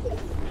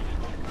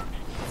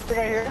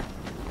 Right here.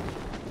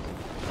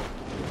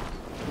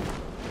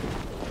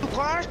 The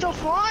car's still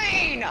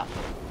flying!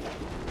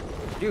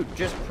 Dude,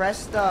 just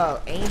press the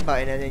aim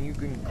button and then you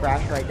can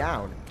crash right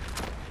down.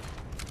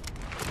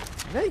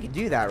 You know you can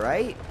do that,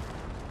 right?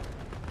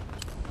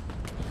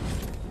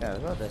 Yeah, I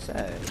was about to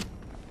say.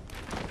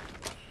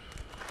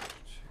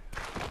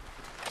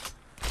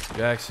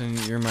 Jackson,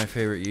 you're my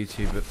favorite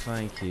YouTuber.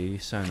 Thank you.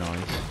 So nice.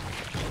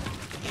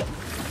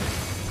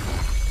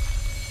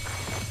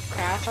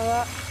 Crash a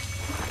lot?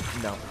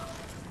 No.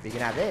 We can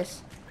have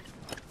this.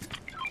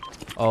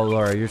 Oh,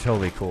 Laura, you're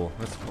totally cool.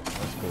 That's cool.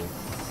 That's cool.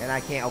 And I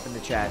can't open the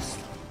chest.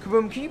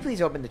 Kaboom, can you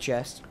please open the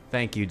chest?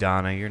 Thank you,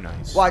 Donna. You're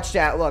nice. Watch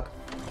that, look.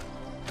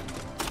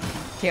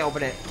 Can't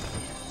open it.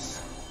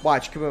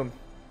 Watch, Kaboom.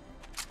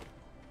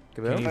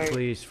 Kaboom? Can you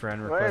please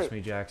friend request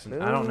me,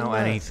 Jackson? I don't know Boom.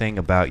 anything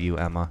about you,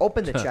 Emma.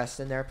 Open the chest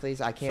in there,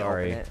 please. I can't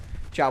Sorry. open it.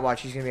 Chat,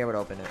 watch. He's going to be able to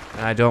open it.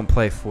 And I don't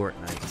play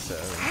Fortnite, so...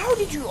 How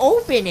did you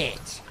open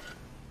it?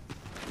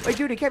 Wait,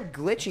 dude, it kept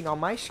glitching on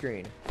my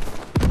screen.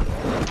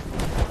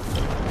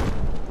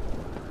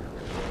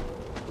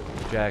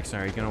 Jackson,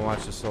 are you going to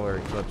watch the solar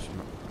eclipse?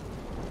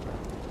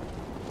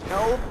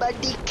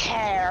 Nobody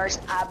cares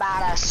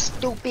about a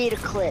stupid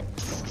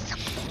eclipse.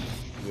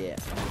 Yeah.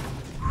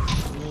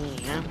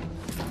 Yeah.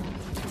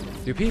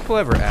 Do people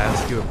ever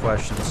ask you a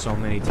question so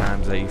many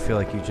times that you feel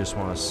like you just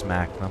want to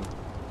smack them?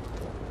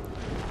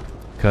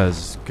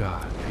 Because,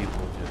 God,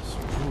 people just...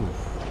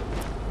 Oof.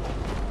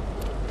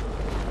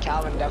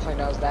 Calvin definitely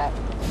knows that.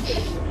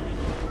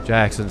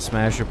 Jackson,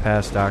 smash or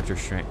pass Dr.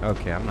 Strange.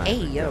 Okay, I'm not... Hey,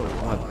 even yo.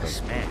 gonna- what the-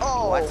 Smash.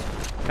 Oh. What?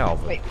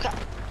 Calvin. Wait,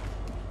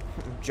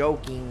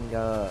 Joking,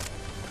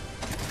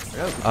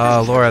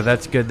 Laura,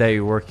 that's good that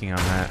you're working on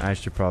that. I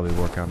should probably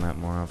work on that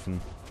more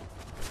often.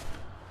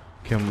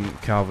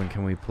 Calvin,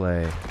 can we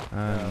play?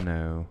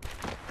 No.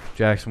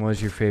 Jackson, what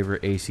is your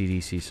favorite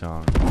AC/DC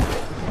song?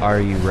 Are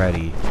you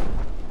ready?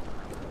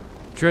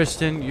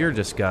 Tristan, you're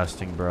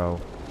disgusting, bro.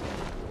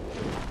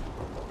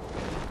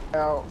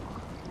 No.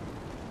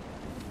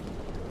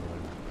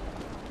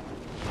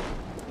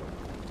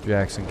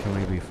 Jackson, can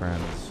we be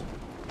friends?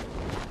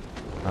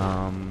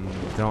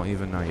 Don't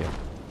even know yet.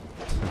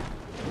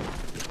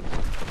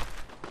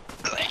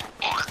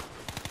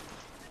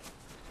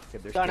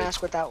 Don't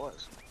ask what that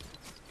was.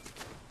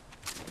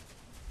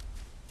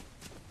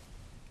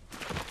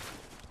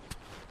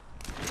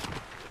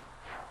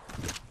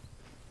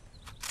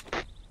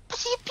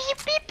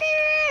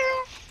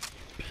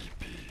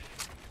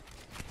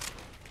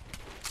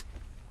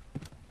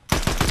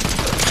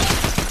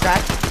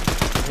 Crack.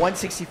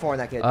 164 in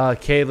that kid.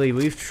 Kaylee,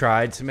 we've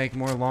tried to make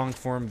more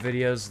long-form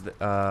videos,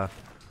 but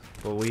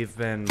we've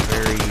been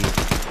very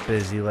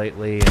busy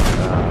lately,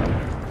 and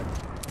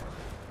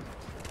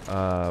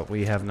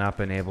we have not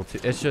been able to.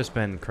 It's just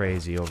been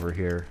crazy over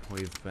here.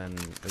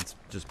 It's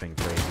just been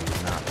crazy.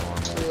 It's not normal.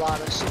 A lot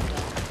of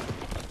stuff.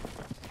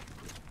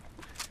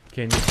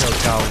 Can you tell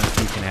Calvin if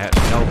you can add?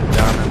 Nope,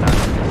 down and down.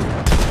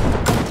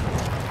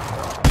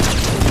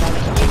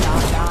 Can you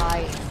not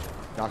die?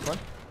 Knocked one.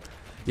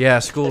 Yeah,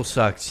 school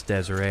sucks,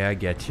 Desiree. I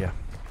get you.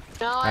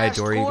 No, I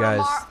adore you school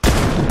guys.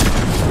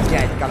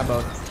 Yeah, got them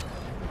both.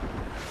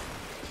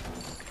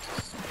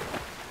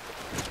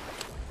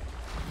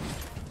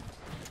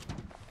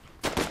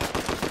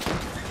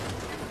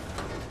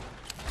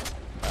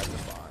 That's a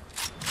bot.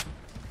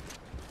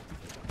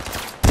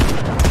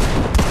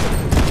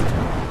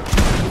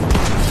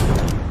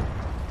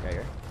 Okay,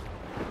 here.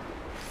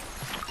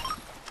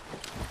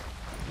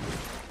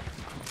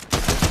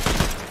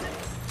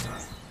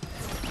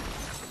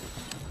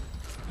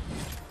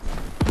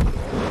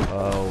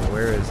 Oh,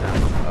 where is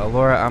Emma?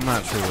 Laura, I'm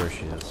not sure where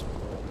she is.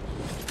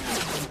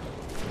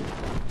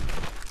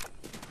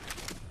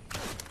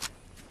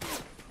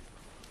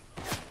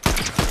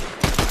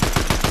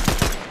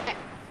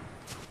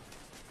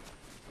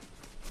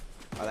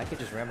 Oh, that kid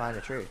just ran behind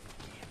a tree.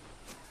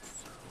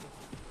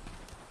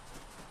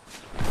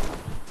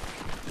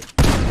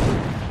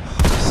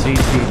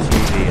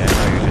 CCTV, I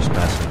know you're just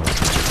messing with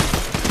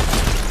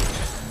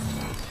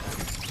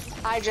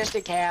me. Hi, just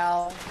a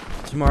cow.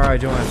 Tomorrow I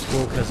don't have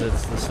school because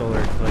it's the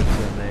solar eclipse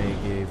and they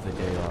gave the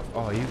day off.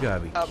 Oh, you gotta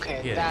be Okay,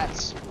 kidding.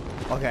 that's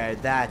Okay,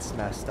 that's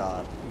messed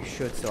up. You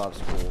should still have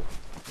school.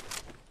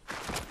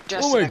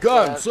 just Oh my an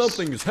god, eclipse.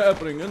 something is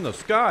happening in the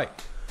sky.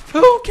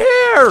 Who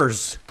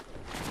cares?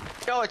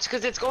 No, it's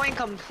because it's going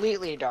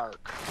completely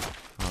dark.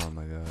 Oh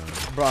my god.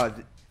 Bro,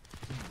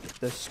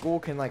 the school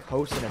can like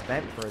host an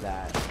event for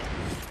that.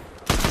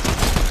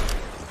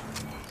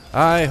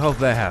 I hope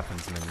that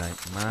happens midnight.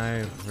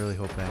 I really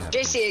hope that happens.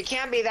 JC, it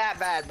can't be that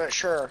bad, but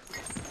sure.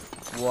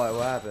 What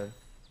happened?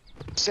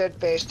 Said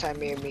FaceTime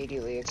me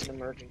immediately. It's an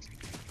emergency.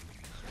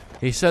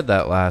 He said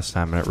that last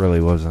time and it really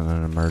wasn't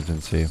an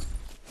emergency.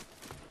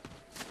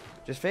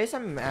 Just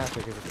FaceTime him after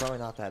because it's probably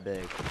not that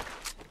big.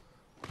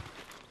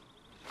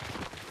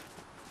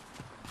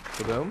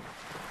 Kaboom?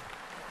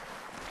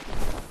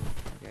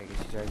 Yeah, I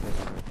guess he's already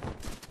FaceTiming.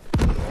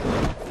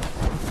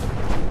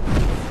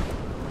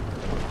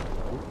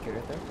 Ooh, get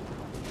right there.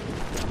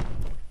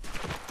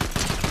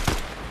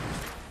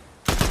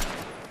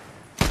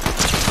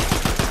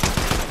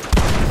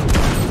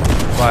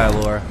 Bye,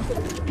 Laura.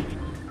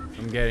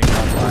 I'm getting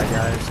off. Bye,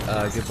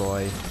 guys. Good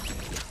boy.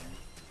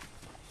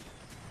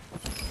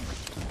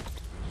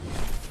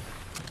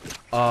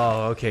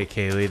 Oh, okay,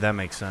 Kaylee, that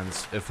makes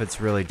sense. If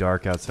it's really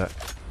dark outside.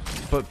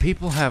 But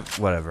people have...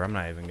 Whatever, I'm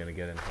not even going to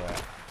get into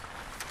that.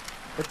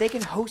 But they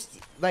can host,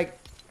 like...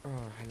 Oh,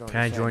 I don't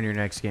Can I join your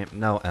next game?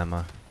 No,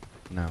 Emma.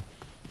 No.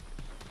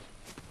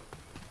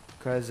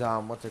 Because,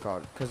 what's it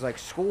called? Because, like,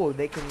 school,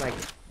 they can, like,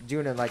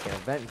 do an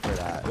event for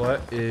that.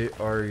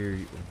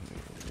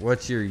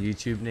 What's your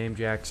YouTube name,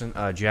 Jackson?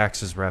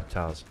 Jax's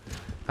Reptiles.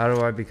 How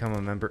do I become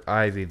a member?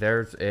 Ivy,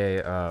 there's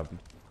a,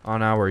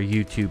 on our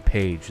YouTube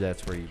page,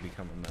 that's where you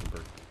become a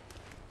member.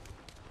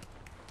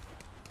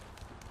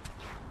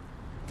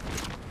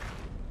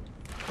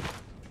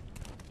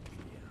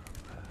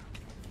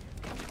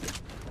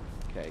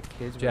 Okay,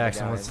 kids.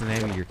 Jackson, what's the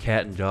name of your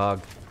cat and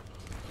dog?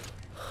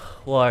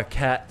 Well, our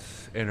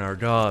cats and our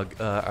dog.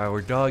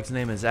 Our dog's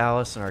name is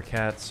Alice, and our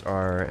cats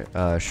are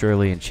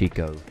Shirley and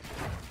Chico.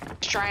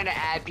 He's trying to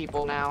add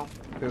people now.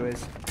 Who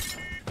is?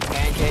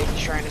 Pancake,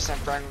 he's trying to send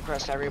friend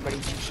requests to everybody.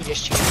 He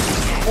just changed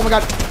his name. Oh my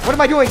god, what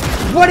am I doing?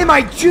 What am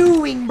I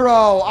doing,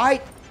 bro?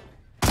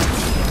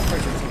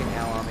 Freaking taking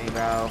hell on me,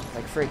 bro.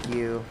 Like, frick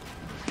you.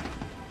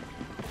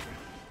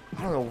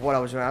 I don't know what I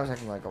was doing. I was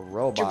acting like a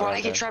robot. Dude, why right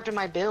I get there. trapped in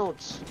my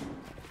builds?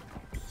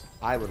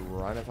 I would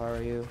run if I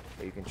were you,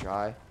 but you can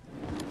try. Are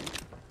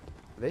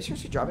they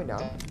seriously dropping down?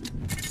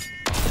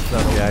 What's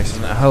up,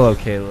 Jackson? Hello,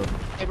 Caleb.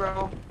 Hey,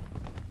 bro.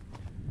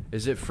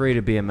 Is it free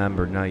to be a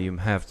member? No, you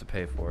have to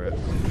pay for it.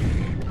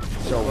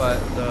 So But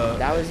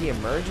that was the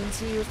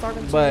emergency you was talking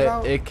to me but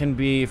about? it can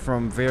be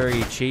from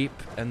very cheap,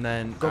 and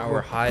then Go,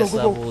 our go, highest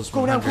go, go, level is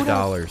go now, go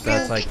now. $100.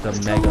 That's like the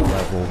mega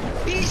level.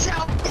 Peace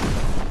out.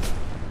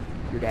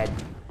 You're dead.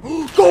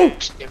 Go!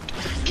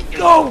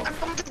 Go!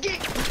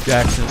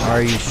 Jackson,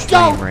 are you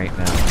streaming right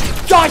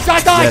now? Die,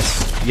 die, die!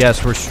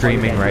 Yes, we're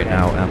streaming right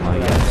now, Emma.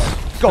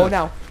 Yes. Go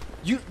now.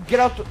 You get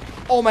out.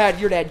 Oh man,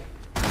 you're dead.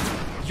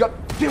 Yup.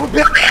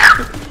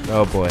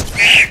 Oh boy.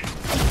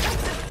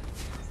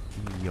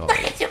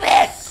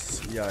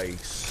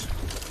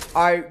 Yikes.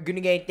 Alright,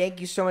 Goonie Gang,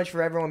 thank you so much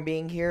for everyone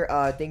being here.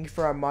 Thank you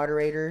for our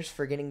moderators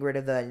for getting rid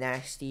of the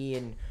nasty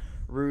and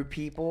rude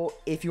people.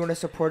 If you want to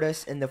support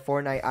us in the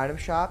Fortnite item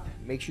shop,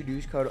 make sure you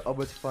use code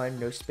uploadsoffun,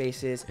 no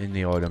spaces, In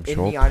the item in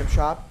shop. the item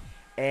shop.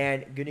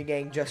 And Goonie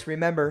Gang, just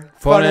remember,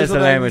 Fun is the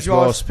language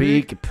we'll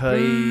speak.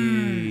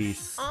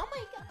 Peace. Oh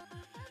my